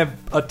 doesn't have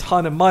a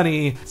ton of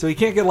money, so he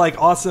can't get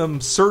like awesome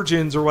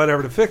surgeons or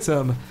whatever to fix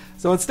him.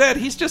 So instead,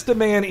 he's just a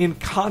man in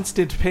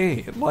constant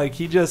pain. Like,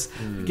 he just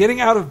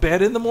getting out of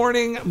bed in the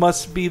morning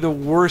must be the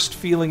worst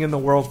feeling in the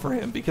world for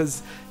him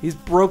because he's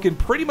broken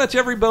pretty much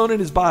every bone in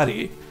his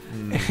body.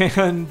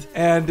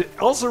 And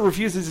also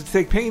refuses to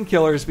take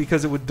painkillers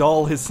because it would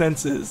dull his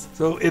senses.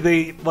 So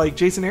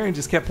Jason Aaron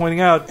just kept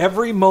pointing out,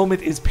 every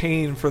moment is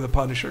pain for the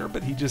Punisher,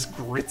 but he just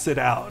grits it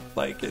out.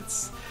 Like, it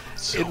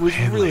was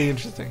really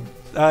interesting.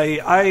 I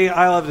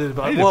loved it.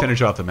 I need to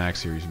finish off the Max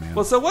series, man.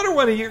 Well, so what are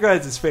one of your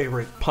guys'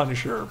 favorite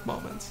Punisher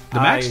moments?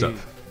 The Max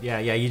stuff. Yeah,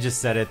 you just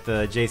said it.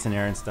 The Jason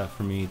Aaron stuff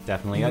for me,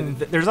 definitely.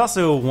 There's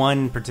also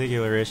one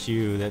particular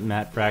issue that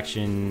Matt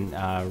Fraction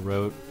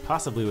wrote,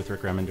 possibly with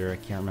Rick Remender. I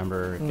can't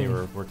remember if they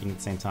were working at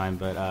the same time,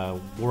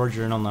 but War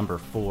Journal number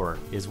 4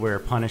 is where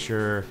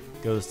Punisher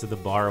goes to the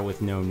bar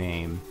with no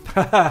name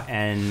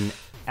and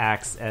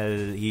acts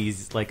as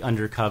he's like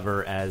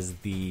undercover as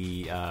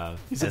the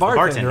he's a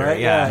bartender, right?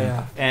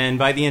 Yeah. And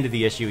by the end of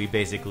the issue, he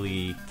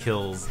basically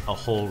kills a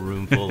whole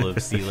room full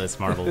of C-list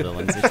Marvel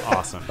villains. It's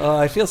awesome.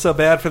 I feel so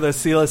bad for those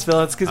C-list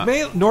villains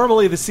because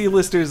normally the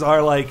C-listers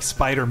are like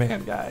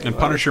Spider-Man guys. And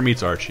Punisher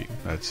meets Archie.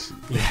 That's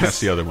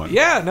the other one.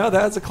 Yeah, no,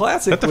 that's a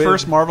classic. Is that the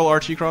first Marvel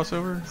Archie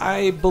crossover?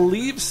 I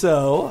believe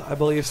so.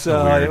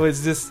 Weird. It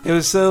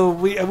was so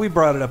we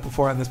brought it up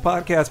before on this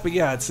podcast, but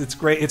yeah, it's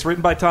great. It's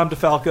written by Tom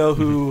DeFalco,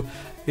 who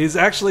is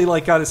actually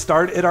got his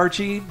start at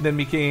Archie, then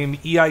became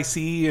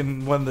EIC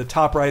and one of the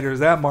top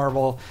writers at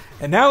Marvel,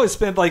 and now has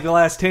spent the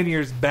last 10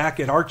 years back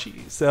at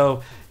Archie.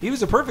 So he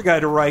was a perfect guy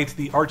to write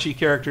the Archie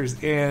characters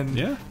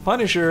and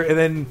Punisher. And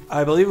then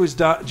I believe it was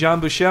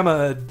John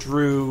Buscema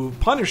drew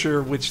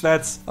Punisher, which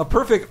that's a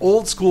perfect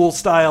old school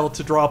style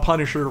to draw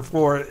Punisher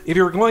for. If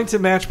you're going to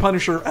match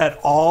Punisher at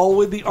all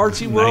with the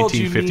Archie world,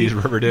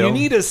 1950s Riverdale. You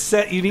need a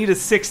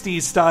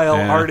 60s style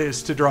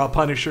artist to draw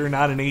Punisher,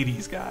 not an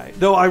 80s guy.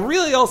 Though I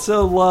really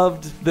also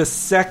loved the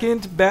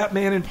second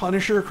Batman and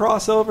Punisher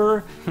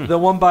crossover, the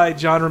one by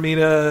John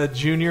Romita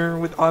Jr.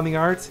 on the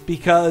art,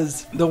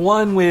 because the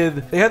one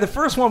they had the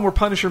first one where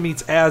Punisher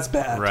meets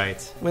Azbat, right?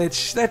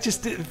 Which that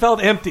just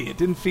felt empty. It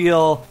didn't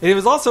feel. It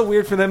was also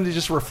weird for them to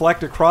just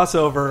reflect a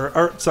crossover,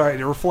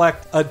 to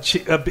reflect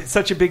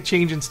such a big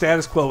change in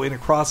status quo in a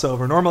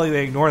crossover. Normally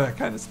they ignore that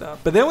kind of stuff.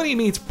 But then when he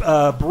meets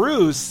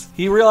Bruce,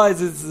 he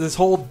realizes this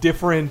whole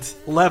different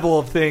level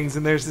of things.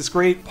 And there's this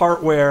great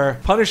part where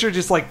Punisher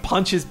just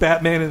punches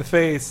Batman in the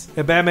face,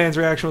 and Batman's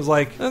reaction was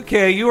like,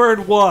 "Okay, you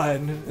earned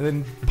one." And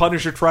then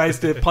Punisher tries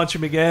to punch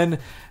him again.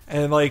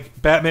 And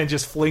Batman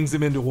just flings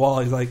him into a wall.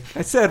 He's like,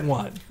 "I said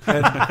one."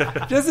 And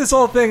just this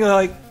whole thing,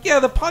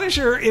 the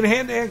Punisher in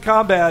hand-to-hand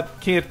combat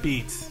can't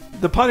beat.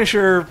 The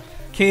Punisher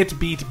can't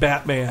beat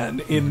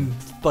Batman in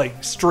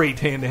straight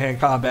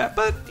hand-to-hand combat.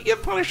 But you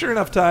give Punisher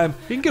enough time,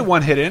 he can get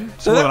one hit in.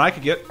 So more than I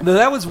could get.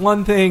 That was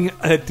one thing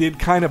that did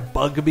kind of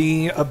bug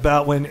me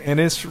about when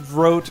Ennis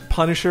wrote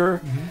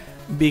Punisher,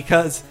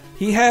 because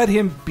he had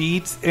him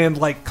beat and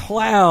like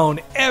clown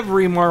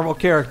every Marvel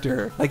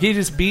character. Like he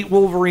just beat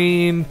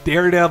Wolverine,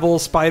 Daredevil,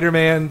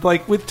 Spider-Man,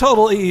 like with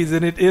total ease,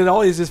 and it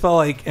always just felt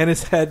like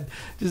Ennis had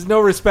just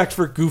no respect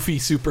for goofy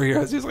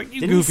superheroes. He was like,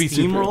 you Didn't goofy he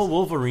steamroll superheroes.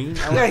 Wolverine?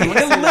 Yeah, he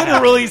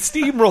literally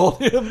steamrolled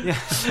him. Yeah.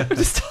 I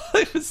just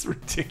thought it was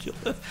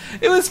ridiculous.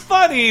 It was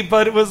funny,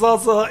 but it was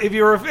also, if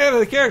you were a fan of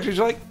the characters,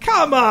 you're like,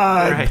 come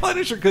on, Right.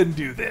 Punisher couldn't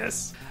do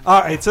this.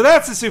 All right, so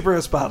that's the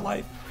Superhero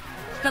Spotlight.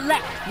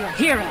 Select your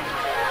hero.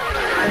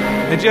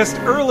 And just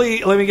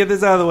early, let me get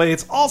this out of the way.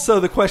 It's also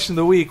the question of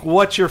the week.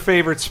 What's your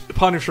favorite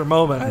Punisher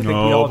moment? I think we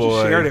all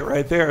just shared it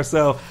right there.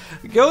 So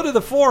go to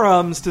the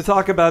forums to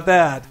talk about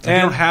that. If you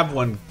don't have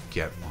one,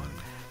 get one.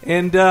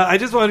 And I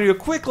just want to do a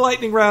quick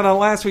lightning round on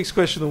last week's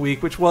question of the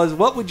week, which was,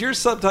 what would your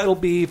subtitle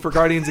be for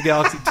Guardians of the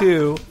Galaxy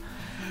 2?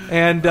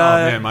 And Oh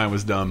man, mine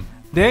was dumb.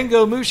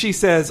 Dango Mushi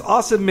says,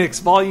 Awesome Mix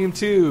Volume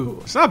 2.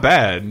 It's not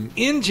bad.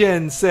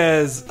 InGen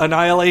says,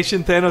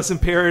 Annihilation, Thanos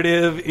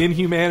Imperative,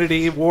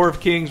 Inhumanity, War of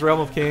Kings, Realm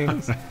of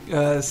Kings.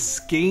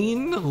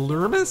 Skane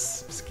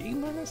Lermis?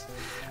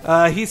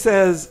 He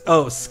says,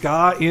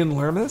 Ska in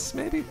Lermis,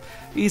 maybe?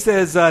 He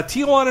says,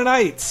 Tijuana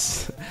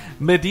Nights,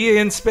 Medea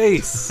in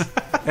Space,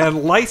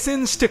 and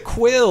License to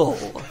Quill.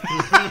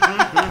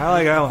 I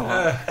like that one a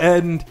lot.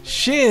 And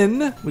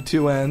Shin, with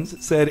 2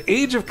 N's, said,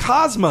 Age of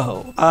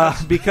Cosmo,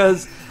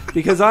 because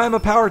I'm a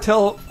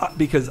powerful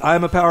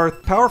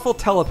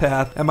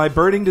telepath, and my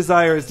burning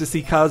desire is to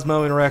see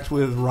Cosmo interact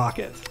with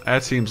Rocket.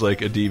 That seems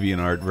like a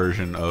DeviantArt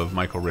version of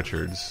Michael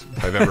Richards,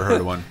 if I've ever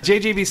heard of one.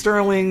 JJB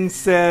Sterling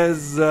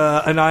says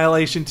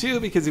Annihilation 2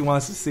 because he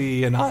wants to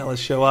see Annihilus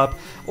show up,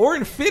 or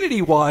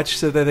Infinity Watch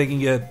so that they can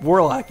get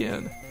Warlock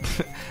in.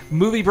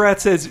 Movie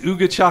Brat says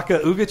Ooga Chaka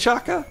Ooga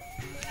Chaka.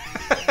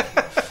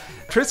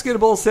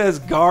 Triscuitable says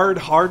Guard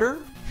Harder.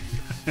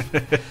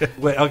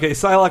 Wait, okay,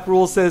 Psylocke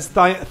Rule says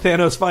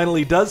Thanos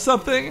finally does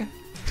something.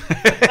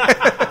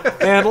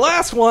 And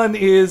last one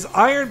is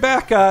Iron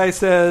Back Guy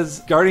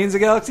says Guardians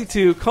of the Galaxy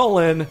 2,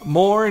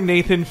 more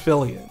Nathan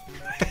Fillion.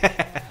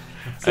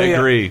 So, I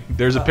agree.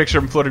 There's a picture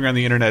floating around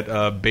the internet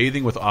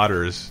bathing with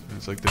otters.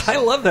 It's like this. I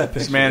love that picture.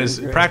 This man is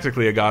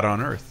practically a god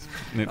on Earth.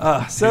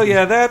 So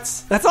yeah,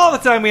 that's all the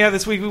time we have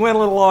this week. We went a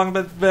little long,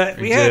 but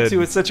we had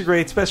to. It's such a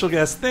great special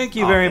guest. Thank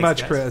you very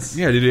much, guys. Chris.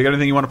 Yeah, did you got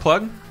anything you want to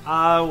plug?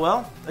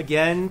 Well,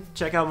 again,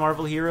 check out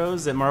Marvel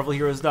Heroes at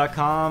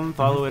marvelheroes.com.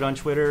 Follow it on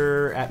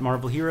Twitter at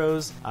Marvel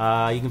Heroes.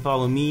 You can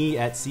follow me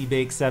at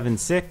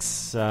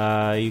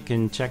cbake76. You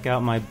can check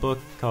out my book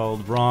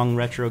called Wrong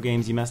Retro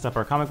Games You Messed Up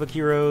Our Comic Book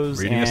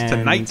Heroes. Reading us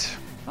tonight.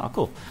 Oh,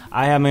 cool.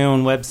 I have my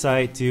own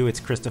website, too.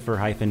 It's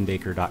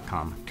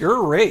christopher-baker.com.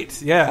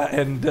 Great. Yeah,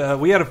 and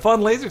we had a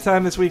fun laser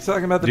time this week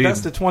talking about the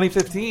best of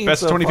 2015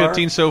 Best so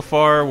 2015 so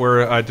far.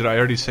 Where did I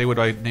already say what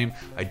I named?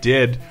 I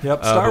did.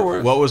 Yep, Star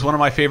Wars. What was one of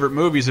my favorite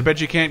movies? I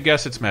bet you can't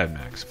guess. It's Mad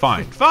Max.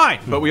 Fine.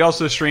 But we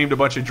also streamed a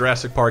bunch of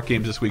Jurassic Park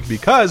games this week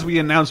because we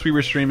announced we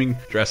were streaming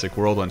Jurassic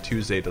World on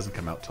Tuesday. It doesn't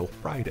come out till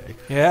Friday.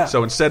 Yeah.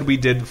 So instead we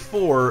did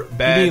 4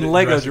 bad. You mean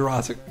Lego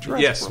Jurassic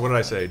Yes. World. What did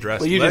I say?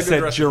 Jurassic. Well, you just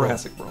Lego said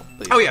Jurassic World.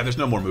 Oh yeah, there's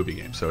no more movie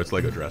games, so it's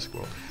Lego Jurassic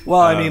World. Well,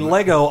 I mean,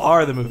 Lego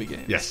are the movie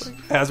games. Yes.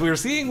 As we were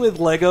seeing with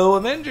Lego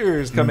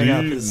Avengers coming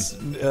out this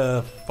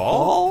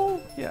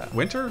fall? Yeah.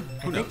 Winter?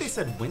 I think they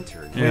said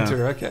winter. Yeah.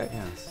 Winter, okay.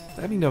 Yes.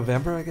 That'd be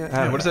November, I guess.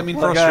 What does that mean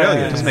for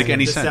Australia? It doesn't make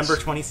any sense.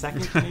 December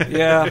 22nd, maybe?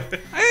 Yeah.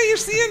 Hey,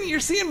 you're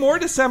seeing more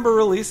December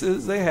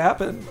releases. They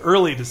happen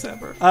early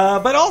December.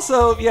 But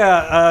also,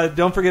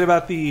 don't forget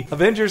about the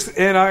Avengers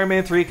and Iron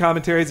Man 3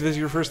 commentaries. If this is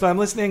your first time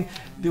listening,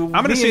 I'm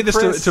going to say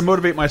this to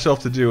motivate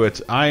myself to do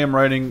it. I am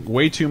writing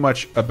way too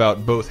much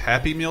about both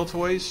Happy Meal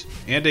toys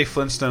and a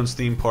Flintstones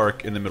theme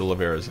park in the middle of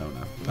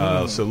Arizona.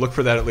 So look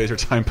for that at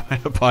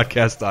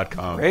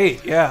lasertimepodcast.com.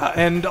 Great, yeah.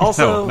 And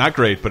also... No, not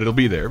great, but it'll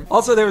be there.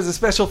 Also, there was a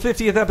special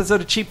 50th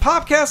episode of Cheap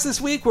Popcast this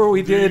week where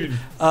we did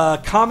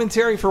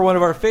commentary for one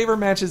of our favorite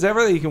matches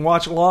ever that you can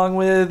watch along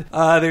with.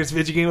 There's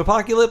Video Game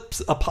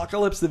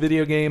Apocalypse, the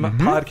video game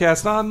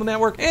podcast on the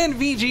network, and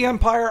VG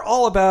Empire,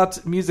 all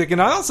about music.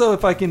 And I also,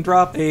 if I can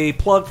drop a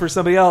plug for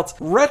somebody else,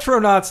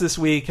 Retronauts this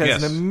week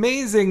has an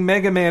amazing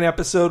Mega Man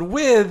episode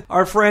with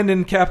our friend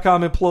and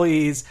Capcom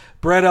employees,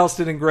 Brett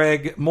Elston and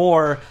Greg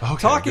Moore,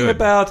 talking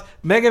about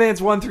Mega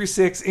Man's 1 through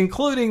 6,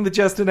 including the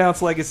just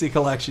announced Legacy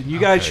Collection. You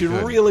guys should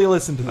really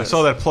listen to this. I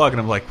saw that plug and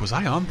I'm like, was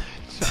I on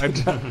that? I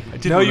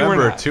didn't No, you were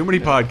remember. not. Too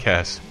many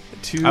podcasts.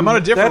 I'm on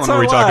a different one where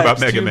we talk about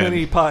Mega Man. Too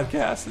many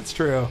podcasts. It's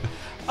true.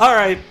 All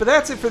right, but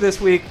that's it for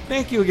this week.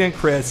 Thank you again,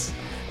 Chris.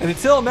 And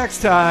until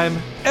next time,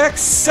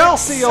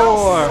 Excelsior!